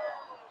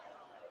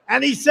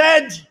 And he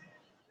said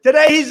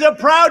today he's a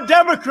proud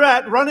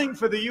Democrat running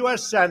for the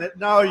U.S. Senate.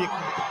 No, you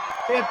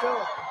can't do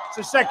it. It's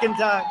the second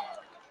time.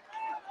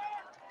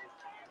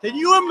 Can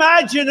you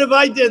imagine if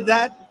I did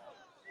that?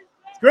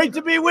 It's great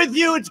to be with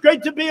you. It's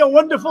great to be a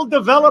wonderful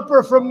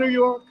developer from New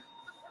York.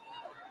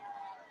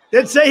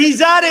 They'd say,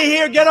 he's out of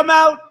here. Get him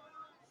out.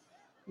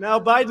 Now,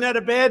 Biden had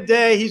a bad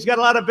day. He's got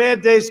a lot of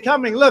bad days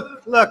coming. Look,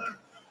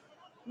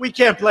 we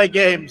can't play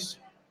games.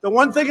 The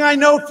one thing I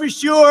know for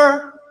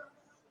sure,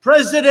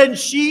 President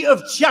Xi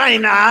of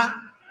China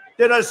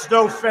did us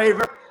no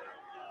favor.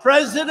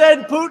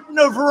 President Putin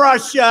of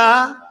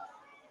Russia,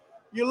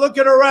 you look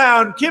at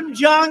around, Kim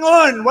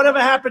Jong-un,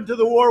 whatever happened to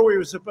the war we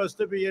were supposed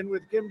to be in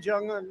with Kim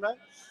Jong-un, right?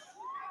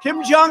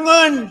 Kim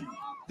Jong-un,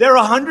 they're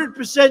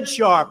 100%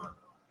 sharp.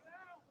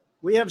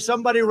 We have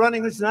somebody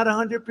running who's not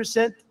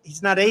 100%.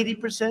 He's not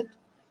 80%.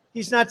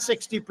 He's not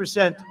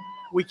 60%.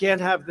 We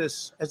can't have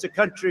this. As a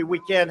country,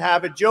 we can't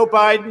have it. Joe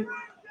Biden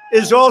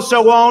is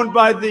also owned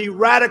by the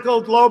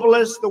radical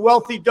globalists, the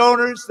wealthy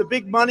donors, the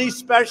big money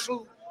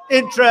special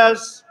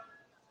interests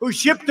who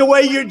shipped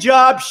away your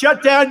jobs,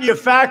 shut down your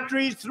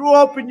factories, threw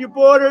open your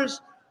borders,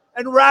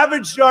 and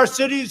ravaged our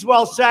cities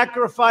while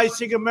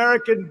sacrificing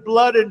American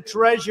blood and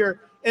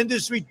treasure in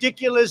this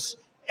ridiculous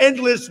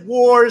endless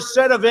wars,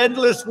 set of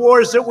endless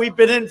wars that we've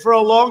been in for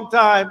a long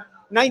time,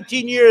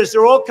 19 years.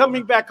 They're all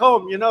coming back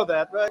home. You know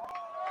that, right?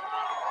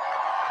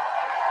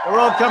 They're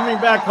all coming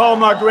back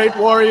home, our great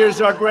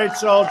warriors, our great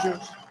soldiers.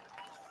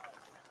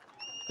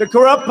 The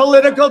corrupt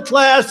political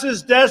class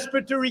is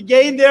desperate to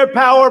regain their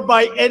power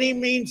by any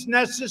means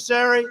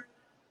necessary.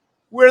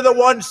 We're the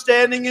ones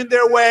standing in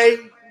their way.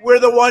 We're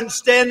the ones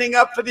standing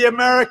up for the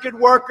American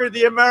worker,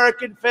 the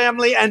American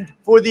family, and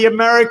for the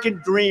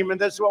American dream. And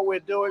that's what we're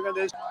doing on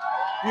this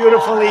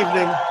beautiful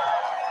evening.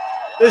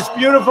 this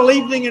beautiful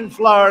evening in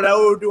Florida.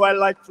 Oh, do I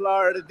like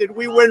Florida? Did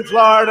we win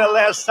Florida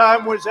last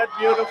time? Was that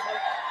beautiful?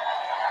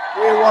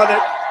 We won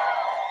it.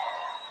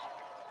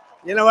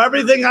 You know,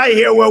 everything I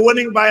hear, we're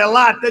winning by a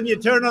lot. Then you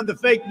turn on the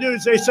fake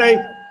news, they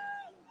say,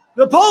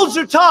 the polls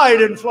are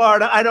tied in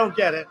Florida. I don't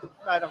get it.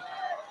 I don't.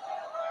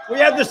 We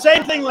had the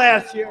same thing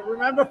last year.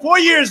 Remember, 4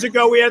 years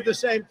ago, we had the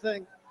same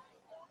thing.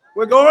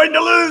 We're going to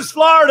lose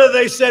Florida,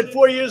 they said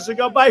 4 years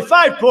ago, by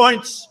 5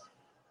 points.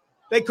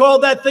 They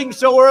called that thing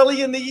so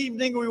early in the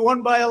evening. We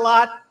won by a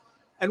lot.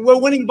 And we're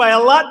winning by a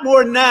lot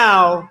more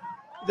now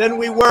than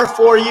we were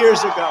 4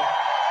 years ago.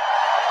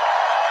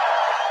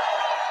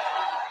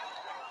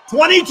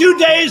 22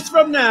 days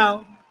from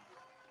now,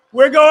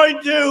 we're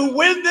going to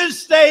win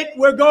this state.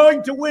 We're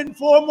going to win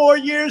 4 more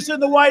years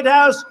in the White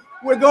House.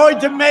 We're going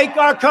to make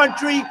our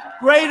country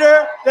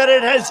greater than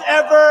it has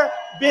ever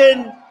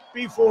been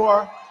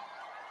before.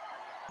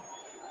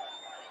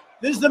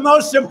 This is the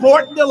most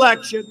important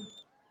election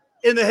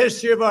in the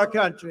history of our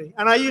country.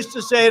 And I used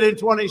to say it in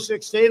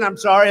 2016. I'm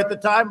sorry, at the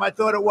time I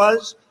thought it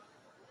was.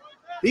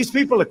 These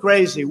people are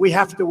crazy. We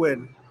have to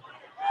win.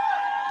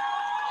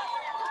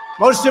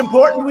 Most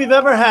important we've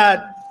ever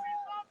had.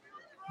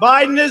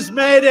 Biden has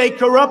made a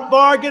corrupt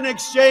bargain in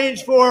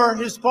exchange for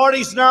his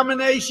party's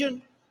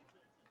nomination.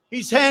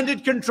 He's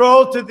handed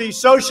control to the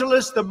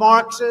socialists, the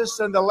Marxists,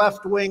 and the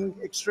left-wing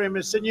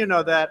extremists, and you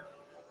know that.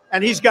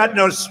 And he's got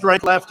no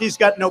strength left. He's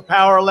got no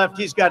power left.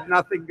 He's got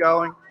nothing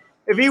going.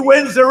 If he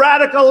wins, the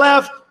radical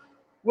left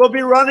will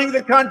be running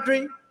the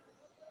country,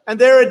 and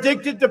they're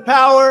addicted to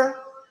power.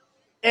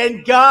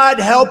 And God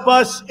help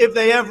us if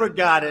they ever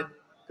got it,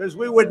 because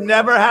we would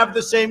never have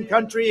the same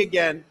country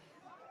again.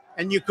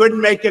 And you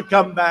couldn't make a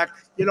comeback.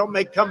 You don't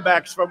make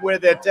comebacks from where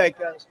they take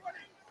us.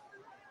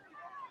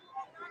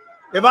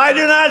 If I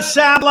do not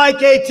sound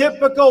like a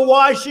typical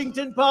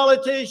Washington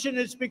politician,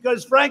 it's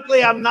because,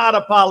 frankly, I'm not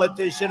a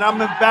politician.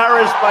 I'm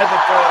embarrassed by the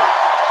term.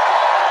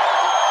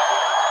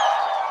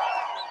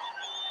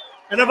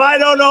 And if I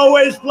don't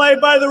always play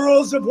by the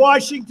rules of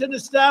Washington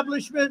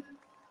establishment,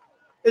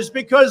 it's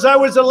because I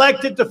was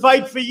elected to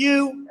fight for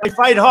you. I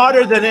fight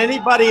harder than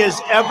anybody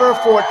has ever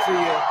fought for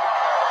you.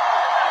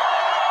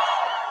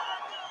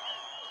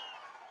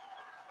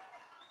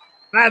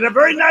 I had a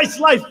very nice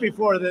life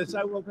before this,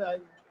 I will tell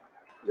you.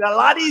 A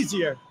lot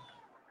easier.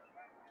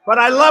 But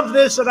I love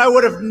this, and I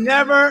would have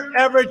never,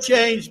 ever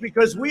changed,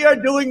 because we are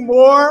doing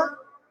more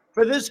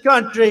for this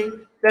country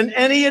than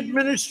any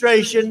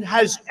administration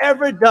has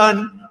ever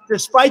done,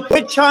 despite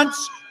witch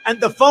hunts and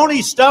the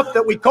phony stuff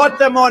that we caught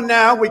them on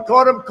now. We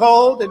caught them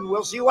cold, and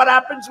we'll see what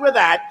happens with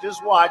that.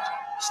 Just watch.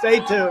 Stay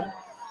tuned.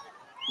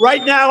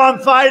 Right now, I'm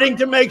fighting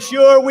to make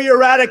sure we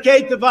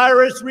eradicate the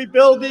virus,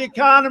 rebuild the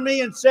economy,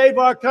 and save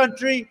our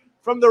country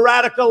from the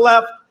radical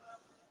left.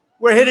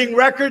 We're hitting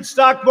record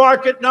stock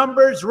market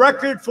numbers,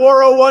 record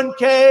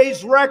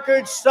 401ks,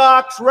 record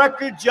stocks,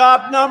 record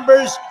job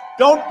numbers.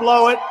 Don't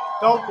blow it.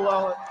 Don't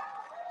blow it.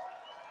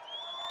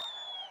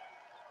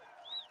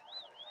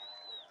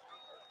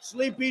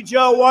 Sleepy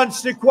Joe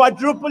wants to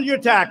quadruple your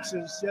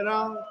taxes,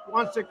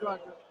 wants to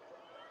quadruple.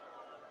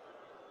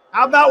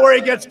 How about where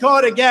he gets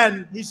caught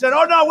again? He said,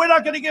 oh, no, we're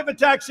not going to give a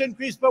tax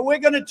increase, but we're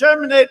going to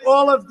terminate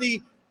all of the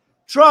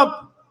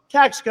Trump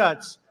tax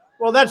cuts.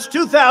 Well, that's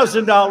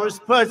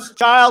 $2,000 plus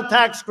child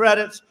tax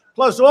credits,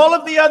 plus all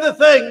of the other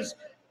things.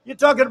 You're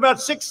talking about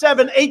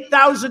 $6,000, $7,000,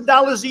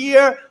 $8,000 a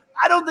year.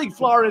 I don't think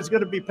Florida is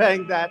going to be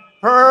paying that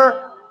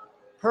per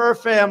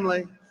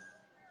family.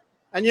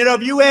 And,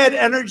 if you add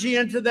energy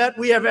into that,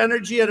 we have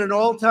energy at an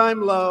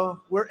all-time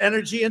low. We're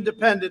energy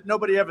independent.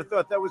 Nobody ever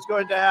thought that was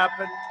going to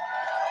happen.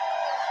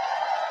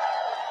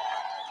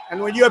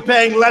 And when you're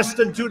paying less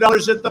than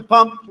 $2 at the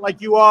pump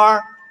like you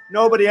are,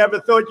 nobody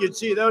ever thought you'd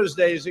see those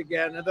days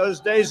again. And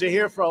those days are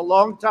here for a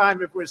long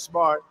time if we're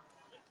smart.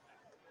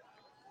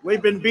 We've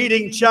been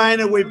beating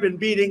China. We've been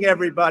beating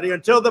everybody.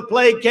 Until the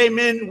plague came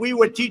in, we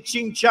were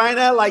teaching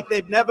China like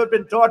they've never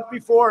been taught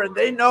before, and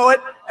they know it,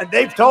 and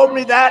they've told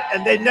me that,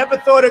 and they never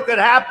thought it could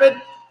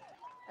happen.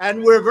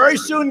 And we're very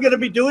soon going to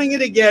be doing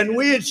it again.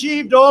 We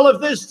achieved all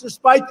of this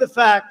despite the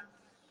fact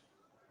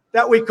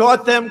that we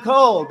caught them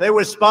cold. They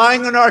were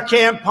spying on our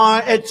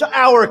campaign. It's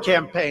our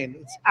campaign.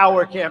 It's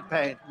our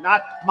campaign,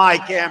 not my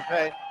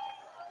campaign.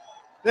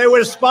 They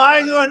were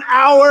spying on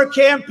our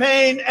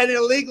campaign and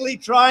illegally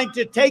trying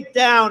to take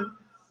down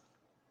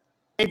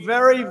a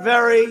very,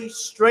 very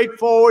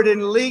straightforward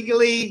and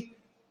legally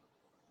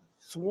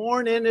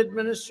sworn-in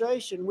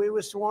administration. We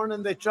were sworn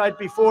in. They tried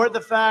before the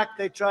fact.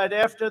 They tried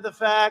after the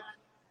fact.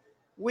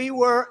 We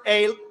were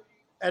an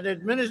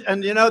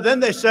administration. And, then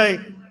they say,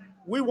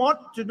 we want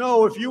to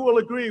know if you will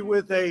agree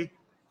with a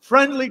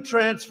friendly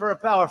transfer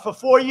of power. For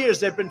 4 years,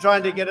 they've been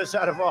trying to get us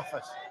out of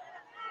office.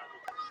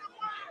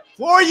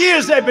 4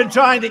 years they've been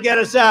trying to get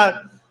us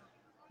out.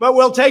 But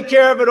we'll take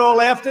care of it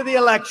all after the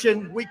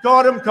election. We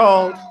caught them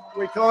cold.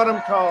 We caught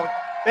them cold.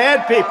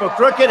 Bad people,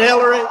 crooked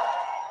Hillary.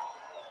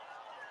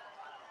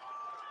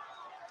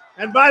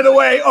 And by the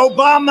way,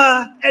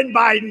 Obama and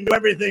Biden knew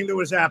everything that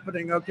was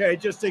happening, okay?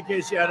 Just in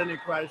case you had any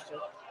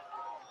questions.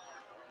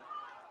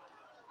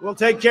 We'll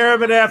take care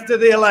of it after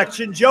the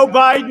election. Joe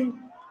Biden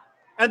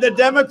and the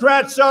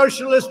Democrat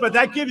socialists, but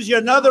that gives you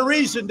another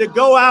reason to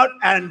go out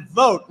and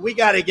vote. We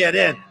got to get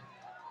in.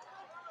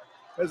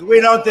 Because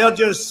we don't, they'll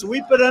just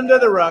sweep it under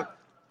the rug.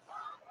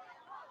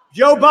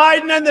 Joe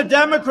Biden and the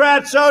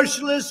Democrat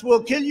socialists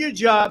will kill your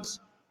jobs,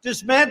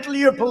 dismantle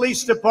your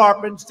police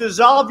departments,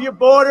 dissolve your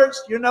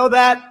borders, you know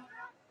that,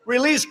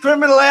 release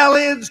criminal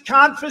aliens,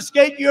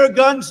 confiscate your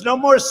guns, no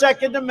more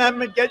Second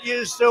Amendment, get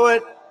used to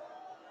it,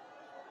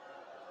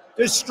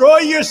 destroy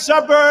your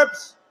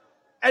suburbs,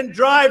 and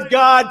drive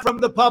God from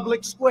the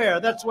public square.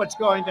 That's what's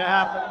going to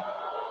happen.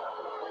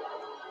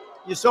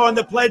 You saw in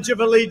the Pledge of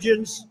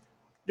Allegiance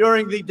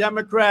during the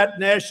Democrat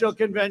National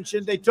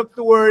Convention, they took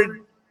the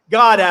word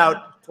God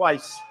out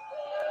twice.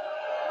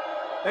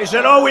 They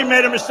said, oh, we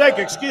made a mistake,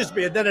 excuse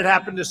me. And then it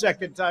happened the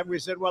second time. We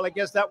said, well, I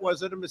guess that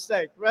wasn't a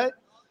mistake, right?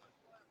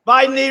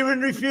 Biden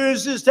even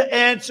refuses to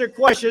answer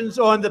questions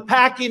on the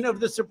packing of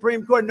the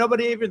Supreme Court.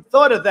 Nobody even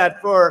thought of that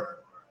for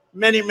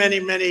many, many,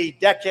 many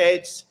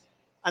decades.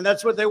 And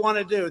that's what they want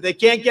to do. They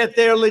can't get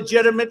there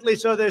legitimately,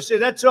 so they say,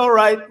 that's all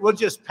right. We'll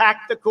just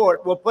pack the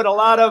court. We'll put a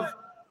lot of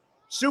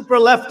super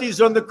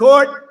lefties on the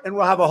court, and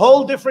we'll have a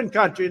whole different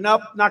country.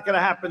 Nope, not going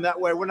to happen that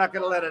way. We're not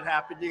going to let it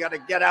happen. You got to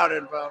get out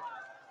and vote.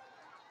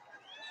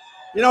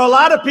 You know, a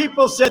lot of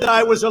people said that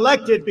I was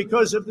elected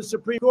because of the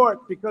Supreme Court,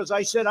 because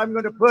I said I'm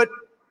going to put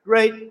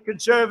great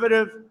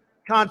conservative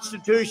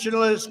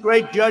constitutionalists,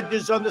 great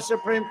judges on the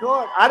Supreme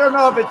Court. I don't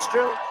know if it's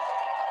true.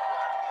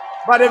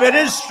 But if it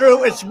is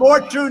true, it's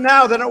more true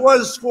now than it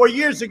was 4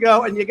 years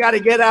ago, and you got to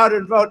get out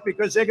and vote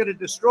because they're going to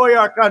destroy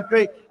our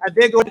country, and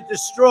they're going to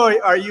destroy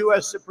our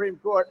U.S. Supreme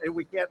Court, and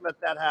we can't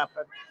let that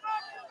happen.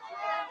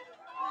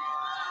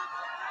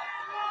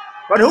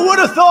 But who would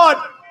have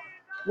thought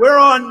we're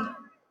on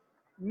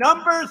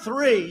number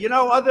 3? You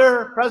know,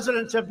 other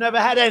presidents have never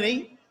had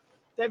any.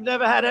 They've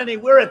never had any.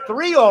 We're at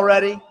 3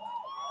 already,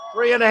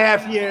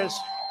 3.5 years.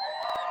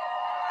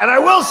 And I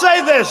will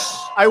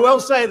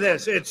say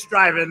this, it's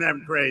driving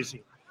them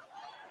crazy.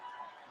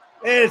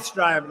 It's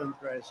driving them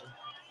crazy.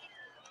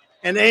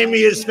 And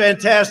Amy is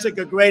fantastic,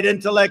 a great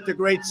intellect, a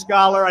great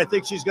scholar. I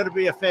think she's going to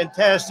be a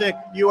fantastic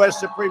U.S.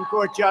 Supreme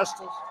Court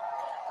justice.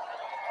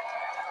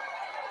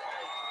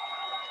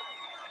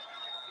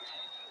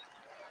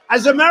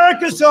 As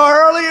America saw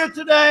earlier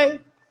today,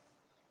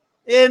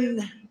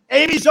 in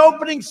Amy's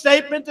opening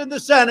statement in the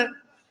Senate,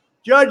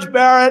 Judge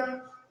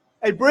Barrett,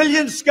 a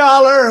brilliant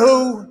scholar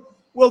who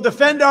will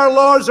defend our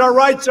laws, our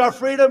rights, our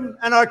freedom,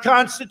 and our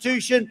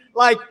Constitution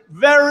like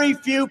very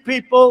few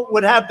people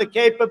would have the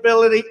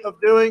capability of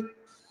doing.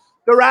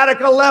 The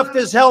radical left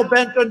is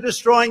hell-bent on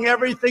destroying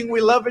everything we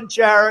love and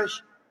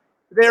cherish.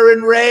 They're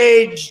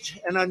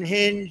enraged and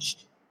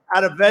unhinged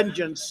out of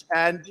vengeance,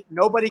 and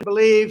nobody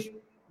believes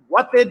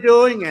what they're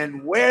doing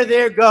and where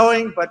they're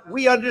going, but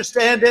we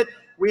understand it.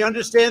 We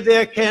understand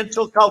their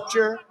cancel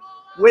culture.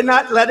 We're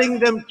not letting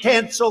them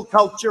cancel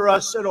culture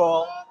us at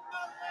all.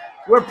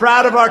 We're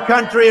proud of our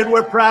country and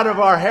we're proud of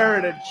our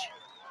heritage.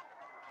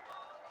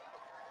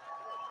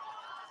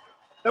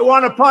 They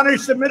want to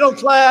punish the middle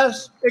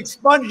class,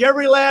 expunge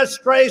every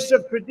last trace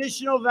of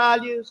traditional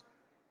values,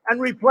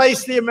 and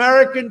replace the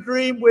American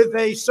dream with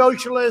a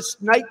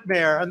socialist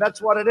nightmare, and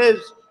that's what it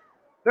is.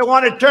 They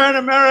want to turn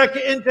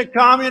America into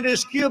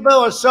communist Cuba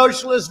or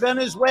socialist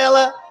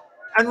Venezuela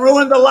and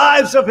ruin the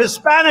lives of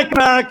Hispanic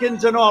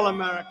Americans and all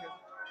Americans.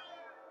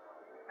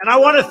 And I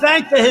want to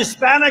thank the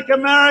Hispanic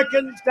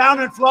Americans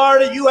down in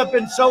Florida. You have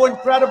been so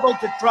incredible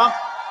to Trump.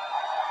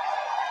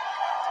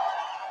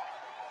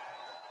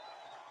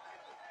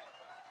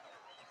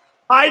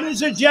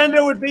 Biden's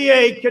agenda would be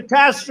a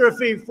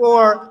catastrophe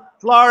for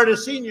Florida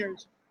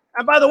seniors.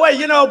 And by the way,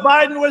 you know,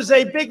 Biden was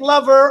a big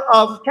lover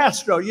of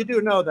Castro. You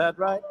do know that,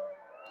 right?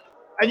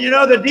 And you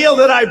know the deal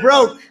that I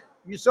broke.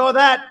 You saw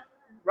that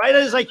right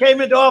as I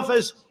came into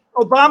office.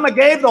 Obama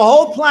gave the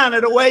whole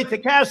planet away to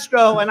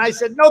Castro, and I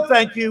said, no,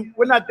 thank you.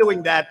 We're not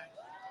doing that.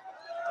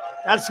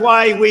 That's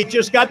why we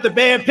just got the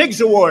Bay of Pigs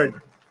Award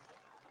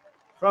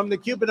from the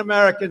Cuban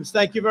Americans.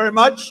 Thank you very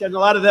much. And a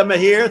lot of them are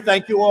here.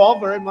 Thank you all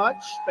very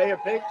much, Bay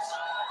of Pigs.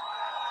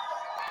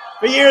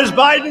 For years,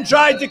 Biden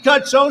tried to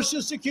cut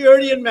Social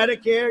Security and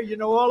Medicare. You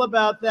know all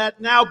about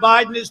that. Now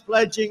Biden is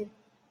pledging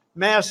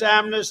mass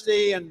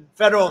amnesty and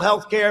federal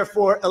health care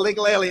for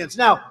illegal aliens.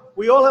 Now,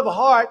 we all have a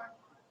heart.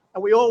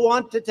 And we all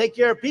want to take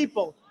care of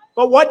people.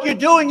 But what you're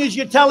doing is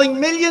you're telling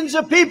millions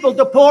of people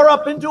to pour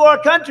up into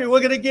our country. We're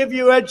going to give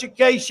you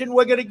education.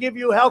 We're going to give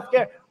you health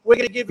care. We're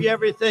going to give you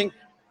everything.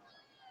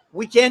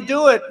 We can't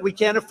do it. We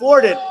can't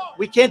afford it.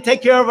 We can't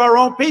take care of our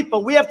own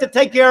people. We have to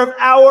take care of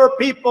our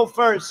people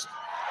first.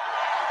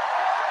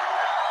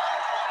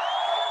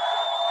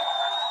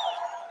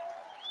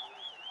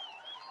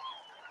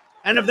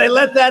 And if they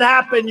let that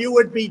happen, you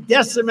would be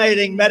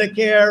decimating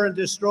Medicare and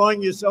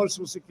destroying your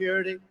Social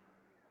Security.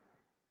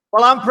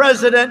 While I'm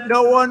president,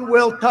 no one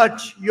will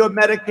touch your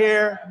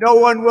Medicare. No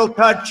one will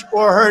touch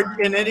or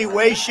hurt in any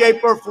way,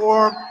 shape, or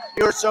form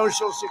your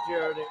Social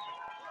Security.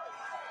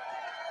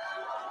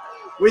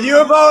 With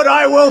your vote,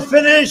 I will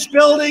finish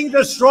building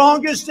the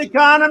strongest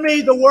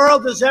economy the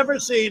world has ever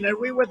seen, and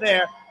we were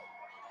there.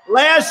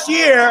 Last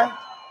year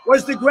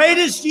was the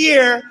greatest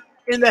year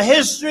in the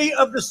history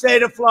of the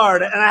state of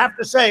Florida, and I have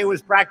to say it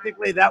was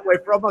practically that way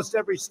for almost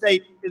every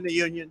state in the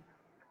union.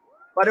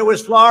 But it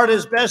was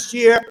Florida's best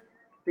year.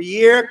 The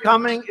year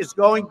coming is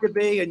going to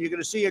be, and you're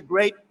going to see a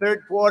great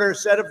third quarter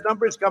set of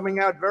numbers coming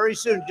out very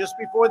soon, just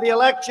before the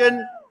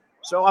election.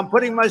 So I'm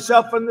putting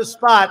myself on the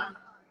spot.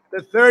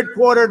 The third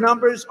quarter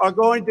numbers are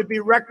going to be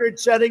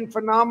record-setting,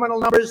 phenomenal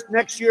numbers.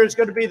 Next year is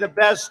going to be the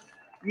best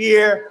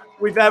year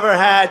we've ever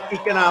had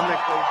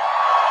economically.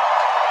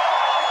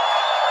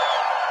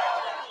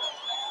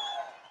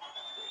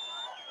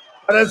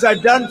 But as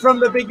I've done from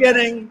the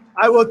beginning,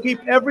 I will keep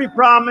every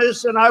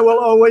promise and I will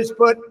always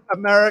put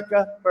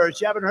America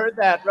first. You haven't heard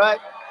that, right?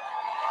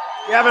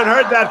 You haven't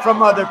heard that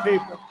from other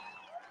people.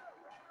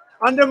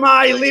 Under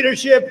my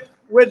leadership,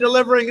 we're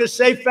delivering a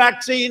safe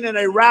vaccine and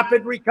a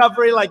rapid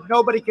recovery like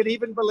nobody can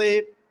even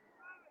believe.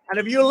 And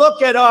if you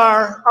look at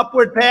our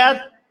upward path,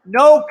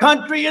 no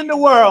country in the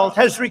world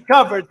has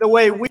recovered the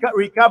way we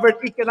recovered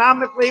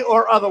economically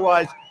or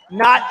otherwise,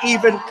 not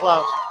even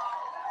close.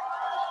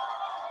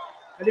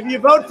 And if you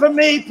vote for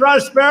me,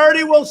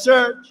 prosperity will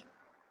surge.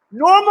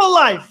 Normal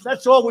life,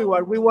 that's all we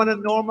want. We want a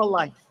normal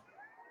life.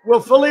 We'll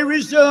fully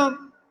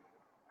resume.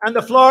 And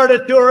the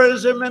Florida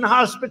tourism and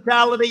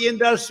hospitality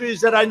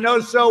industries that I know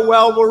so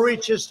well will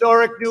reach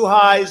historic new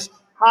highs,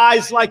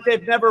 highs like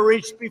they've never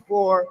reached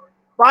before.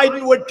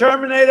 Biden would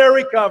terminate our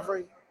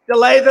recovery,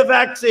 delay the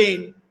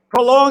vaccine,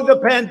 prolong the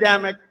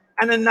pandemic,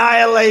 and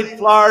annihilate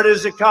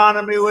Florida's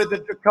economy with a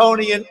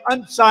draconian,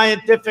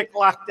 unscientific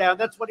lockdown.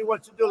 That's what he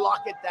wants to do,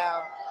 lock it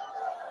down.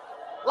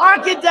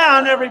 Lock it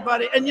down,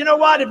 everybody. And you know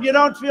what? If you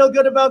don't feel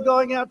good about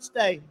going out,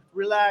 stay.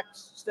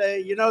 Relax, stay.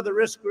 You know the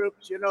risk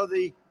groups, you know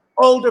the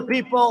older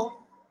people.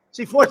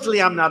 See,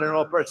 fortunately, I'm not an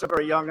old person. I'm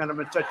very young, and I'm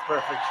in such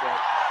perfect shape.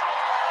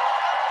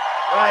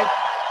 Right?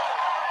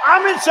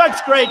 I'm in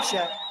such great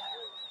shape.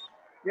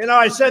 You know,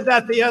 I said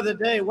that the other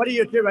day. What do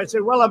you do? I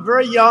said, well, I'm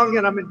very young,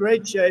 and I'm in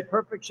great shape,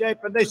 perfect shape.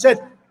 And they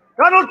said,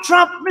 Donald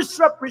Trump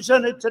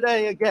misrepresented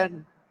today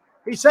again.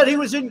 He said he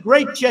was in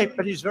great shape,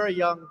 but he's very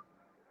young.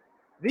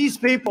 These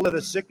people are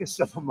the sickest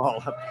of them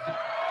all.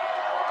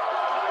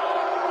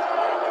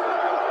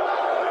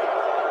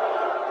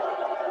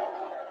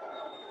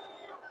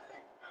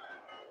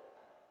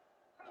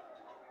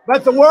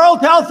 But the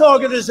World Health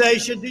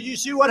Organization, did you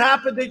see what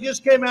happened? They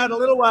just came out a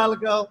little while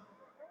ago,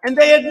 and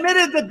they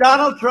admitted that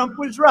Donald Trump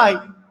was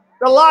right.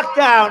 The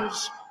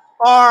lockdowns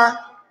are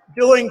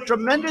doing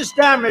tremendous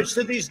damage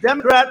to these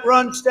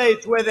Democrat-run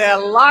states where they're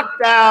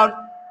locked down,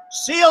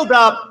 sealed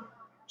up,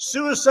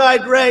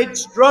 suicide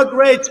rates, drug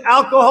rates,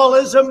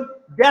 alcoholism,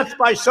 death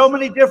by so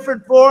many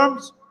different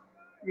forms.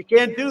 You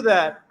can't do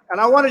that.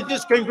 And I want to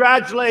just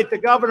congratulate the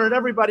governor and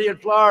everybody in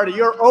Florida.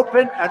 You're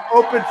open and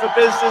open for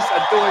business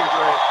and doing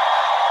great.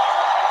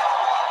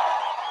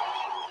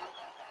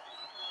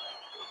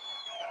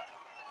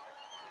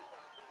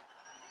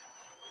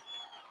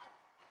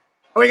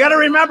 We got to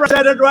remember, I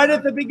said it right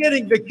at the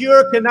beginning, the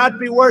cure cannot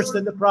be worse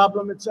than the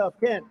problem itself.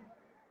 Can't.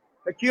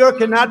 The cure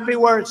cannot be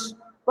worse.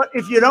 But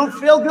if you don't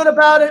feel good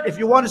about it, if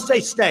you want to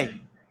stay, stay.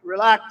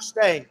 Relax,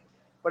 stay.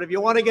 But if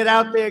you want to get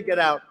out there, get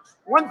out.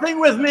 One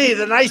thing with me,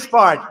 the nice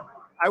part,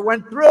 I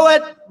went through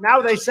it.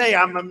 Now they say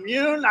I'm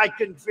immune. I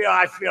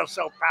feel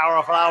so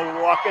powerful.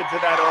 I'll walk into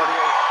that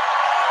audience.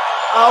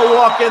 I'll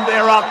walk in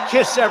there. I'll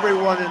kiss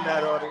everyone in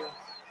that audience.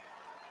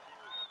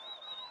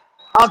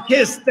 I'll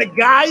kiss the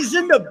guys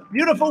and the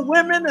beautiful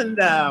women and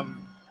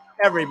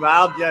everybody.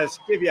 I'll just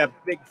give you a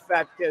big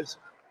fat kiss.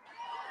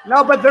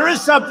 No, but there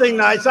is something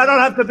nice. I don't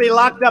have to be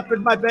locked up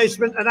in my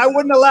basement, and I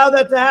wouldn't allow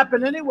that to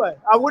happen anyway.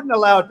 I wouldn't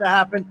allow it to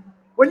happen.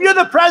 When you're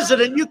the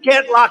president, you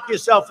can't lock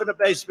yourself in a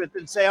basement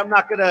and say, I'm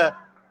not going to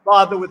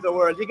bother with the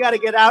world. You got to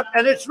get out,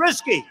 and it's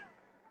risky.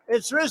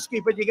 It's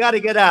risky, but you got to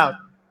get out.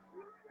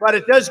 But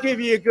it does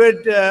give you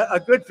a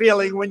good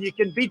feeling when you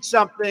can beat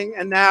something,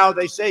 and now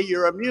they say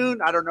you're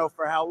immune. I don't know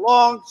for how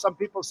long. Some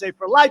people say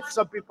for life.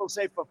 Some people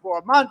say for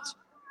 4 months.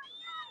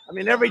 I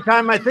mean, every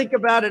time I think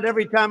about it,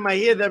 every time I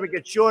hear them, it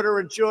gets shorter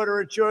and shorter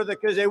and shorter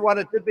because they want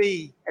it to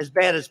be as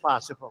bad as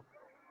possible.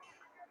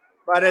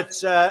 But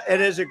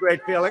it is a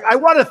great feeling. I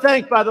want to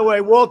thank, by the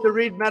way, Walter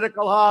Reed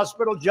Medical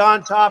Hospital,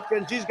 Johns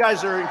Hopkins. These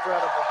guys are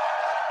incredible.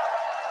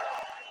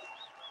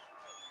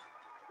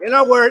 You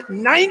know, we're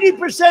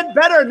 90%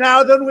 better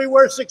now than we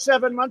were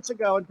 6-7 months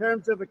ago in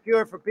terms of a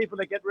cure for people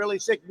that get really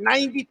sick.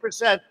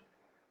 90%.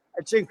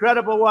 It's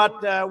incredible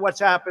what's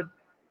happened.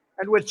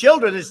 And with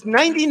children, it's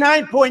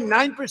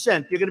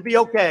 99.9%. You're going to be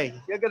okay.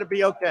 You're going to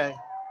be okay.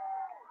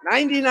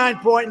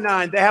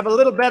 99.9. They have a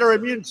little better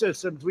immune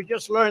systems. We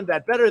just learned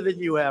that. Better than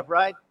you have,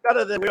 right?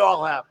 Better than we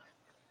all have.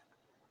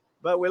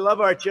 But we love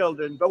our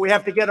children. But we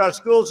have to get our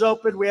schools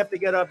open. We have to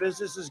get our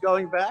businesses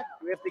going back.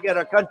 We have to get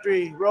our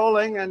country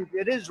rolling. And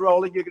it is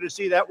rolling. You're going to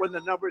see that when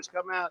the numbers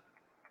come out.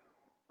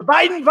 The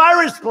Biden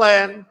virus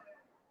plan,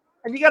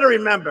 and you got to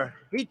remember,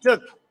 he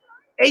took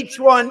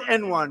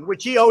H1N1,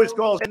 which he always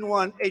calls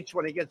N1,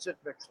 H1. He gets it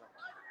mixed up.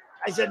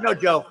 I said, no,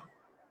 Joe,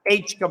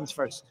 H comes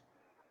first.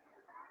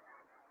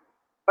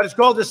 But it's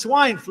called the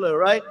swine flu,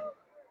 right?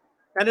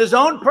 And his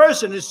own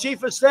person, his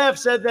chief of staff,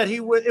 said that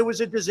it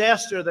was a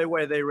disaster the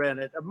way they ran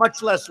it, a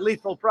much less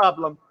lethal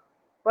problem,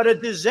 but a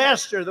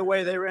disaster the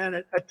way they ran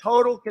it, a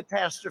total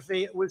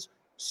catastrophe. It was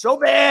so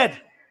bad.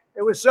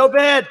 It was so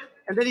bad.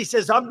 And then he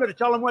says, I'm going to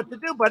tell him what to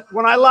do. But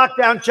when I locked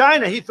down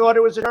China, he thought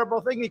it was a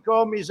terrible thing. He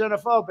called me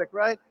xenophobic,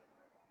 right?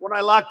 When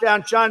I locked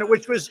down China,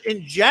 which was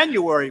in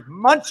January,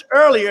 months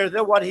earlier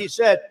than what he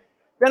said.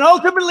 Then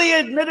ultimately he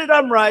admitted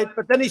I'm right,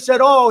 but then he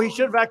said, oh, he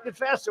should have acted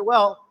faster.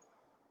 Well,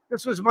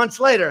 this was months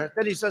later.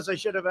 Then he says I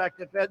should have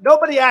acted fast.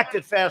 Nobody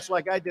acted fast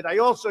like I did. I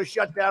also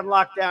shut down,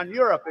 locked down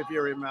Europe, if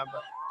you remember.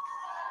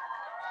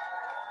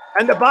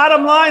 And the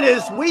bottom line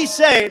is we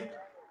saved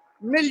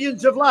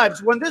millions of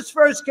lives. When this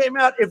first came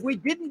out, if we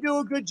didn't do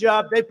a good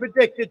job, they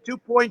predicted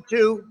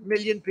 2.2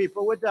 million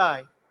people would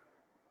die.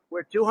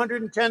 We're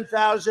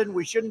 210,000.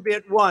 We shouldn't be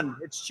at 1.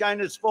 It's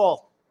China's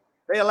fault.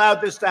 They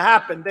allowed this to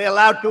happen. They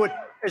allowed to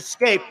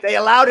escape. They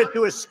allowed it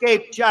to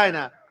escape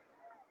China.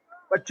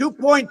 But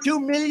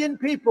 2.2 million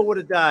people would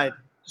have died.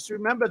 Just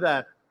remember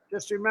that.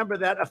 Just remember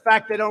that. A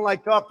fact they don't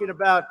like talking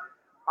about.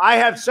 I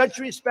have such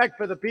respect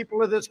for the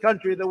people of this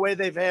country, the way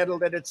they've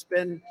handled it. It's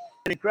been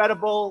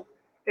incredible.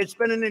 It's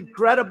been an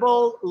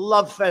incredible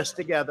love fest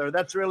together.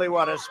 That's really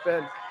what it's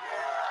been.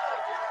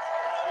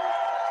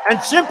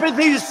 And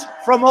sympathies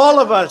from all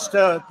of us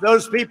to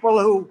those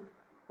people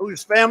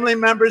whose family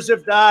members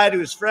have died,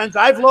 whose friends.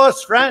 I've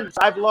lost friends.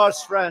 I've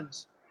lost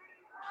friends.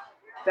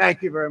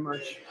 Thank you very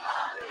much.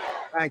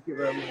 Thank you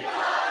very much.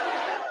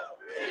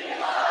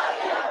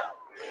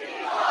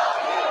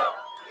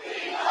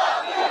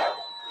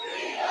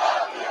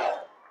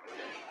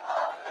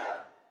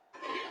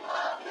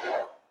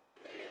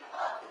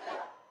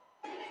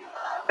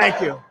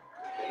 Thank you.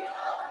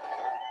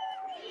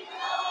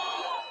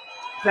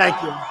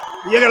 Thank you.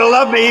 You're going to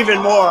love me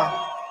even more.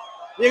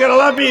 You're going to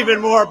love me even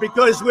more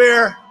because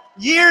we're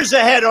years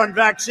ahead on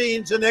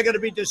vaccines and they're going to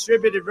be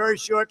distributed very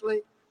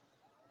shortly.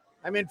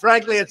 I mean,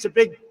 frankly, it's a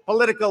big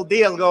political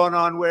deal going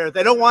on where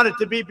they don't want it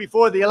to be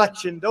before the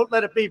election. Don't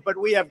let it be. But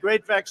we have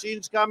great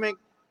vaccines coming.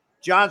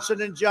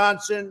 Johnson &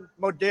 Johnson,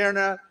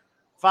 Moderna,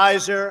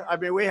 Pfizer. I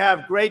mean, we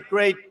have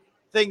great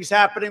things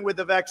happening with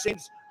the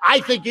vaccines. I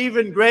think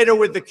even greater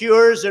with the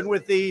cures and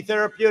with the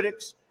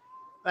therapeutics.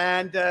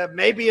 And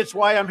maybe it's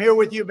why I'm here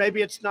with you.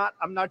 Maybe it's not.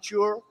 I'm not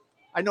sure.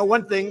 I know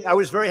one thing. I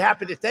was very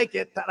happy to take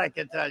it, that I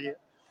can tell you.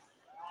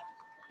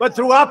 But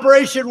through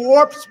Operation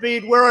Warp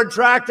Speed, we're on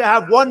track to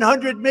have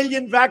 100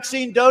 million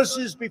vaccine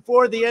doses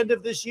before the end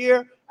of this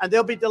year. And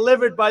they'll be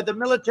delivered by the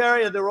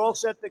military, and they're all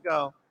set to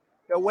go.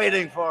 They're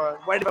waiting for it,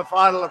 waiting for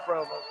final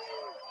approval.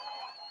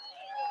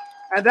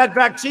 And that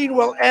vaccine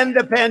will end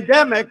the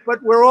pandemic,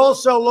 but we're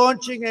also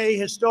launching a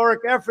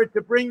historic effort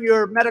to bring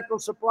your medical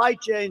supply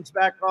chains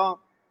back home.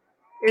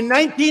 In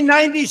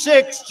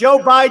 1996, Joe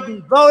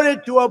Biden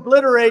voted to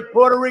obliterate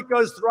Puerto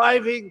Rico's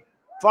thriving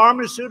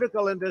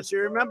pharmaceutical industry.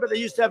 Remember, they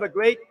used to have a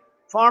great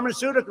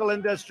pharmaceutical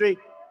industry.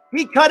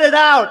 He cut it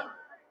out.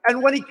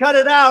 And when he cut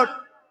it out,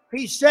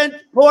 he sent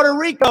Puerto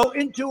Rico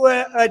into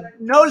a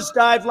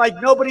nosedive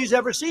like nobody's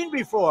ever seen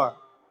before.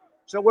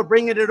 So we're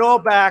bringing it all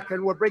back,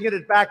 and we're bringing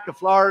it back to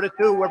Florida,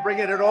 too. We're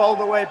bringing it all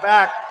the way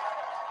back,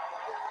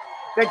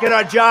 taking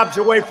our jobs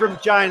away from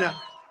China.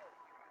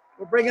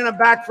 We're bringing them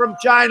back from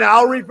China.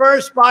 I'll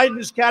reverse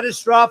Biden's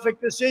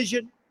catastrophic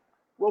decision.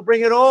 We'll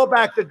bring it all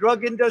back. The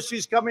drug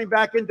industry's coming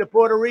back into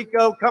Puerto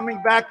Rico, coming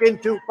back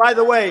into, by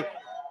the way,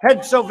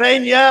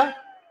 Pennsylvania,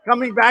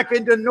 coming back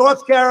into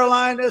North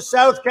Carolina,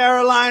 South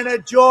Carolina,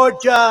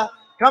 Georgia,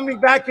 coming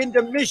back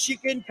into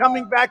Michigan,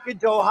 coming back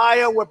into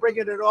Ohio. We're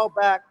bringing it all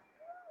back.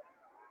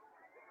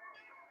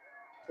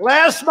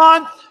 Last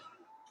month,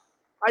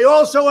 I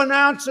also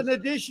announced an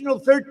additional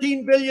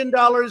 $13 billion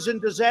in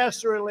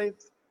disaster relief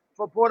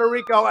for Puerto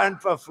Rico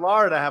and for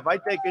Florida. Have I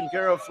taken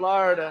care of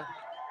Florida?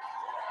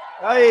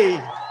 Hey,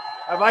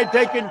 have I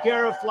taken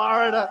care of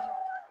Florida?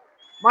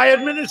 My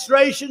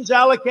administration's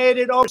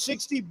allocated over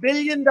 $60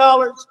 billion.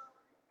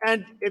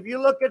 And if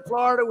you look at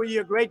Florida with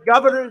your great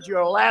governors,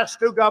 your last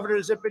 2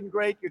 governors have been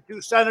great, your 2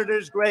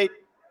 senators, great.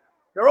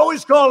 They're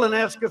always calling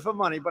asking for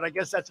money, but I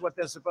guess that's what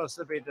they're supposed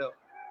to be doing.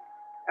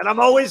 And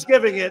I'm always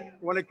giving it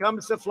when it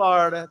comes to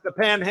Florida. The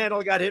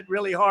Panhandle got hit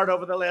really hard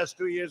over the last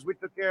 2 years. We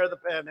took care of the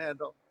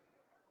Panhandle.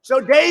 So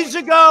days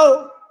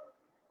ago,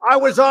 I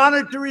was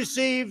honored to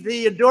receive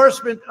the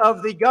endorsement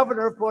of the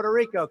governor of Puerto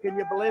Rico. Can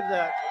you believe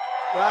that?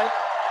 Right?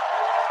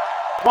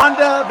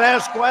 Wanda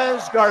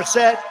Vasquez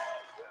Garcet.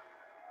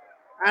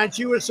 And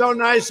she was so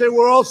nice. And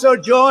we're also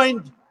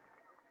joined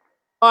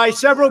by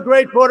several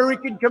great Puerto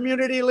Rican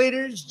community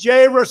leaders,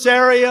 Jay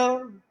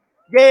Rosario,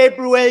 Gabe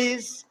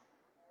Ruiz,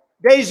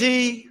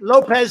 Daisy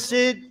Lopez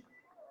Cid,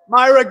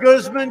 Myra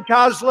Guzman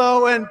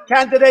Coslo, and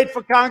candidate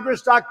for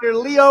Congress, Dr.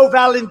 Leo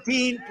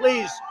Valentin.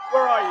 Please,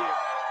 where are you?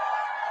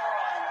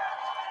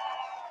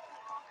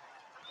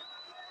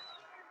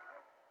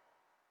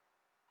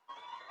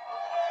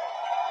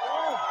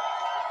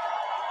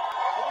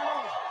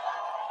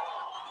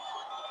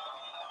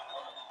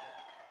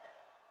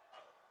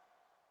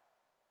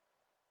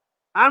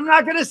 I'm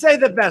not going to say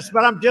the best,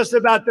 but I'm just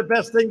about the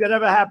best thing that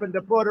ever happened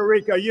to Puerto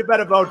Rico. You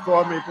better vote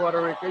for me,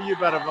 Puerto Rico. You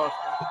better vote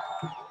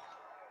for me.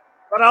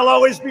 But I'll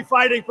always be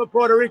fighting for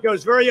Puerto Rico.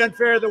 It's very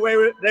unfair the way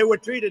they were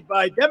treated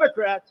by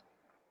Democrats.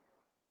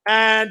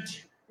 And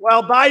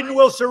while Biden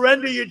will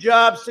surrender your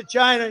jobs to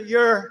China,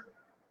 your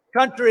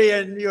country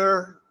and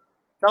your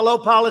fellow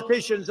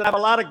politicians have a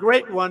lot of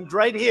great ones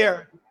right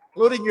here,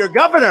 including your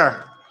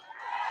governor.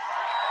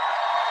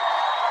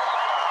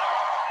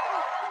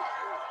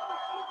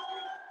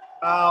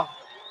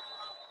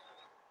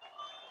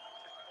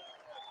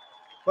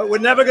 But we're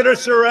never going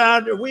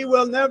to we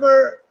will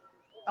never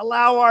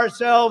allow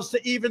ourselves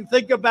to even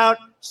think about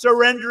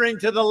surrendering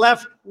to the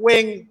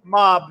left-wing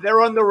mob.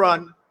 They're on the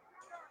run.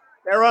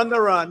 They're on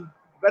the run.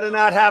 Better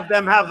not have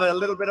them have a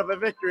little bit of a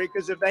victory,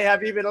 because if they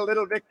have even a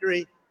little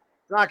victory,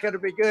 it's not going to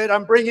be good.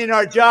 I'm bringing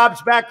our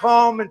jobs back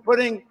home and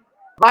putting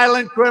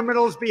violent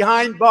criminals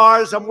behind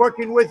bars. I'm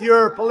working with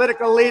your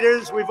political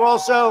leaders. We've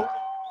also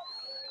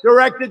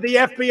directed the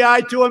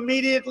FBI to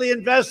immediately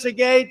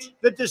investigate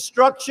the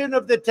destruction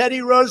of the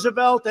Teddy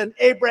Roosevelt and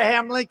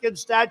Abraham Lincoln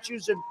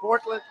statues in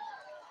Portland,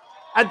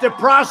 and to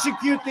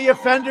prosecute the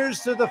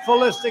offenders to the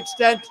fullest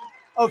extent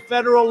of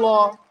federal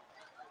law.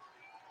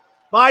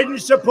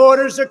 Biden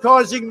supporters are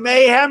causing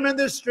mayhem in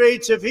the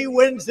streets. If he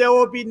wins, there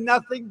will be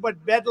nothing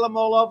but bedlam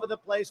all over the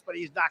place, but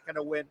he's not going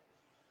to win.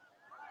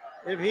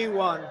 If he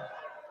won,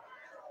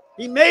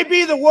 he may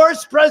be the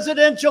worst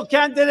presidential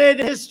candidate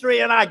in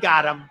history, and I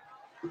got him.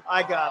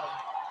 I got him.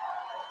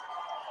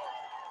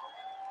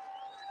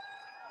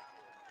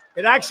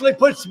 It actually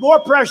puts more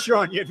pressure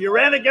on you. If you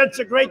ran against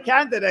a great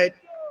candidate,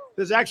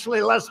 there's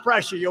actually less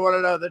pressure. You want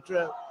to know the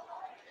truth.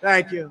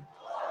 Thank you.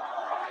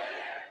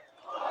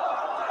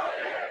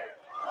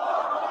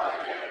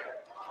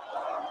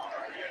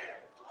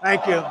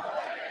 Thank you.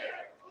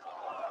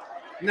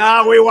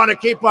 Now we want to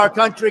keep our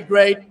country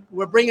great.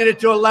 We're bringing it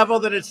to a level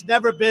that it's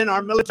never been.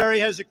 Our military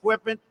has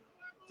equipment,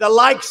 the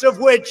likes of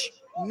which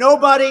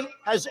nobody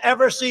has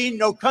ever seen,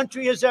 no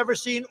country has ever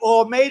seen,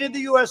 all made in the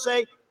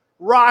USA.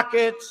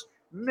 Rockets,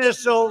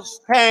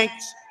 missiles,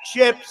 tanks,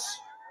 ships,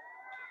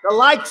 the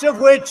likes of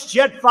which,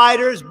 jet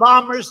fighters,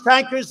 bombers,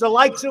 tankers, the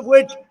likes of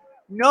which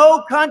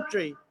no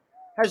country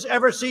has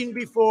ever seen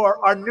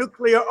before. Our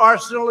nuclear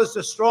arsenal is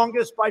the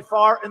strongest by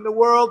far in the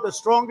world, the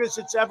strongest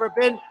it's ever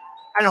been.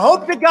 And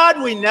hope to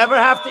God we never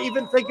have to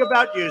even think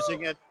about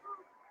using it.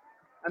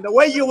 And the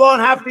way you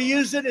won't have to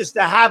use it is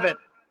to have it.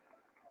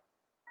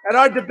 At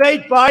our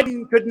debate,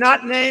 Biden could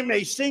not name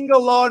a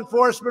single law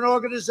enforcement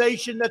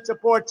organization that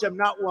supports him,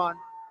 not one.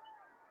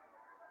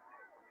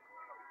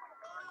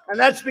 And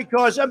that's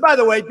because, and by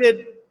the way,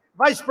 did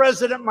Vice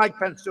President Mike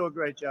Pence do a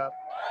great job?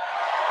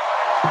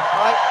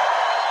 Right?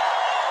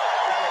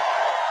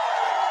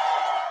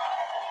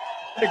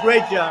 Did a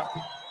great job.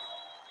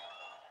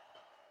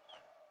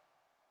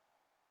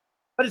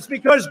 But it's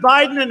because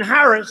Biden and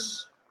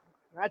Harris,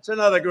 that's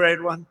another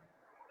great one.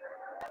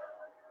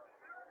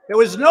 There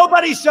was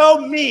nobody so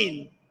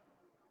mean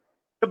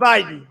to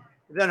Biden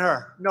than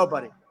her.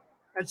 Nobody.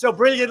 And so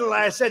brilliantly,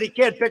 I said he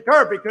can't pick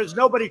her because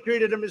nobody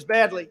treated him as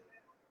badly.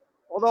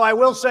 Although I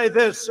will say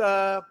this,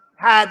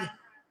 had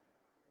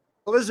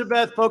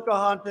Elizabeth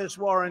Pocahontas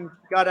Warren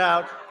got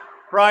out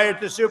prior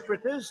to Super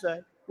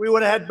Tuesday, we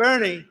would have had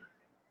Bernie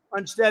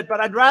instead. But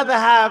I'd rather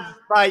have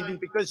Biden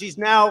because he's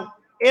now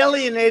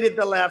alienated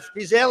the left.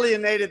 He's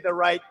alienated the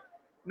right.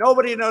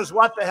 Nobody knows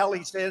what the hell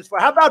he stands for.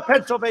 How about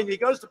Pennsylvania? He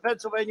goes to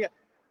Pennsylvania.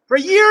 For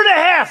a year and a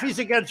half, he's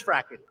against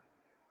fracking.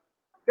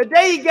 The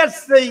day he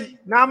gets the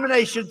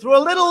nomination, through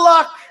a little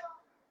luck,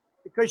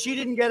 because she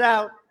didn't get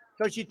out,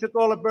 because she took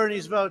all of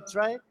Bernie's votes,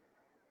 right?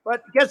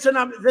 But gets a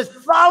nomination. The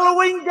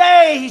following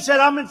day, he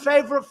said, I'm in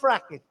favor of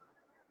fracking.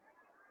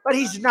 But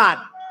he's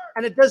not.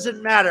 And it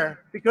doesn't matter,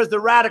 because the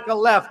radical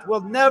left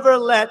will never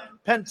let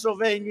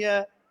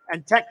Pennsylvania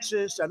and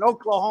Texas and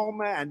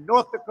Oklahoma and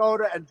North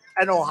Dakota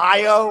and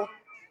Ohio,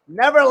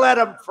 never let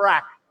them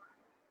frack.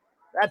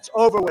 That's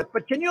over with.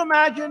 But can you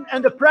imagine?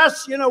 And the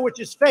press, you know, which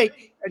is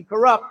fake and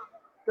corrupt,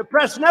 the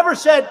press never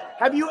said,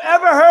 have you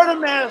ever heard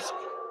him ask?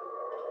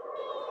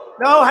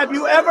 No, have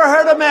you ever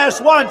heard him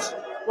ask once?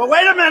 Well,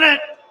 wait a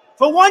minute.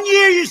 For 1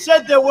 year, you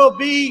said there will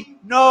be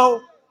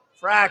no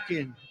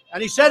fracking.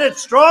 And he said it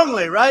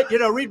strongly, right? You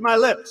know, read my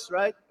lips,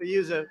 right? To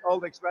use an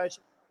old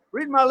expression.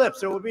 Read my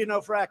lips, there will be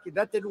no fracking.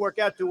 That didn't work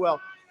out too well.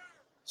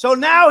 So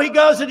now he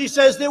goes and he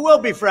says there will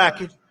be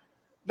fracking.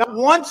 Not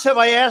once have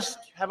I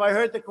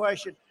heard the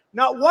question.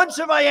 Not once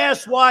have I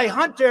asked why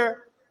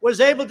Hunter was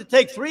able to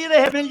take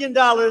 $3.5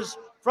 million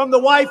from the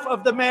wife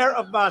of the mayor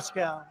of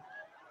Moscow.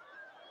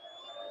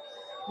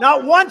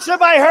 Not once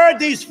have I heard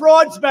these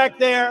frauds back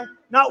there.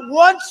 Not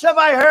once have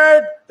I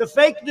heard the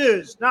fake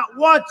news. Not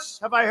once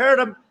have I heard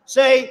them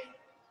say,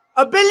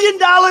 $1 billion.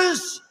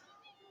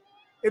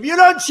 If you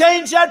don't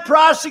change that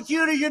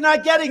prosecutor, you're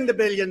not getting the $1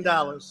 billion.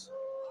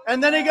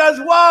 And then he goes,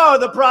 whoa,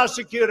 the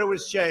prosecutor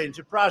was changed.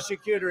 A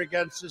prosecutor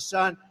against his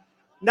son.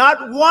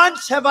 Not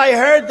once have I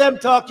heard them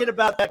talking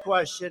about that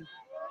question.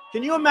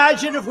 Can you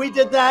imagine if we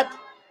did that?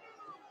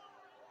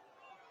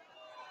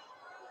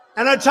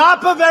 And on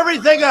top of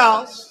everything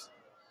else,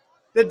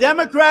 the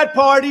Democrat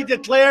Party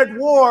declared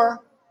war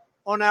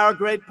on our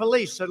great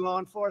police and law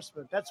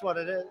enforcement. That's what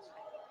it is.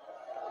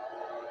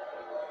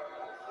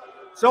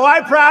 So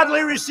I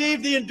proudly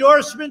received the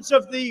endorsements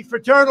of the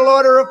Fraternal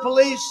Order of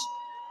Police,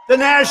 the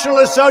National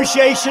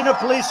Association of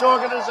Police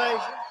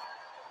Organizations,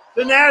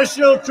 the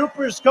National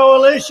Troopers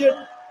Coalition,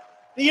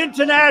 the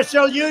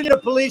International Union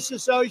of Police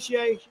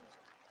Associations,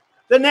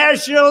 the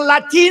National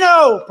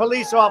Latino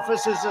Police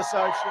Officers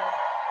Association,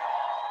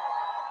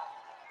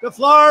 the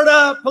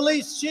Florida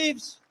Police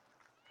Chiefs,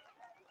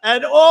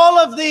 and all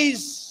of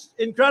these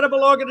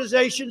incredible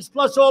organizations,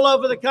 plus all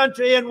over the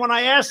country. And when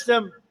I asked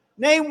them,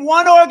 name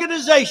one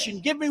organization,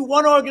 give me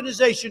one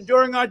organization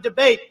during our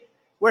debate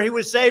where he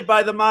was saved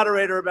by the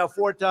moderator about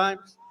 4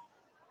 times,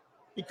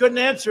 he couldn't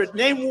answer it.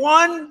 Name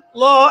one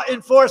law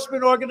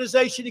enforcement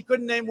organization, he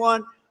couldn't name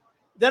one.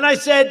 Then I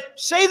said,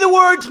 say the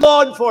words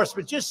law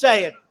enforcement, just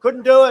say it.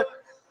 Couldn't do it.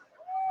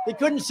 He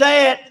couldn't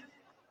say it.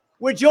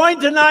 We're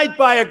joined tonight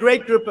by a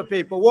great group of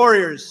people,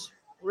 warriors,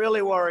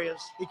 really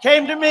warriors. He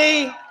came to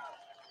me a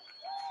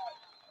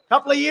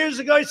couple of years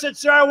ago. He said,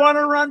 sir, I want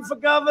to run for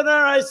governor.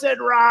 I said,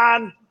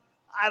 Ron,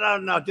 I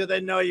don't know. Do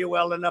they know you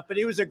well enough? But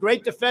he was a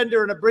great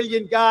defender and a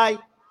brilliant guy.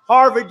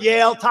 Harvard,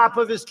 Yale, top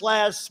of his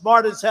class,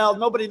 smart as hell.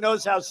 Nobody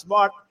knows how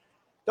smart.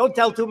 Don't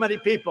tell too many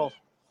people.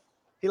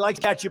 He likes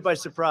to catch you by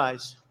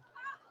surprise.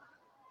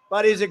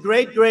 But he's a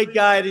great, great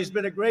guy, and he's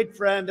been a great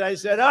friend. I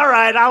said, all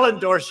right, I'll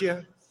endorse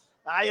you.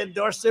 I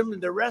endorsed him,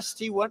 and the rest,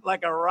 he went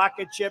like a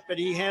rocket ship, and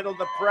he handled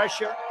the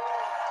pressure.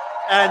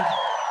 And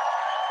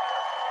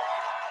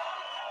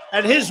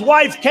his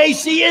wife,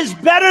 Casey, is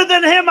better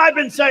than him. I've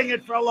been saying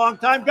it for a long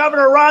time.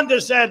 Governor Ron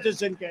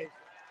DeSantis in case.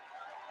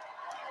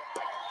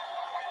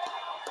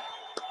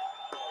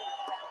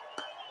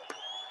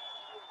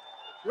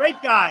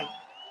 Great guy.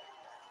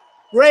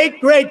 Great,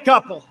 great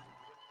couple.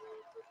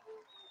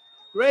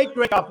 Great,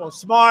 great couple.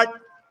 Smart,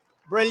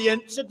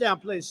 brilliant. Sit down,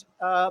 please.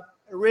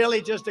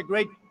 Really just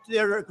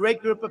they're a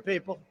great group of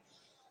people.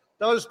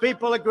 Those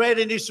people are great,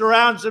 and he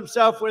surrounds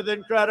himself with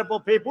incredible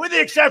people, with the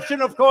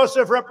exception, of course,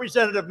 of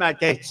Representative Matt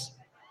Gaetz.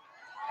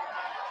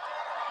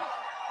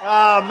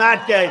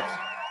 Matt Gaetz.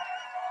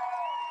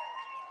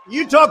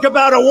 You talk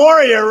about a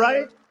warrior,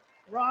 right?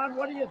 Ron,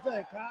 what do you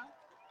think, huh?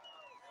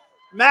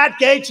 Matt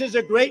Gaetz is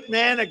a great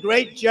man, a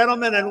great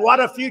gentleman, and what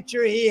a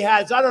future he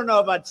has. I don't know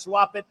if I'd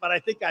swap it, but I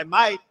think I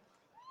might.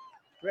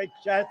 Great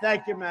chat.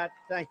 Thank you, Matt.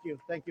 Thank you.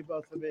 Thank you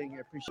both for being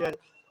here. Appreciate it.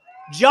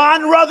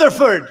 John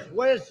Rutherford.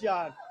 Where's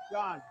John?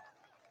 John.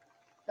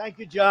 Thank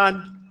you,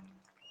 John.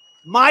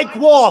 Mike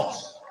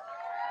Waltz.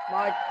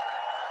 Mike.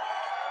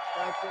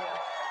 Thank you.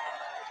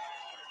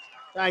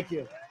 Thank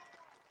you.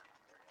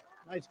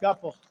 Nice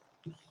couple.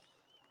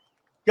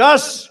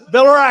 Gus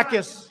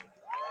Bilirakis.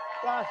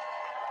 Gus.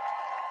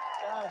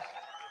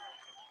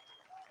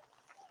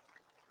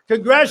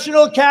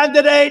 Congressional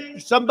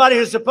candidate, somebody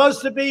who's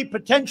supposed to be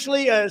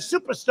potentially a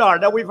superstar.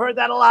 Now, we've heard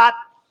that a lot.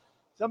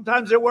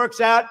 Sometimes it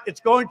works out. It's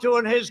going to,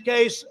 in his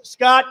case,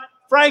 Scott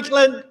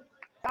Franklin.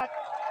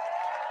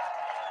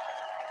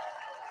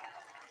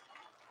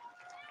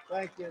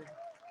 Thank you.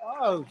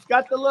 Oh, he's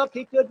got the look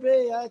he could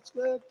be. That's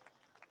good.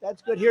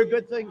 That's good. Hear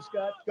good things,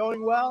 Scott.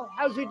 Going well.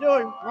 How's he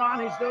doing? Ron,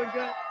 he's doing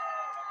good.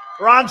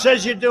 Ron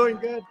says you're doing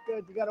good.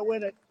 Good. You got to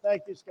win it.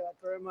 Thank you, Scott,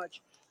 very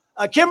much.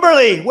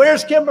 Kimberly,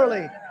 where's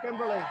Kimberly?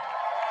 Kimberly,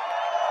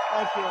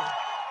 thank you.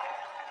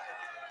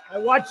 I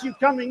watched you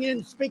coming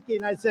in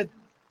speaking. I said,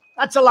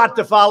 that's a lot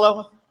to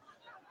follow.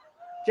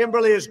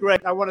 Kimberly is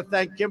great. I want to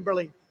thank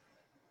Kimberly.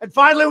 And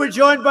finally, we're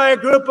joined by a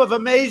group of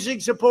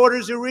amazing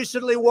supporters who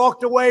recently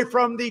walked away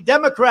from the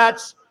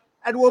Democrats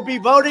and will be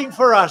voting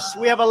for us.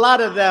 We have a lot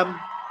of them.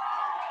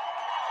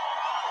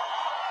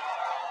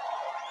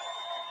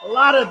 A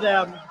lot of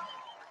them.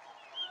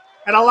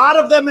 And a lot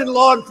of them in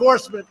law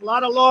enforcement, a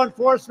lot of law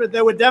enforcement.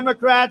 They were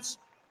Democrats.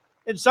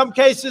 In some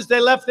cases,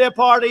 they left their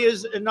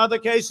parties. In other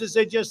cases,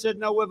 they just said,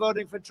 no, we're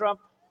voting for Trump.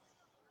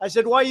 I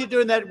said, why are you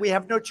doing that? We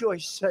have no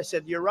choice. I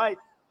said, you're right.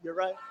 You're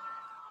right.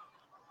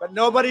 But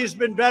nobody's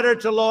been better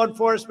to law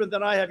enforcement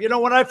than I have. You know,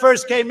 when I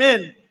first came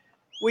in,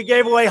 we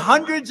gave away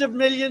hundreds of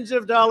millions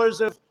of dollars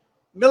of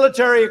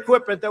military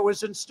equipment that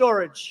was in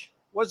storage.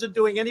 Wasn't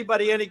doing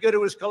anybody any good. It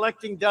was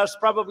collecting dust,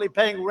 probably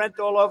paying rent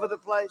all over the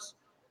place.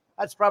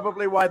 That's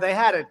probably why they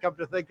had it, come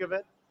to think of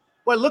it.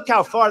 Well, look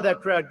how far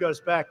that crowd goes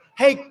back.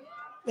 Hey,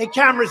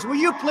 cameras, will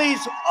you please?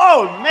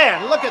 Oh,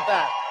 man, look at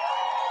that.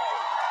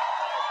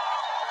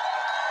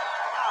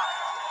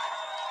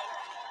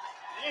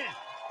 Man.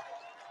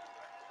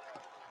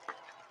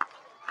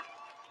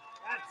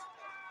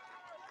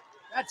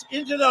 That's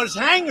into those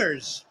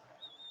hangars.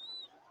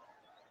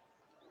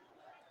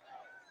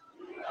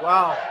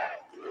 Wow.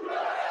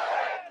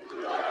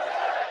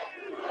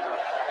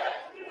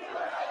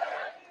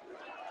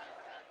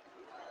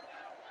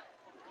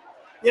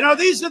 You know,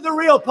 these are the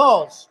real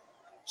polls.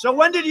 So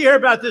when did you hear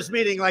about this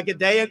meeting? Like a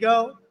day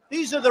ago?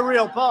 These are the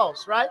real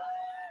polls, right?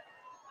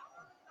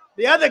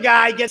 The other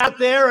guy gets out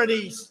there and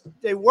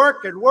they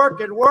work and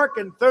work and work,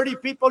 and 30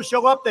 people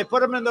show up. They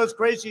put them in those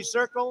crazy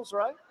circles,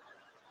 right?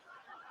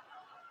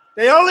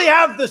 They only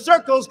have the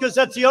circles because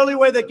that's the only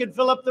way they can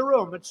fill up the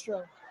room. It's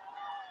true.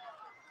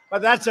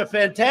 But that's a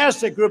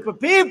fantastic group of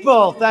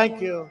people.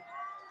 Thank you.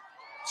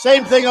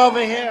 Same thing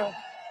over here.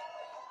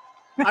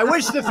 I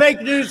wish the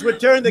fake news would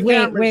turn the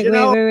cameras.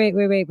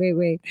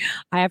 Wait.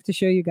 I have to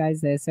show you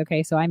guys this.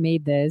 Okay, so I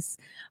made this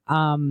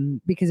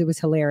because it was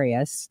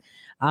hilarious.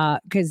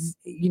 Because,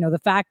 you know, the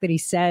fact that he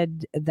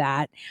said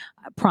that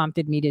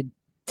prompted me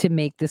to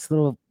make this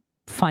little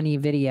funny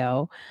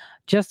video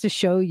just to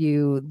show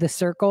you the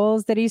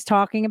circles that he's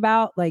talking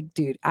about. Like,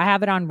 dude, I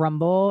have it on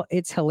Rumble.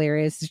 It's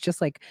hilarious. It's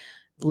just like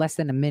less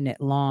than a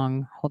minute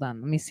long. Hold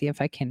on. Let me see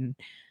if I can.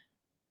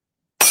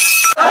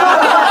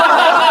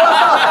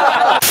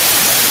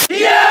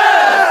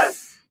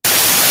 Yes!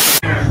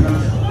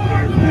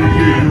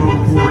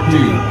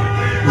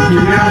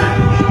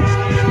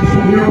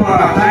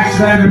 Thanks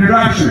for that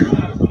introduction.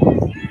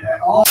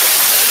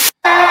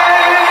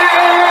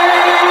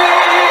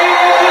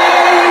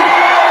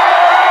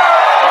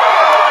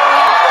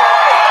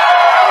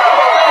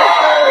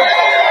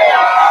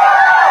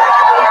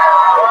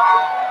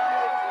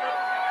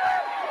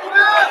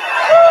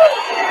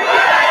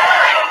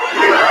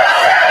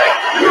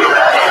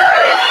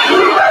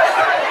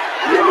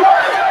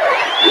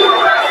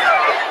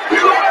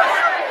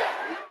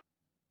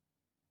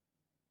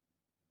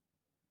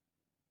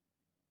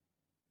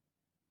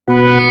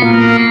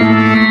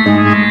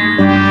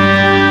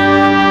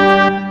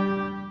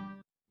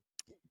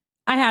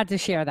 I had to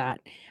share that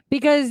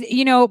because,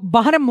 you know,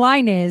 bottom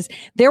line is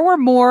there were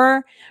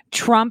more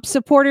Trump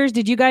supporters.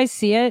 Did you guys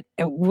see it?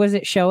 Was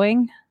it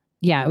showing?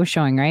 Yeah, it was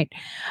showing, right?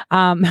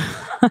 Yeah,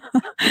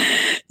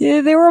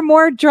 there were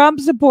more Trump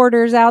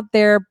supporters out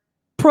there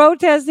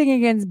protesting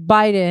against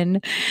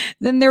Biden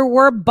than there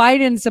were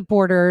Biden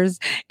supporters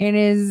in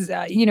his,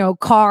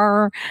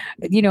 car,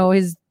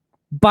 his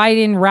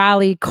Biden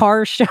rally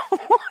car show.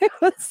 It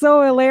was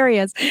so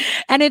hilarious.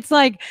 And it's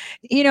like,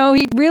 he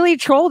really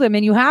trolled him.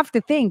 And you have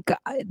to think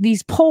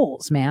these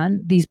polls,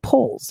 man,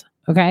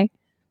 okay?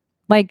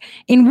 Like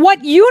in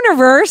what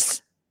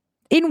universe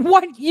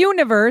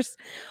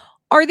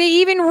are they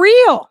even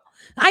real?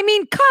 I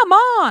mean, come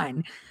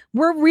on.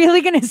 We're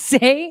really going to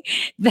say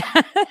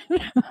that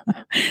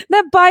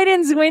that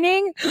Biden's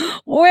winning?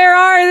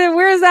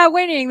 Where's that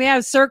winning? They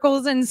have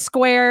circles and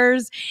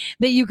squares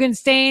that you can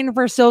stain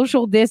for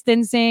social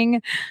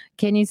distancing.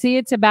 Can you see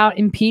it's about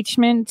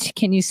impeachment?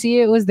 Can you see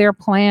it was their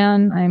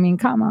plan? I mean,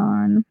 come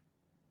on.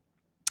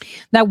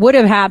 That would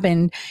have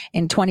happened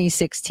in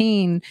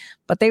 2016,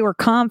 but they were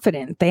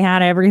confident. They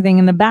had everything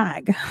in the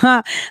bag.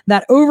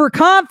 That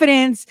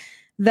overconfidence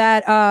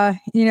that,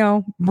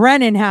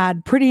 Brennan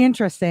had, pretty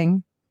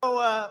interesting.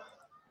 For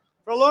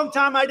a long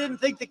time, I didn't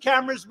think the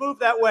cameras moved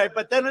that way.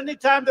 But then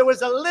anytime there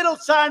was a little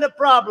sign of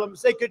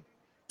problems, they could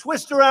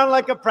twist around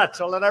like a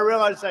pretzel. And I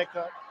realized they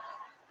could.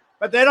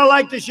 But they don't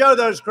like to show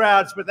those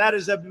crowds. But that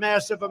is a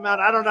massive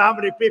amount. I don't know how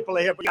many people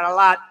are here, but we got a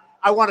lot.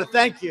 I want to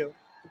thank you.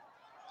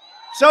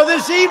 So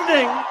this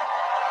evening,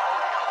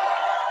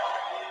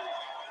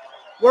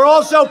 we're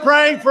also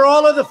praying for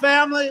all of the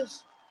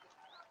families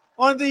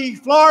on the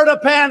Florida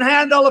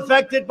Panhandle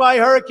affected by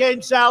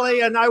Hurricane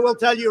Sally. And I will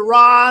tell you,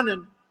 Ron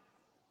and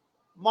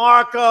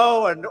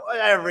Marco and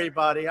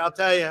everybody, I'll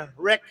tell you,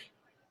 Rick,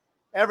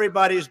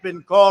 everybody's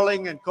been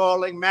calling and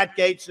calling. Matt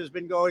Gaetz has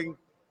been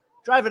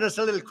driving us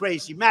a little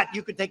crazy. Matt,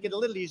 you could take it a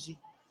little easy.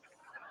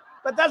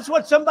 But that's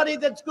what somebody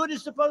that's good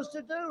is supposed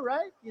to do,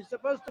 right? You're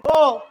supposed to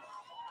call.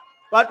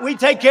 But we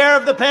take care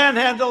of the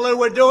Panhandle, and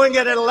we're doing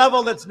it at a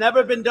level that's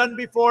never been done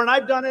before. And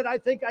I've done it, I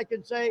think I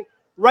can say,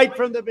 right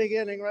from the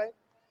beginning, right?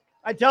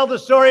 I tell the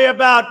story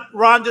about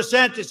Ron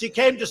DeSantis. He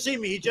came to see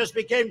me. He just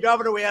became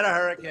governor. We had a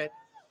hurricane.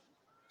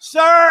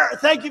 Sir,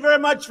 thank you very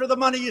much for the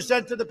money you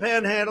sent to the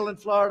Panhandle in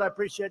Florida. I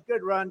appreciate it.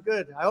 Good, Ron.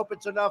 Good. I hope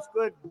it's enough.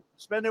 Good.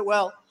 Spend it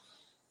well.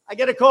 I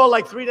get a call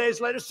like 3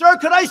 days later. Sir,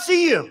 could I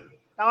see you?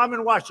 Now I'm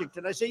in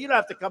Washington. I say, you don't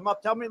have to come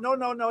up. Tell me, no,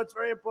 it's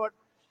very important.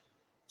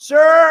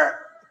 Sir,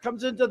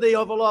 comes into the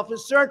Oval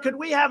Office. Sir, could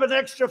we have an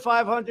extra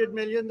 $500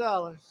 million?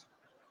 I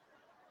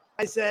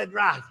said,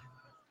 Ron,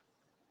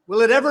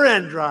 will it ever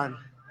end, Ron?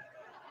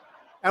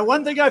 And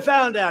one thing I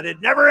found out,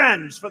 it never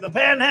ends for the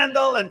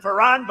Panhandle and for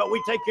Ron, but we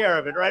take care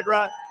of it, right,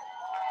 Ron?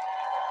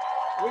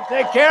 We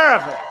take care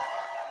of it.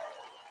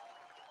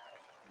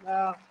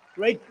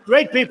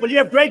 Great people. You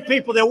have great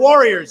people. They're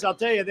warriors. I'll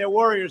tell you, they're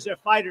warriors. They're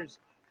fighters.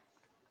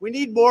 We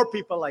need more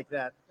people like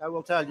that, I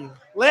will tell you.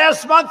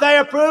 Last month, I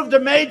approved a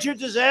major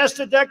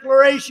disaster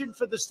declaration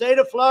for the state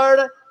of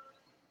Florida,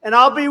 and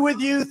I'll be with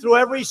you through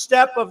every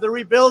step of the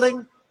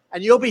rebuilding,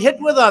 and you'll be hit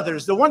with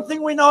others. The one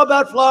thing we know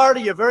about Florida,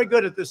 you're very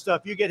good at this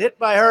stuff. You get hit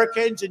by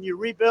hurricanes, and you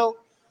rebuild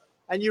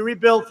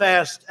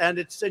fast, and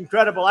it's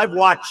incredible. I've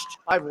watched,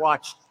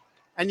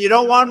 and you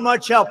don't want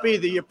much help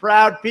either. You're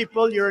proud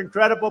people. You're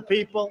incredible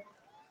people.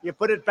 You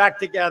put it back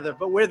together,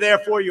 but we're there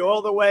for you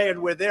all the way,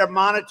 and we're there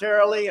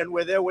monetarily, and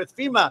we're there with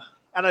FEMA.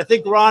 And I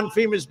think, Ron,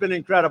 FEMA's been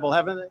incredible,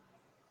 haven't they?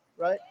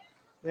 Right?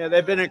 Yeah,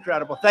 they've been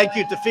incredible. Thank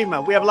you to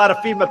FEMA. We have a lot of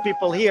FEMA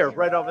people here,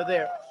 right over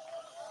there.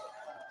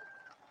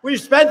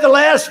 We've spent the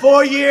last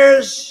 4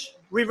 years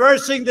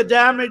reversing the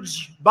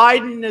damage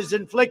Biden has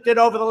inflicted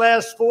over the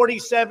last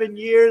 47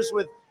 years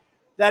with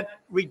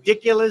that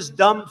ridiculous,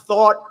 dumb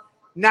thought,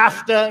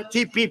 NAFTA,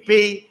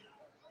 TPP,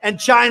 and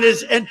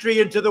China's entry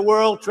into the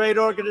World Trade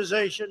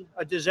Organization,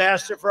 a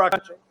disaster for our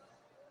country.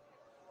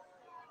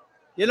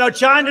 You know,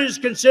 China is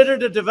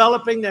considered a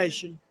developing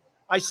nation.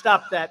 I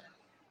stopped that.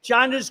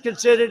 China is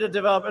considered a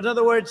developing. In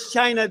other words,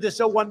 China, they're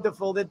so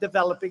wonderful, they're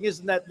developing.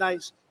 Isn't that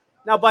nice?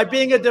 Now, by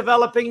being a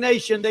developing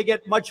nation, they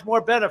get much more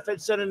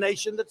benefits than a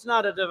nation that's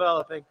not a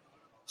developing.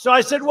 So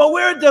I said, well,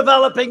 we're a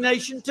developing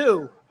nation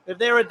too, if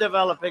they're a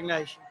developing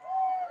nation.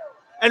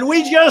 And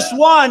we just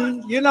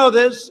won, you know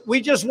this, we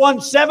just won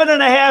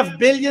 $7.5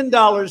 billion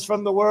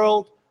from the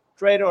World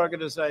Trade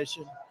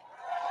Organization.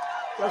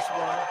 Just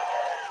one.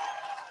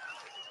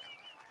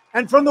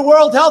 And from the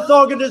World Health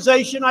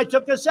Organization, I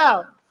took us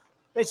out.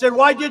 They said,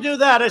 why'd you do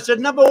that? I said,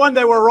 number one,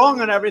 they were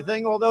wrong on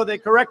everything, although they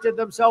corrected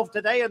themselves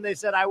today and they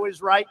said I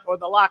was right on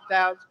the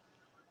lockdowns.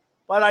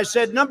 But I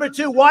said, number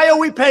two, why are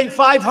we paying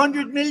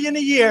 $500 million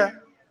a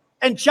year?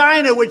 And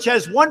China, which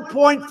has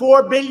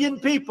 1.4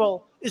 billion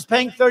people, is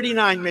paying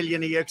 $39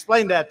 million a year.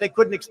 Explain that. They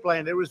couldn't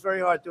explain it. It was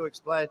very hard to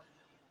explain.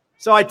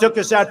 So I took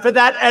us out for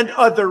that and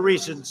other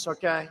reasons,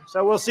 okay?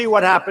 So we'll see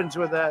what happens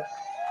with that.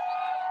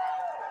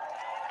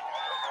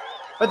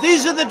 But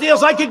these are the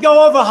deals. I could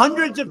go over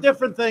hundreds of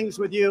different things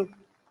with you.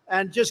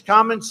 And just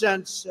common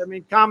sense. I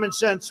mean, common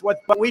sense, what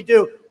we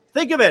do.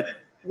 Think of it,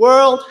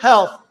 World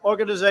Health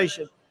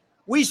Organization.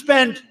 We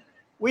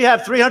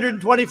have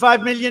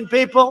 325 million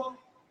people.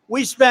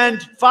 We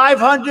spend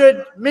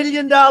 $500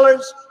 million.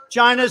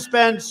 China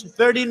spends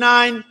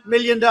 $39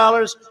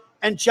 million,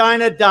 and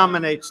China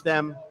dominates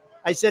them.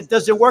 I said,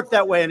 doesn't work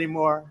that way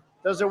anymore.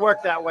 Doesn't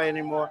work that way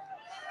anymore.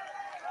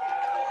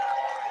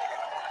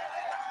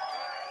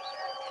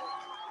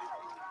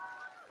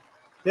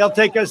 They'll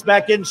take us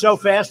back in so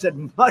fast at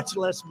much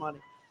less money.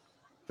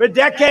 For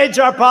decades,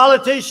 our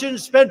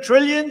politicians spent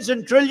trillions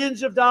and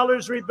trillions of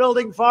dollars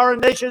rebuilding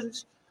foreign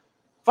nations,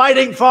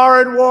 fighting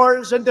foreign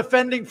wars, and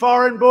defending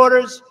foreign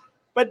borders.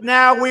 But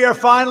now we are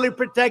finally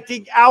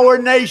protecting our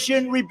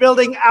nation,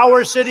 rebuilding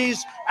our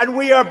cities, and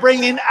we are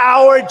bringing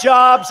our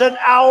jobs and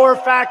our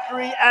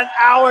factory and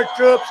our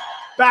troops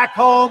back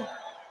home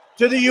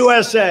to the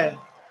USA.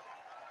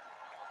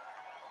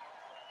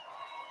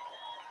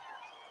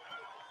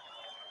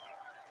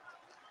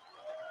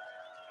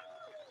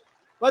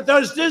 But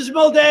those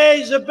dismal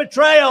days of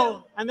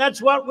betrayal, and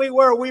that's what we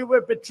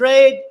were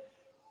betrayed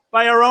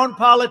by our own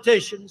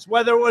politicians,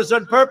 whether it was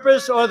on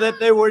purpose or that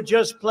they were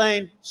just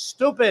plain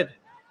stupid.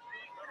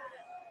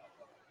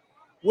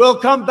 We'll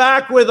come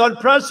back with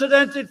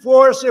unprecedented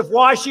force if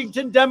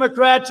Washington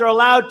Democrats are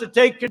allowed to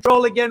take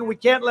control again. We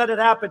can't let it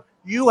happen.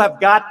 You have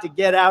got to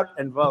get out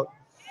and vote.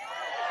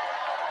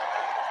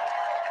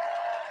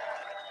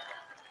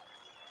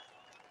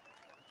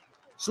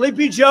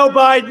 Sleepy Joe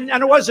Biden,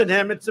 and it wasn't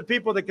him, it's the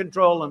people that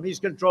control him. He's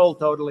controlled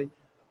totally.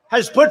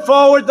 Has put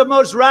forward the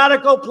most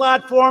radical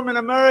platform in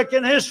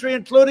American history,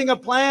 including a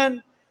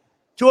plan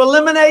to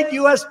eliminate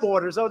U.S.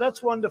 borders. Oh,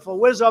 that's wonderful.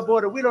 Where's our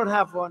border? We don't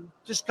have one.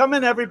 Just come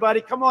in,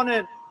 everybody. Come on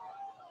in.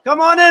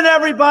 Come on in,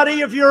 everybody.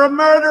 If you're a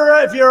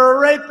murderer, if you're a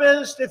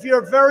rapist, if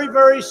you're very,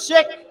 very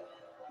sick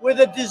with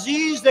a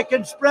disease that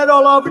can spread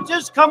all over,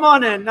 just come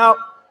on in. Now,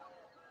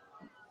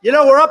 you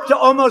know, we're up to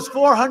almost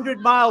 400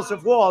 miles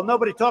of wall.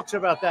 Nobody talks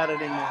about that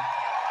anymore.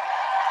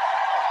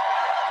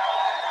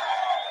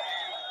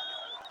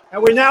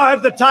 And we now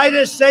have the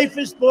tightest,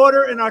 safest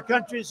border in our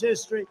country's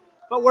history.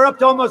 But we're up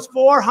to almost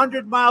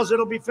 400 miles.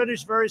 It'll be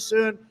finished very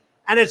soon.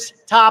 And it's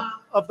top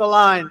of the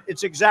line.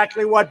 It's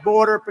exactly what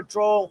Border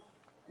Patrol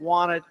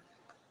wanted.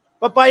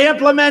 But by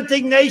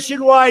implementing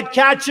nationwide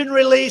catch and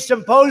release,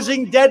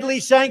 imposing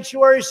deadly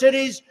sanctuary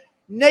cities,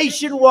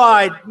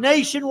 nationwide,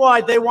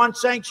 they want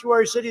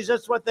sanctuary cities.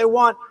 That's what they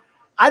want.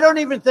 I don't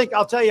even think,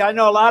 I'll tell you, I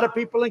know a lot of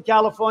people in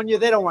California,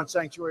 they don't want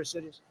sanctuary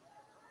cities.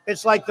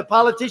 It's like the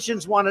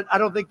politicians want it. I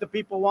don't think the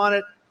people want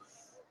it.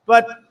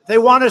 But they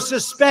want to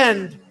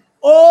suspend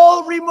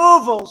all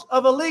removals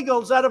of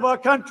illegals out of our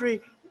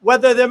country,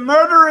 whether they're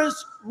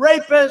murderers,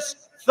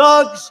 rapists,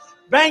 thugs,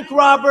 bank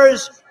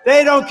robbers.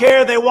 They don't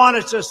care. They want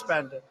it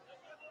suspended.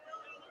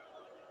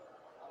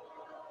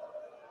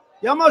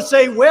 You almost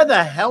say, where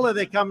the hell are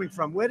they coming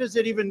from? Where does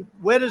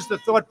the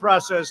thought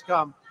process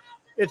come?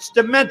 It's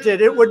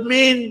demented. It would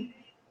mean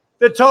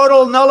the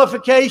total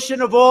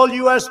nullification of all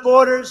U.S.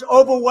 borders,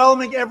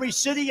 overwhelming every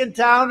city and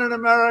town in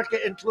America,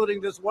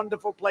 including this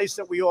wonderful place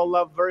that we all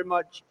love very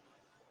much.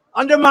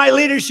 Under my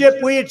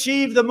leadership, we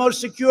achieved the most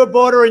secure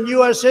border in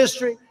U.S.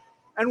 history,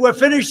 and we're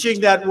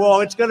finishing that wall.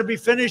 It's going to be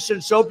finished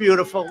and so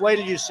beautiful. Wait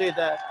till you see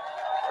that.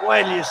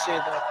 Wait till you see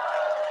that.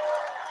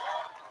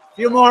 A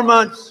few more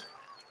months.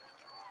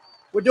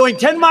 We're doing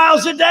 10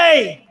 miles a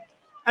day.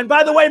 And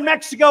by the way,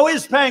 Mexico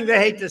is paying. They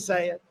hate to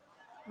say it.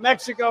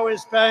 Mexico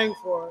is paying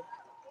for it.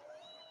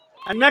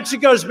 And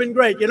Mexico's been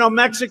great. You know,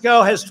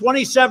 Mexico has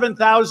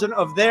 27,000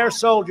 of their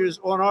soldiers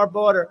on our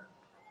border.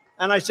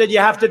 And I said, you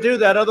have to do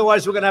that.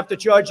 Otherwise, we're going to have to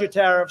charge you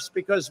tariffs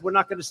because we're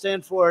not going to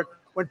stand for it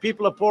when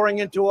people are pouring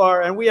into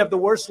and we have the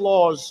worst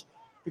laws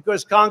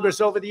because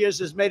Congress over the years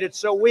has made it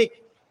so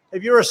weak.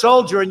 If you're a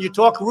soldier and you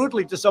talk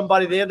rudely to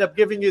somebody, they end up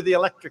giving you the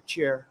electric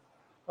chair.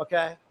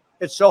 Okay?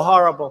 It's so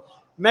horrible.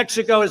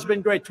 Mexico has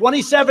been great.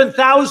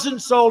 27,000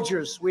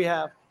 soldiers we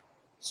have.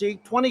 See,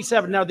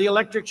 27. Now, the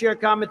electric chair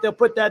comment, they'll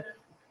put that,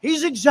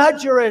 he's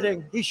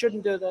exaggerating. He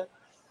shouldn't do that.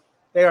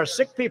 They are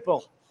sick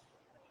people.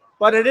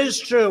 But it is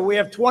true. We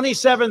have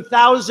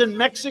 27,000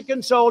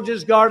 Mexican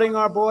soldiers guarding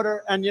our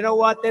border. And you know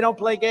what? They don't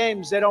play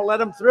games. They don't let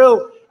them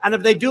through. And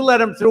if they do let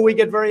them through, we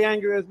get very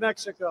angry with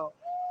Mexico.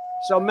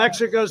 So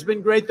Mexico's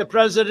been great. The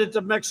president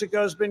of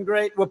Mexico has been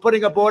great. We're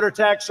putting a border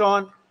tax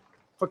on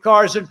for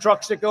cars and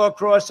trucks that go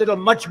across. It'll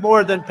much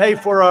more than pay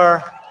for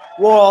our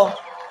wall,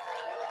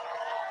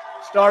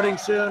 starting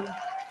soon.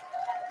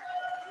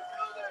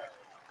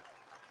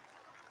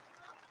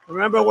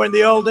 Remember when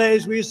the old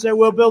days we used to say,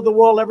 we'll build the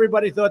wall,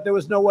 everybody thought there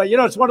was no way. You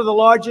know, it's one of the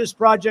largest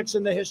projects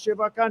in the history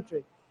of our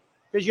country,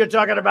 because you're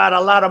talking about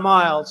a lot of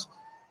miles.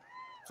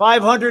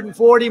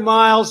 540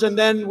 miles, and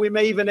then we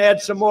may even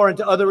add some more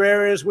into other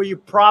areas where you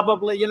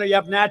probably, you know, you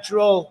have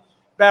natural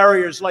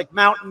barriers like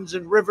mountains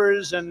and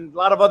rivers and a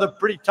lot of other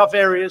pretty tough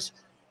areas,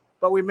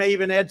 but we may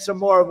even add some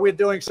more. We're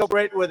doing so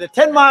great with it.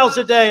 10 miles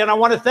a day, and I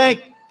want to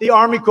thank the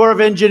Army Corps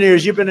of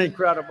Engineers. You've been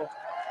incredible.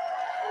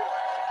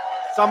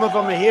 Some of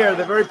them are here.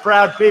 They're very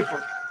proud people.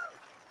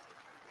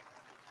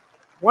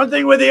 One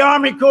thing with the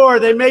Army Corps,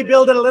 they may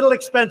build it a little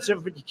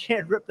expensive, but you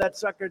can't rip that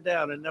sucker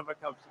down. It never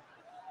comes.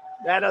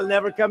 That'll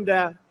never come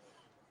down.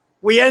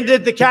 We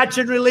ended the catch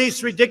and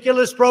release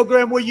ridiculous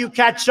program where you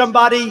catch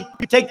somebody,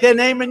 you take their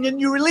name, and then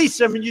you release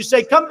them, and you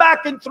say, come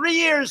back in 3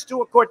 years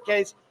to a court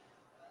case.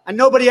 And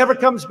nobody ever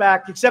comes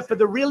back, except for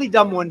the really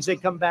dumb ones. They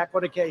come back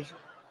on occasion.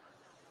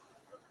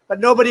 But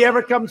nobody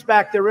ever comes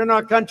back. They're in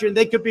our country, and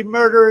they could be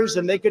murderers,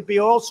 and they could be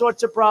all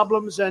sorts of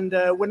problems, and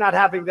we're not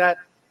having that.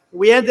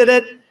 We ended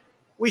it.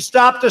 We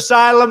stopped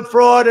asylum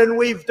fraud, and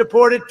we've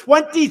deported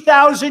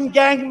 20,000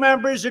 gang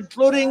members,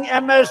 including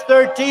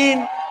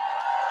MS-13.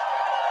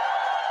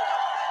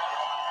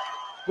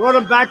 Brought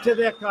them back to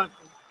their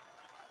country.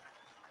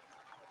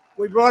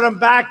 We brought them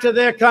back to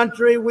their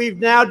country. We've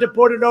now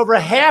deported over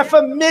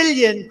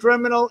 500,000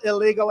 criminal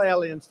illegal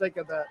aliens. Think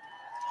of that.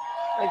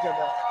 Think of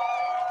that.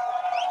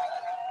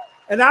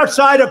 And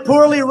outside of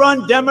poorly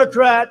run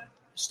Democrat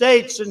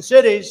states and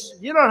cities,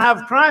 you don't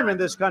have crime in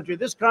this country.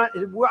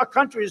 Our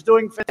country is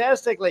doing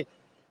fantastically.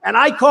 And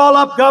I call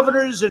up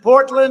governors in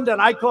Portland,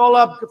 and I call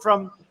up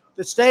from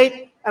the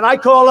state, and I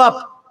call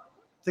up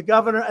the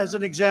governor as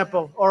an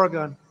example,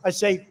 Oregon. I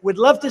say, we'd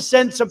love to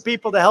send some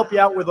people to help you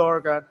out with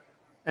Oregon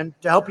and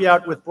to help you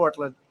out with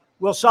Portland.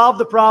 We'll solve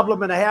the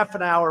problem in a half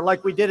an hour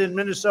like we did in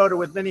Minnesota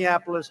with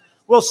Minneapolis.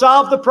 We'll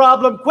solve the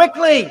problem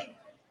quickly.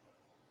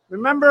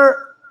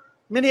 Remember,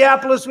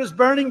 Minneapolis was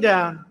burning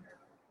down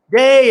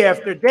day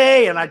after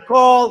day, and I'd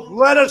call,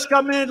 let us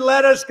come in,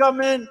 let us come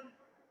in.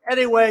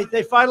 Anyway,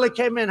 they finally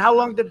came in. How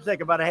long did it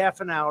take? About a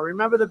half an hour.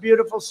 Remember the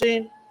beautiful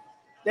scene?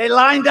 They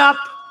lined up.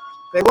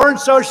 They weren't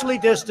socially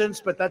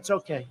distanced, but that's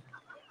okay.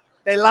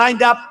 They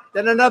lined up,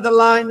 then another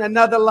line,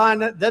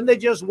 then they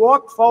just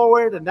walked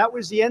forward, and that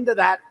was the end of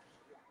that.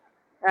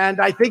 And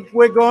I think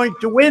we're going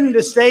to win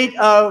the state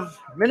of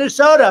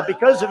Minnesota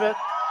because of it,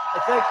 I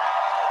think.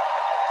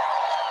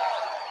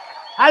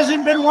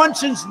 Hasn't been won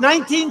since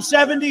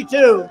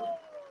 1972,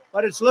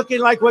 but it's looking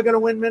like we're going to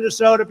win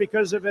Minnesota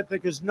because of it,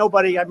 because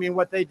nobody, I mean,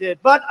 what they did.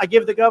 But I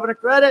give the governor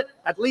credit,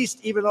 at least,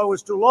 even though it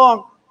was too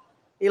long,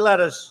 he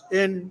let us.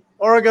 In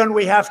Oregon,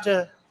 we have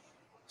to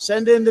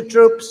send in the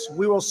troops.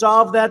 We will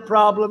solve that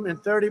problem in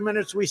 30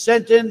 minutes. We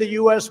sent in the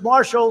U.S.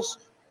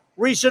 Marshals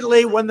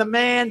recently when the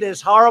man,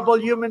 this horrible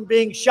human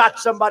being, shot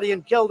somebody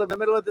and killed him in the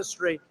middle of the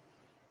street.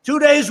 2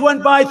 days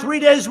went by, 3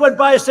 days went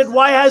by. I said,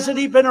 why hasn't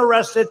he been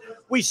arrested?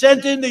 We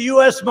sent in the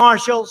U.S.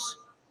 Marshals.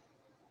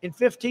 In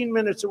 15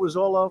 minutes, it was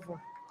all over.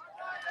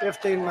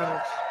 15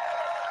 minutes.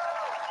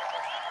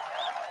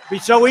 It'd be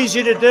so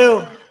easy to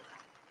do.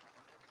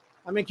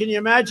 I mean, can you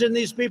imagine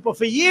these people?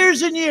 For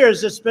years and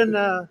years, it's been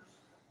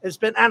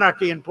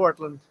anarchy in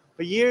Portland.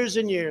 For years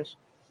and years.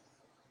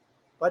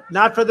 But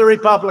not for the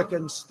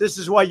Republicans. This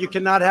is why you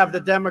cannot have the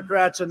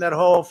Democrats and that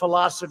whole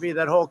philosophy,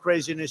 that whole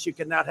craziness. You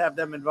cannot have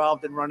them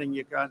involved in running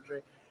your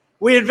country.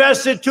 We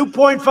invested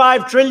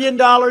 $2.5 trillion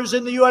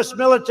in the U.S.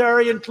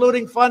 military,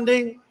 including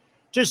funding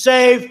to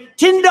save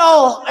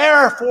Tyndall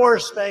Air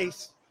Force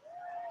Base.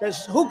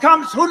 Who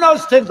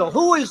knows Tyndall?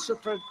 Who is?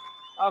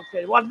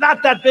 Okay, well,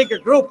 not that big a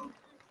group.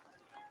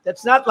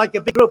 That's not like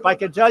a big group. I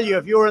can tell you,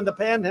 if you were in the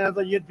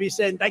Panhandle, you'd be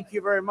saying, thank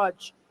you very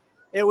much.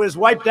 It was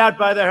wiped out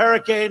by the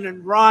hurricane,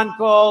 and Ron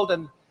called,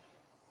 and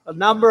a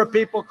number of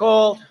people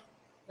called,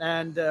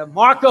 and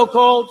Marco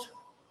called,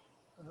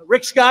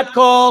 Rick Scott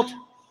called.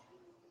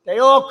 They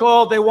all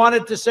called. They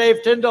wanted to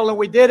save Tyndall, and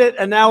we did it,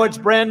 and now it's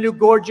brand new,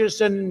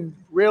 gorgeous, and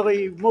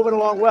really moving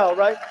along well,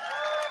 right?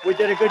 We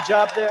did a good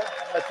job there?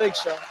 I think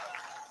so.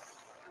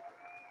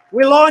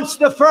 We launched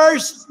the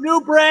first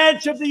new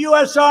branch of the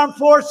U.S. Armed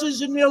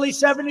Forces in nearly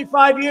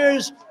 75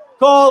 years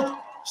called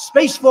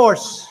Space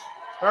Force.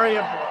 Very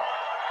important.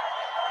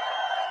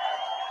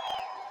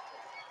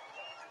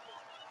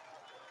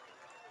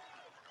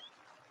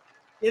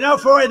 You know,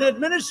 for an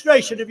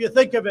administration, if you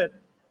think of it,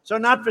 so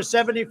not for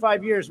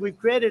 75 years, we've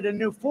created a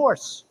new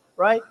force,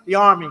 right? The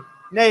Army,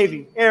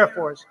 Navy, Air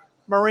Force,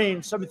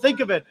 Marines. I mean, think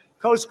of it,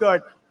 Coast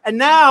Guard. And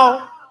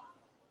now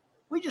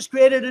we just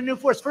created a new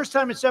force, first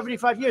time in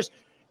 75 years.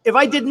 If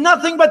I did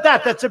nothing but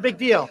that, that's a big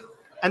deal.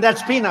 And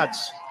that's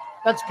peanuts.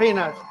 That's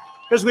peanuts.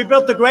 Because we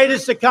built the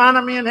greatest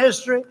economy in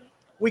history.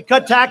 We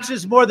cut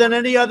taxes more than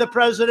any other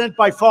president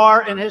by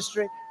far in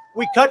history.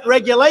 We cut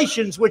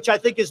regulations, which I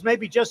think is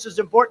maybe just as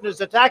important as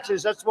the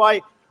taxes. That's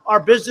why our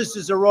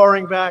businesses are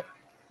roaring back.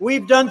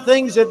 We've done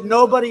things that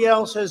nobody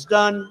else has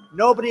done.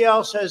 Nobody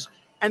else has.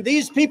 And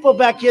these people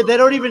back here, they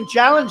don't even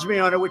challenge me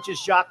on it, which is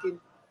shocking.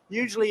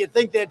 Usually you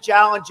think they'd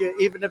challenge you,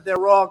 even if they're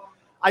wrong.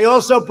 I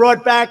also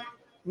brought back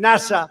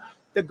NASA,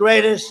 the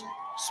greatest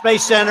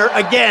space center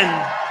again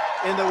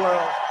in the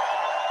world.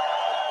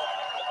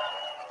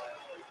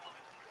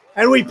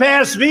 And we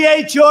passed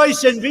VA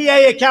choice and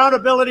VA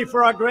accountability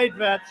for our great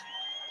vets.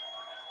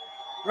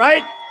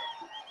 Right?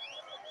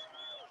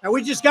 And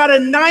we just got a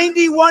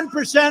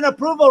 91%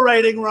 approval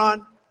rating,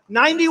 Ron.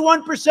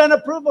 91%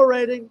 approval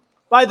rating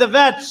by the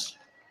vets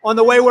on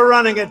the way we're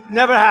running it.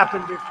 Never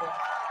happened before.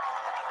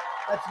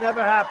 That's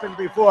never happened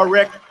before,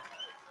 Rick.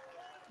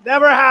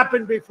 Never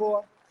happened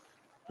before.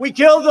 We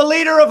killed the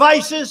leader of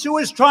ISIS who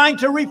was trying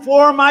to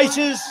reform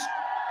ISIS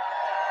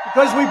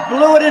because we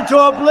blew it into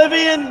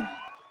oblivion.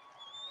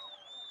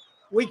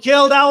 We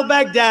killed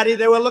al-Baghdadi.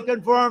 They were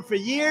looking for him for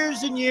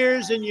years and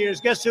years and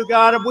years. Guess who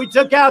got him? We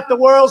took out the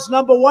world's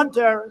 #1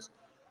 terrorist.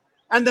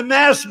 And the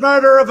mass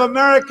murder of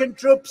American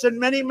troops and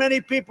many,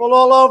 many people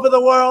all over the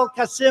world,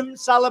 Qasem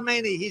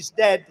Soleimani, he's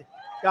dead,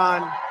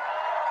 gone.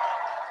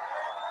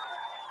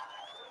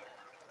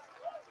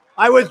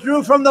 I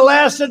withdrew from the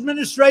last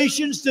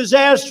administration's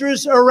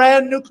disastrous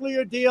Iran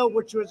nuclear deal,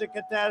 which was a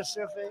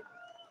catastrophe.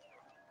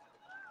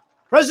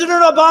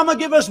 President Obama,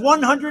 give us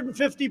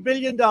 $150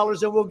 billion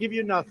and we'll give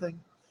you nothing.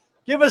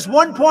 Give us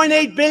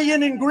 $1.8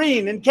 billion in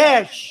green, in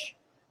cash.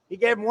 He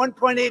gave him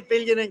 $1.8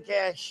 billion in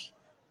cash.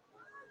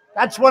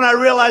 That's when I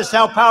realized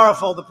how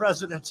powerful the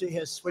presidency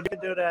is, when you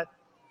do that.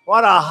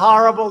 What a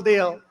horrible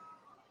deal.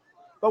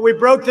 But we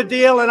broke the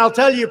deal, and I'll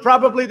tell you,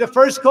 probably the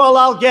first call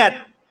I'll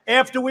get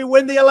after we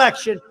win the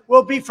election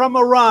will be from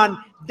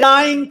Iran,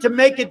 dying to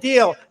make a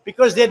deal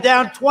because they're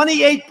down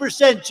 28%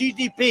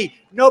 GDP.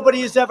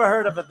 Nobody has ever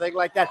heard of a thing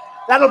like that.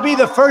 That'll be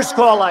the first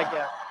call I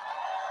get.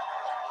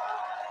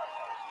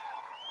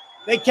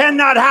 They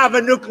cannot have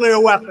a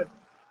nuclear weapon.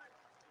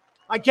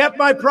 I kept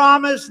my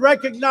promise,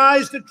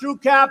 recognized the true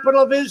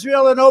capital of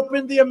Israel, and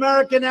opened the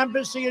American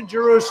embassy in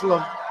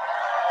Jerusalem.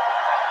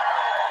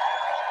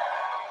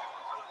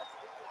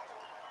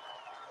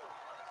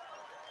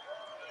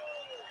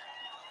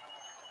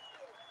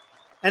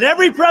 And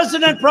every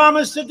president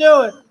promised to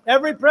do it.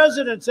 Every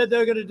president said they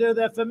were going to do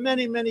that for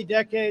many, many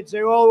decades.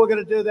 They all were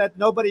going to do that.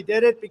 Nobody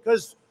did it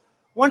because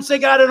once they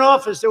got in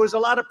office, there was a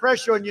lot of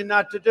pressure on you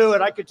not to do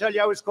it. I could tell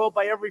you I was called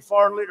by every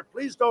foreign leader,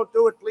 please don't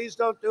do it, please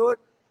don't do it.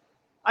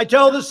 I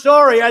told the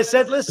story. I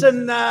said,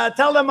 listen,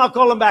 tell them I'll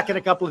call them back in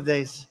a couple of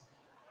days.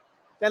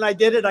 Then I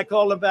did it. I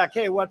called them back.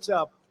 Hey, what's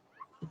up?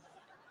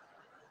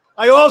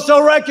 I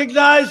also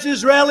recognized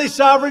Israeli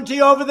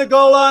sovereignty over the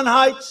Golan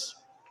Heights.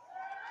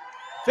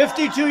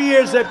 52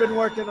 years they've been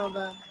working on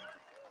that.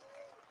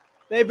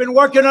 They've been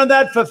working on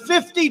that for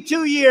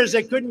 52 years.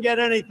 They couldn't get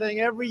anything.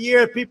 Every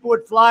year people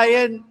would fly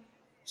in,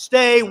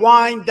 stay,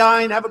 wine,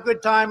 dine, have a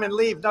good time, and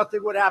leave.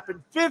 Nothing would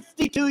happen.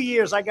 52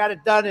 years. I got it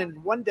done in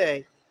one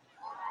day.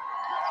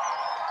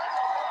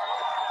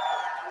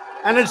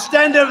 And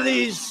instead of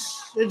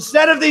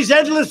these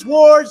endless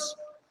wars,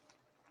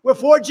 we're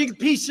forging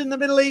peace in the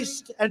Middle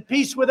East and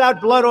peace without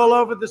blood all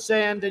over the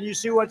sand. And you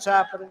see what's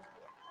happening.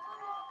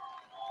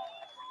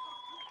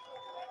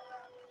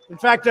 In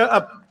fact,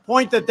 a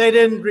point that they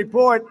didn't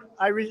report,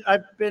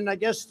 I've been, I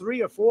guess,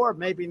 3 or 4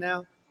 maybe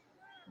now,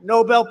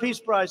 Nobel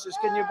Peace Prizes.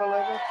 Can you believe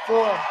it?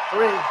 4,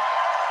 3.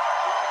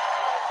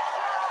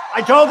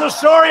 I told the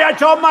story. I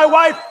told my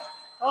wife,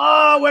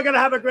 oh, we're going to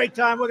have a great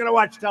time. We're going to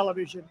watch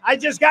television. I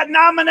just got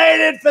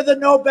nominated for the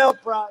Nobel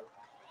Prize.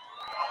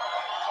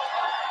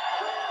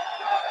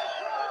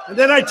 And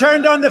then I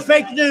turned on the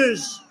fake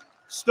news,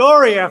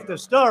 story after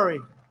story.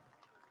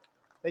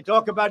 They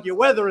talk about your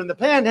weather in the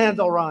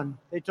Panhandle run.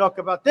 They talk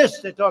about this.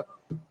 They talk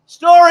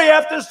story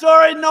after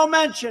story, no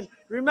mention.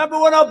 Remember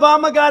when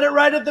Obama got it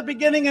right at the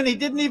beginning and he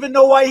didn't even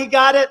know why he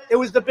got it? It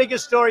was the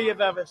biggest story you've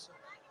ever seen.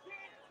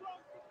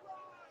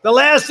 The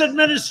last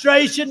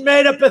administration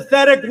made a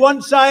pathetic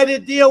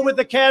one-sided deal with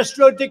the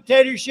Castro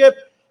dictatorship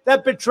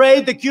that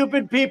betrayed the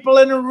Cuban people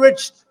and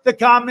enriched the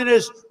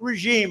communist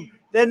regime.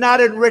 They're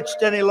not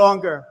enriched any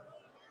longer.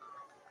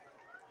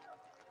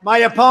 My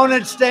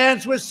opponent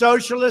stands with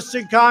socialists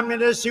and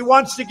communists. He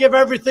wants to give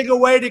everything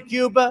away to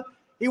Cuba.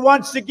 He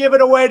wants to give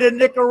it away to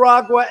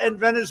Nicaragua and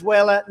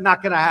Venezuela.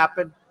 Not going to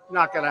happen.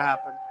 Not going to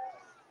happen.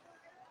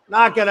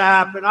 Not going to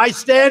happen. I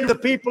stand with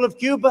the people of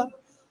Cuba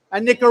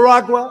and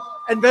Nicaragua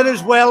and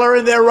Venezuela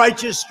in their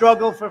righteous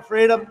struggle for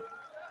freedom.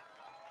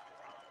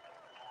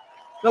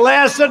 The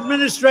last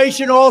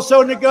administration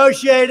also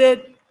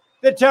negotiated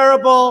the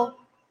terrible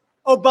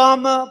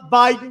Obama,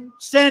 Biden,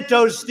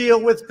 Santos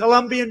deal with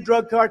Colombian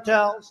drug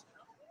cartels.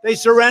 They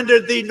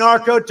surrendered the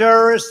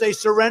narco-terrorists. They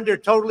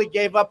surrendered, totally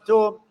gave up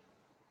to them.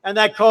 And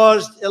that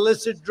caused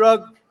illicit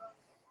drugs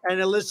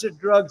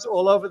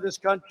all over this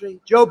country.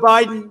 Joe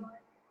Biden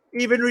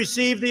even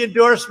received the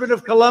endorsement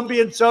of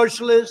Colombian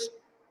socialist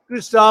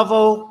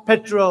Gustavo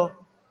Petro,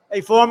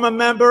 a former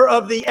member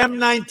of the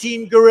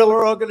M19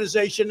 guerrilla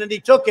organization. And he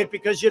took it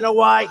because you know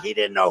why? He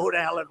didn't know who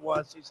the hell it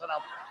was. He said,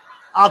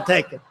 I'll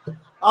take it.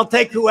 I'll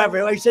take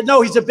whoever. He said,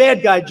 no, he's a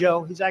bad guy,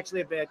 Joe. He's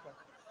actually a bad guy.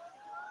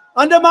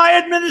 Under my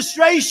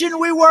administration,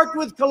 we worked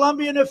with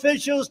Colombian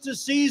officials to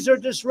seize or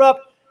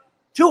disrupt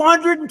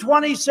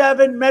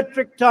 227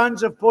 metric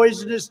tons of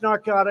poisonous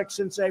narcotics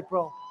since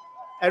April.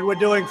 And we're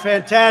doing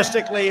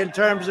fantastically in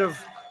terms of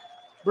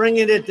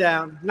bringing it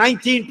down.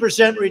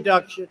 19%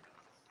 reduction.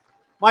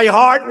 My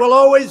heart will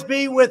always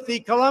be with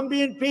the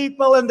Colombian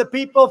people and the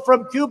people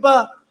from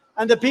Cuba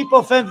and the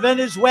people from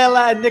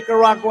Venezuela and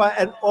Nicaragua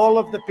and all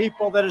of the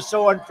people that are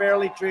so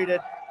unfairly treated.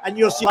 And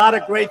you'll see a lot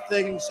of great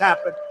things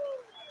happen.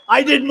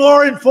 I did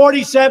more in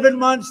 47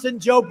 months than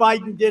Joe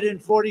Biden did in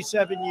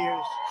 47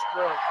 years. It's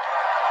true.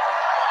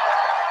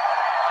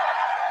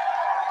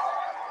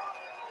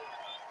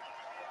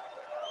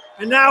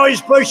 And now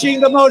he's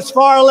pushing the most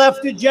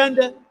far-left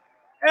agenda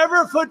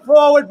ever put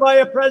forward by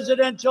a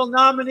presidential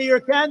nominee or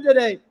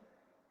candidate.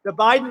 The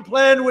Biden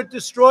plan would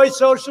destroy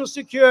Social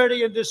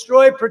Security and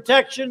destroy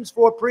protections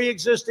for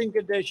pre-existing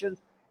conditions.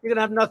 You're going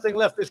to have nothing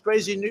left. This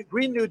crazy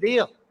Green New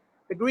Deal.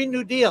 The Green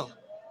New Deal.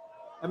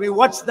 I mean,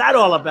 what's that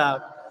all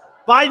about?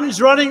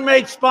 Biden's running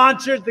mate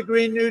sponsored the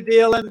Green New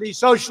Deal and the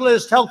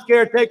socialist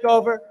healthcare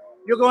takeover.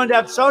 You're going to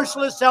have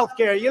socialist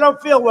healthcare. You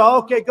don't feel well.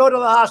 Okay, go to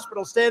the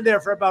hospital. Stand there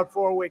for about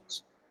 4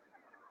 weeks.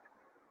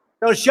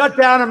 They'll shut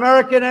down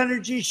American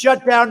energy,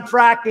 shut down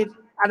fracking,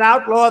 and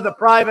outlaw the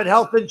private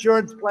health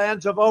insurance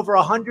plans of over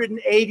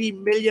 180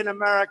 million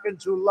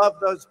Americans who love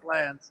those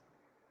plans.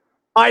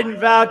 Biden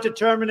vowed to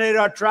terminate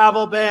our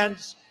travel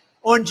bans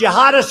on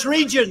jihadist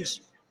regions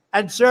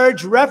and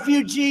surge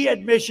refugee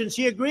admissions.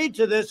 He agreed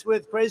to this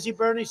with crazy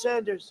Bernie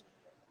Sanders.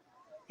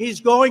 He's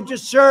going to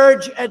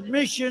surge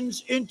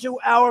admissions into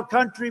our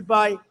country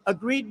by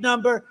agreed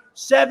number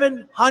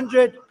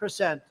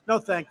 700%. No,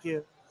 thank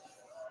you.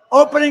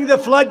 Opening the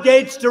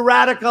floodgates to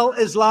radical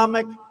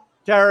Islamic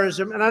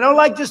terrorism. And I don't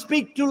like to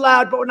speak too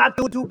loud, but we're not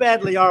doing too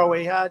badly, are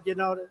we? You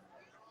know that?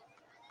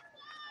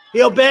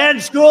 He'll ban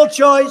school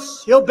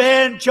choice. He'll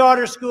ban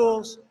charter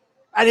schools.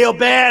 And he'll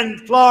ban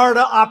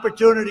Florida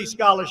Opportunity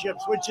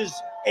Scholarships, which is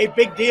a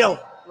big deal,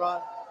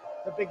 Ron.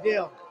 A big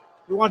deal.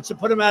 He wants to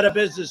put them out of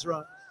business,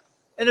 Ron.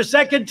 In a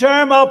second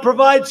term, I'll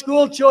provide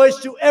school choice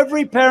to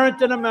every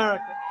parent in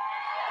America.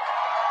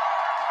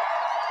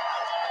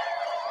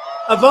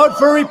 A vote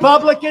for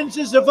Republicans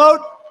is a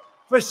vote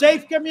for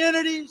safe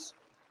communities,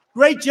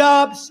 great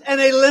jobs, and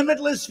a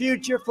limitless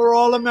future for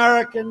all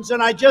Americans.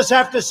 And I just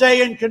have to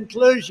say in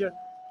conclusion,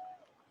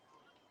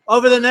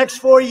 over the next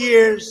 4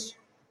 years,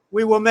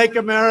 we will make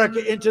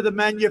America into the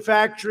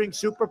manufacturing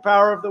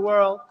superpower of the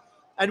world,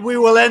 and we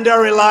will end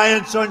our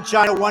reliance on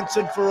China once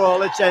and for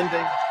all. It's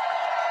ending.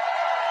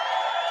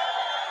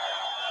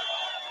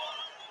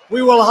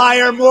 We will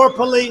hire more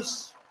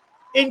police,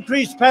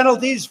 increase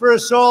penalties for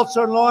assaults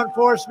on law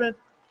enforcement,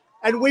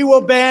 and we will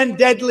ban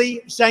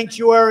deadly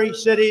sanctuary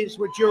cities,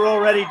 which you're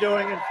already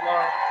doing in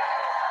Florida.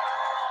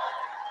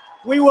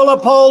 We will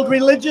uphold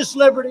religious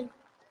liberty,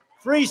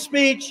 free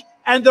speech,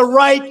 and the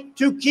right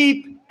to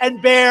keep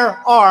and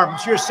bear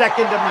arms, your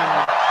Second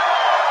Amendment.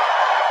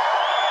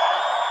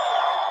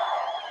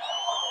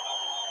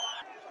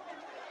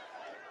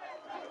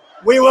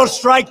 We will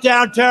strike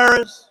down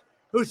terrorists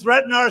who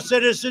threaten our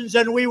citizens,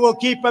 and we will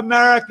keep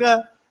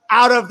America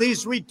out of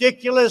these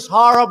ridiculous,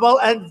 horrible,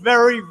 and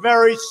very,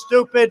 very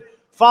stupid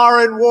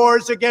foreign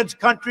wars against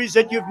countries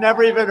that you've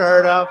never even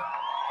heard of.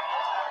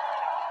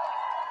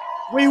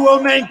 We will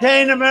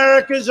maintain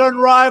America's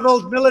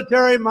unrivaled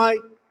military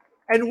might,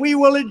 and we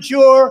will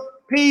ensure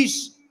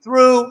peace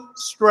through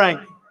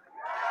strength.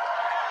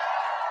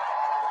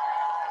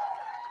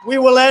 We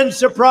will end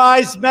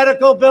surprise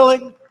medical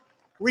billing,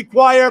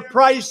 require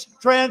price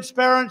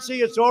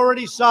transparency. It's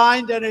already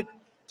signed, and it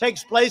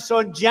takes place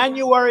on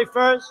January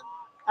 1st,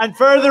 and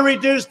further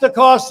reduce the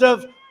cost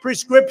of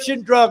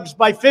prescription drugs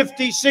by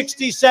 50,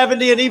 60,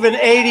 70, and even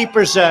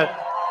 80%.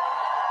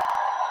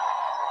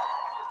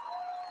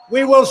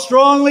 We will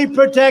strongly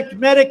protect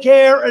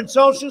Medicare and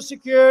Social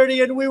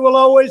Security, and we will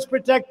always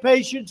protect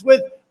patients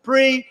with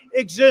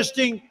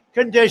pre-existing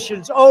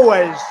conditions.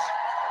 Always.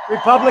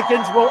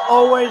 Republicans will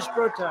always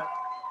protect.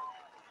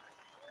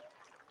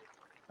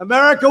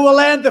 America will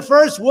land the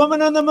first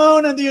woman on the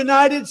moon, and the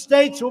United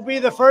States will be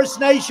the first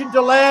nation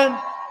to land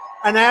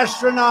an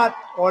astronaut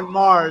on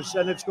Mars,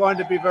 and it's going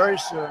to be very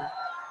soon.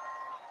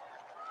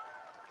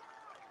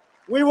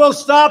 We will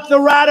stop the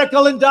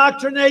radical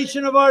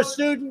indoctrination of our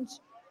students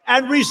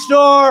and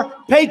restore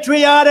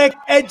patriotic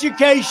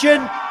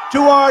education to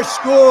our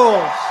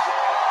schools.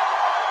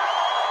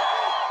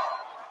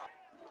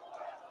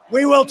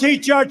 We will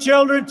teach our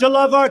children to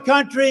love our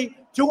country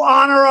to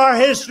honor our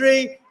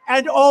history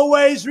and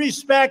always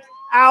respect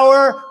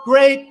our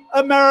great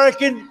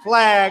American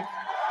flag.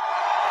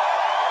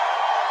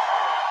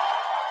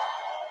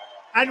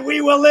 And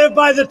we will live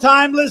by the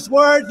timeless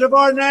words of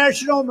our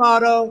national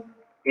motto,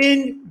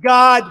 "In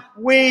God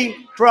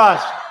we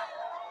trust."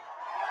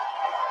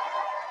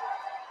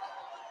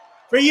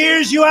 For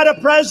years, you had a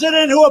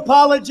president who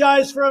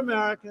apologized for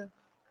America.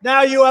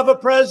 Now you have a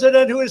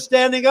president who is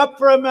standing up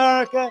for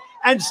America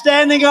and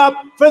standing up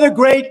for the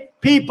great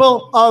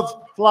people of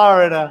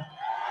Florida.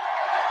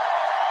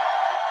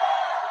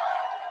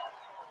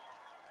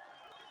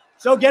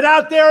 So get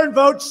out there and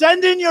vote.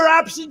 Send in your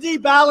absentee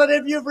ballot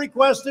if you've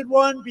requested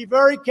one. Be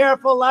very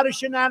careful. A lot of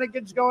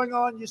shenanigans going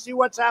on. You see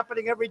what's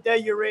happening every day.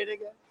 You're reading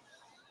it.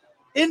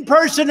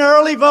 In-person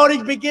early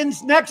voting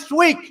begins next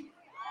week.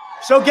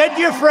 So get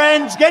your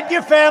friends, get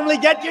your family,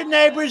 get your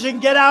neighbors,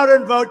 and get out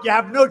and vote. You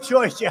have no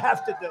choice. You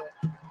have to do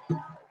it.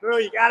 Drew,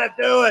 you got to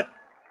do it.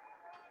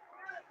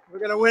 We're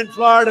going to win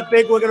Florida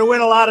big. We're going to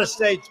win a lot of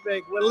states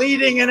big. We're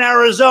leading in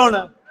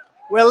Arizona.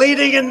 We're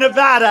leading in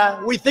Nevada.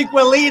 We think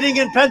we're leading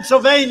in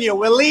Pennsylvania.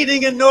 We're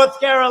leading in North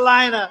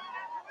Carolina.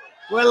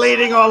 We're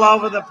leading all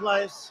over the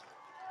place.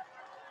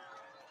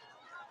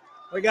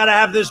 We got to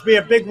have this be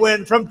a big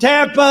win. From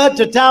Tampa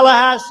to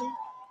Tallahassee,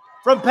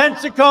 from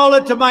Pensacola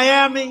to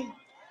Miami,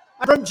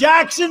 from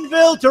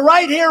Jacksonville to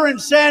right here in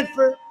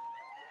Sanford.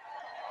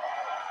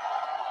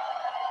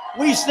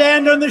 We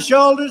stand on the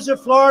shoulders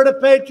of Florida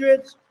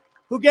patriots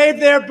who gave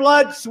their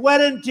blood,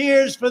 sweat, and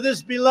tears for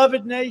this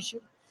beloved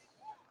nation.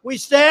 We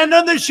stand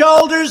on the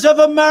shoulders of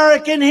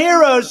American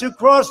heroes who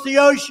crossed the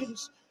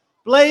oceans,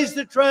 blazed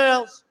the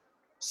trails,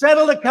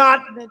 settled the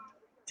continent,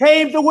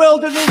 tamed the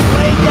wilderness,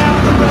 laid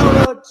down the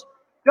railroads,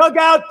 dug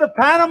out the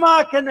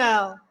Panama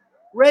Canal,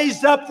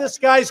 raised up the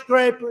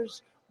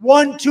skyscrapers,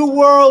 won 2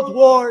 world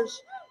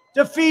wars,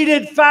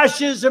 defeated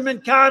fascism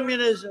and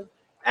communism,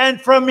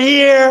 and from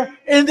here,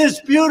 in this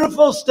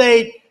beautiful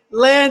state,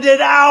 landed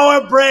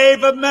our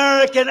brave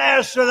American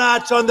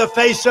astronauts on the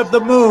face of the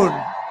moon.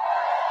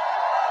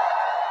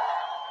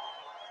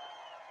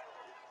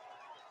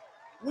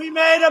 We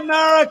made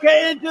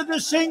America into the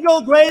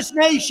single greatest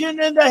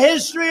nation in the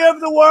history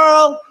of the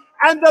world,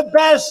 and the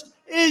best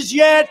is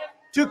yet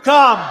to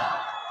come.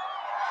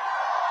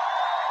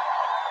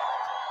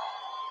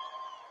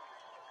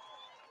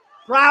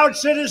 Proud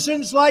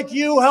citizens like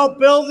you helped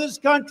build this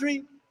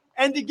country,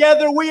 and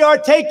together we are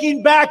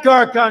taking back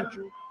our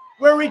country.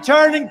 We're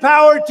returning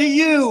power to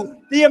you,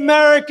 the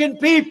American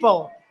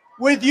people.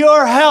 With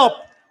your help,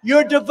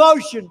 your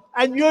devotion,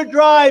 and your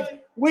drive,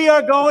 we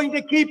are going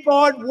to keep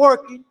on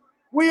working.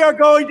 We are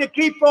going to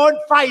keep on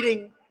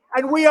fighting,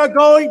 and we are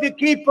going to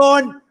keep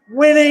on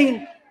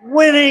winning,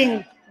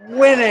 winning,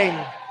 winning.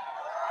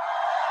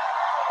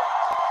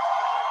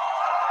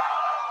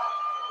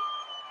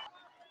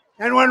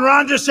 And when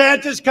Ron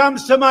DeSantis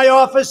comes to my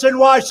office in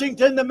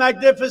Washington, the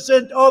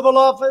magnificent Oval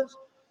Office,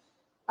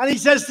 and he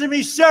says to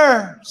me,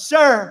 sir,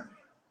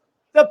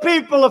 the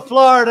people of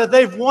Florida,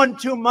 they've won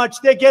too much.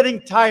 They're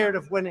getting tired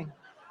of winning.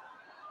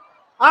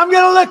 I'm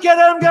going to look at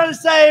him, I'm going to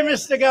say,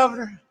 Mr.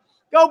 Governor,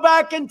 go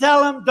back and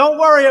tell them, don't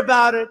worry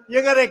about it.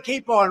 You're going to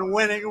keep on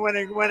winning,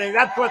 winning, winning.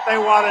 That's what they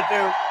want to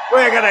do.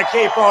 We're going to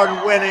keep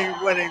on winning,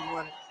 winning,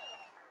 winning.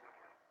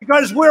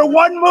 Because we're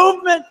one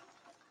movement,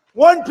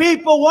 one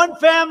people, one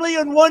family,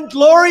 and one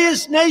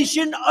glorious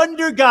nation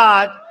under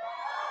God.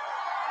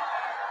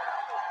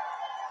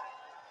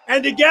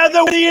 And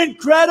together with the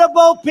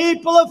incredible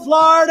people of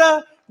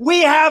Florida,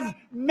 we have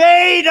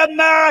made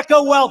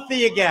America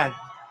wealthy again.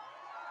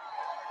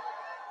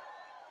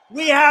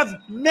 We have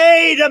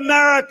made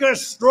America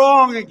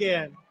strong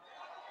again.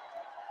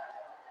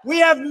 We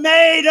have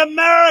made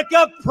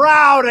America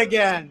proud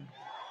again.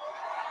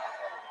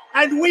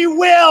 And we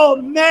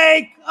will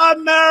make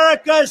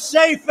America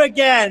safe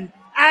again.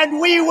 And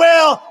we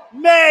will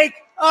make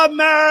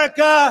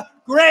America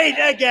great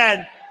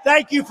again.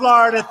 Thank you,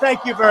 Florida.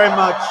 Thank you very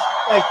much.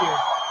 Thank you.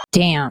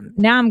 Damn.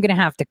 Now I'm going to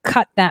have to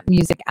cut that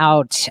music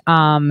out.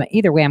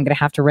 Either way, I'm going to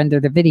have to render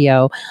the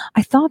video.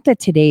 I thought that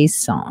today's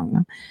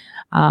song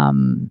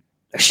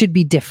should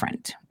be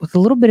different with a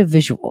little bit of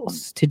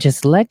visuals to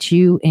just let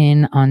you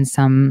in on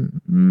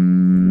some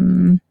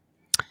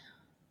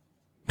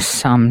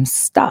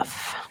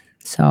stuff.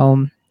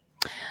 So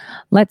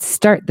let's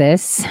start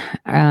this.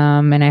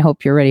 And I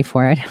hope you're ready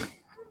for it.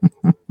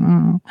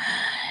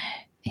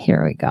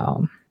 Here we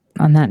go.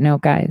 On that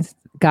note, guys,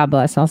 God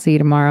bless. I'll see you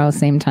tomorrow.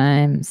 Same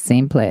time,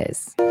 same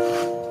place.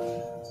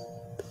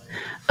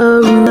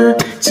 Aruba,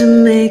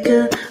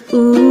 Jamaica,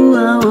 ooh,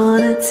 I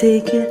wanna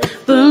take it.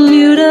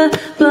 Bermuda,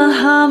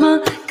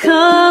 Bahama,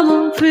 come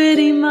on,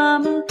 pretty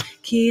mama.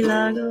 Key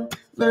Largo,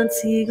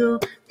 Montego,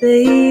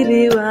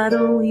 baby, why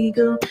don't we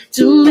go?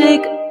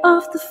 Jamaica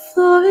off the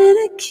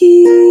Florida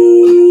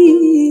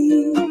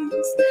Keys.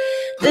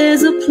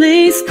 There's a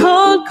place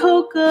called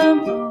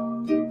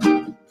Kokomo.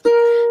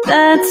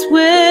 That's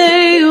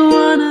where you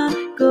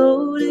wanna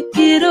go to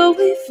get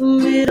away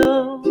from it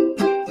all.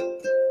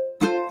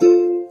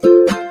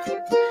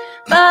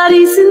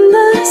 Bodies in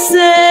the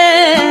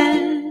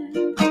sand,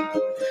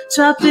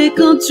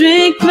 tropical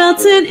drink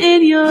melting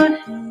in your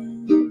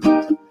hand.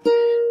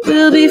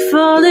 We'll be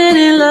falling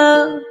in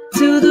love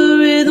to the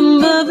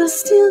rhythm of a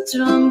steel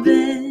drum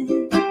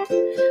band.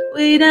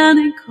 Way down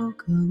in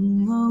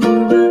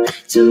Kokomo,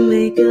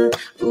 Jamaica.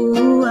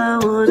 Ooh, I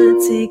wanna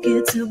take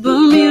it to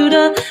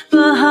Bermuda,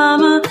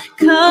 Bahama.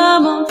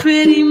 Come on,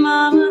 pretty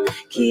mama.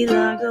 Key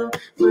Largo,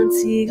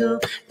 Montego.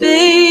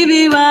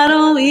 Baby, why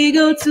don't we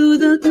go to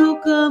the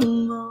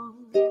Kokomo?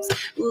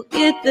 We'll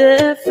get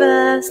there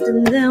fast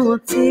and then we'll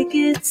take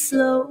it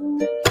slow.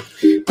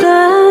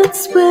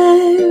 That's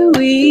where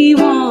we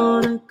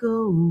wanna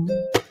go.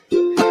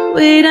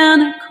 Way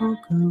down in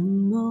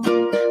Kokomo,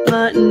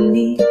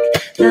 Martinique,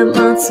 that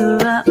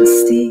Montserrat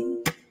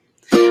Mystique.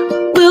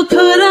 We'll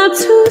put out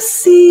to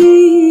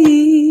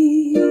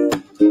sea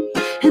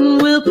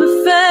and we'll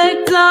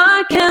perfect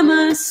our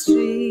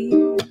chemistry.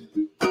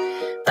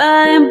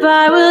 By and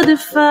by we'll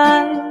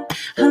defy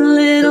a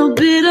little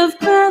bit of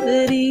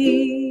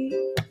gravity.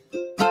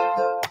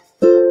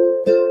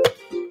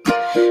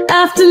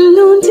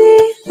 Afternoon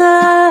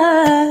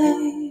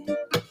delight,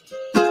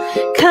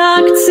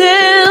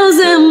 cocktails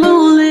and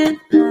moonlit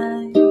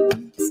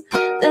nights.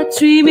 That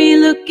dreamy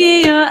look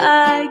in your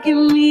eye, give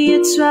me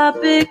a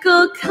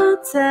tropical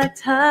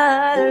contact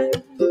high.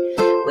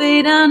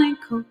 Way down in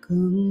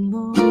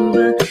Kokomo,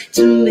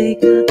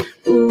 Jamaica.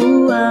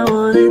 Ooh, I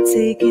wanna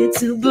take it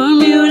to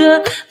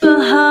Bermuda,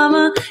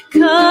 Bahama.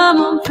 Come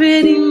on,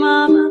 pretty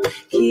mama.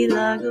 Key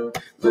Largo,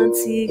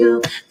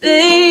 Montego.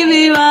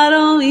 Baby, why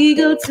don't we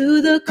go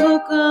to the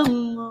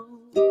Kokomo?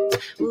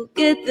 We'll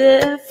get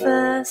there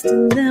fast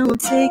and then we'll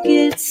take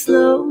it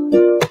slow.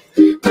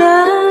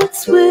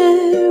 That's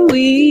where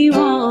we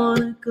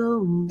wanna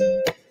go.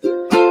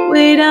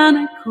 Way down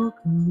in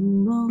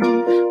Kokomo,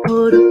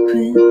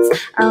 Port-au-Prince.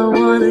 I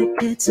wanna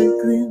catch a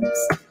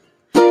glimpse.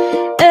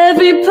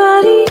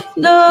 Everybody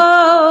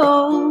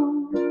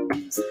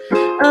knows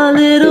a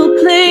little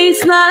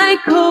place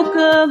like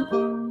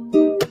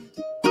Kokomo.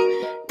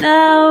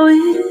 Now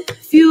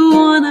if you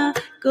wanna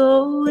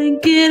go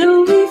and get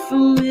away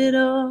from it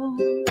all,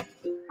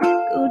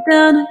 go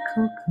down to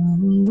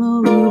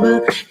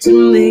Kokomo,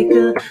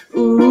 Jamaica.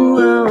 Ooh,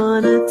 I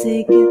wanna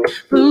take it.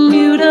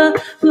 Bermuda,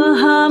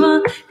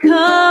 Bahama.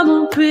 Come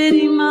on,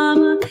 pretty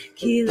mama.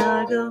 Key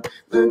Largo,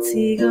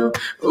 Montego.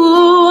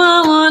 Ooh,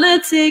 I wanna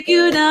take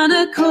you down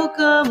to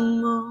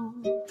Kokomo.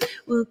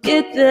 We'll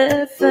get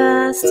there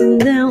fast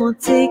and then we'll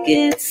take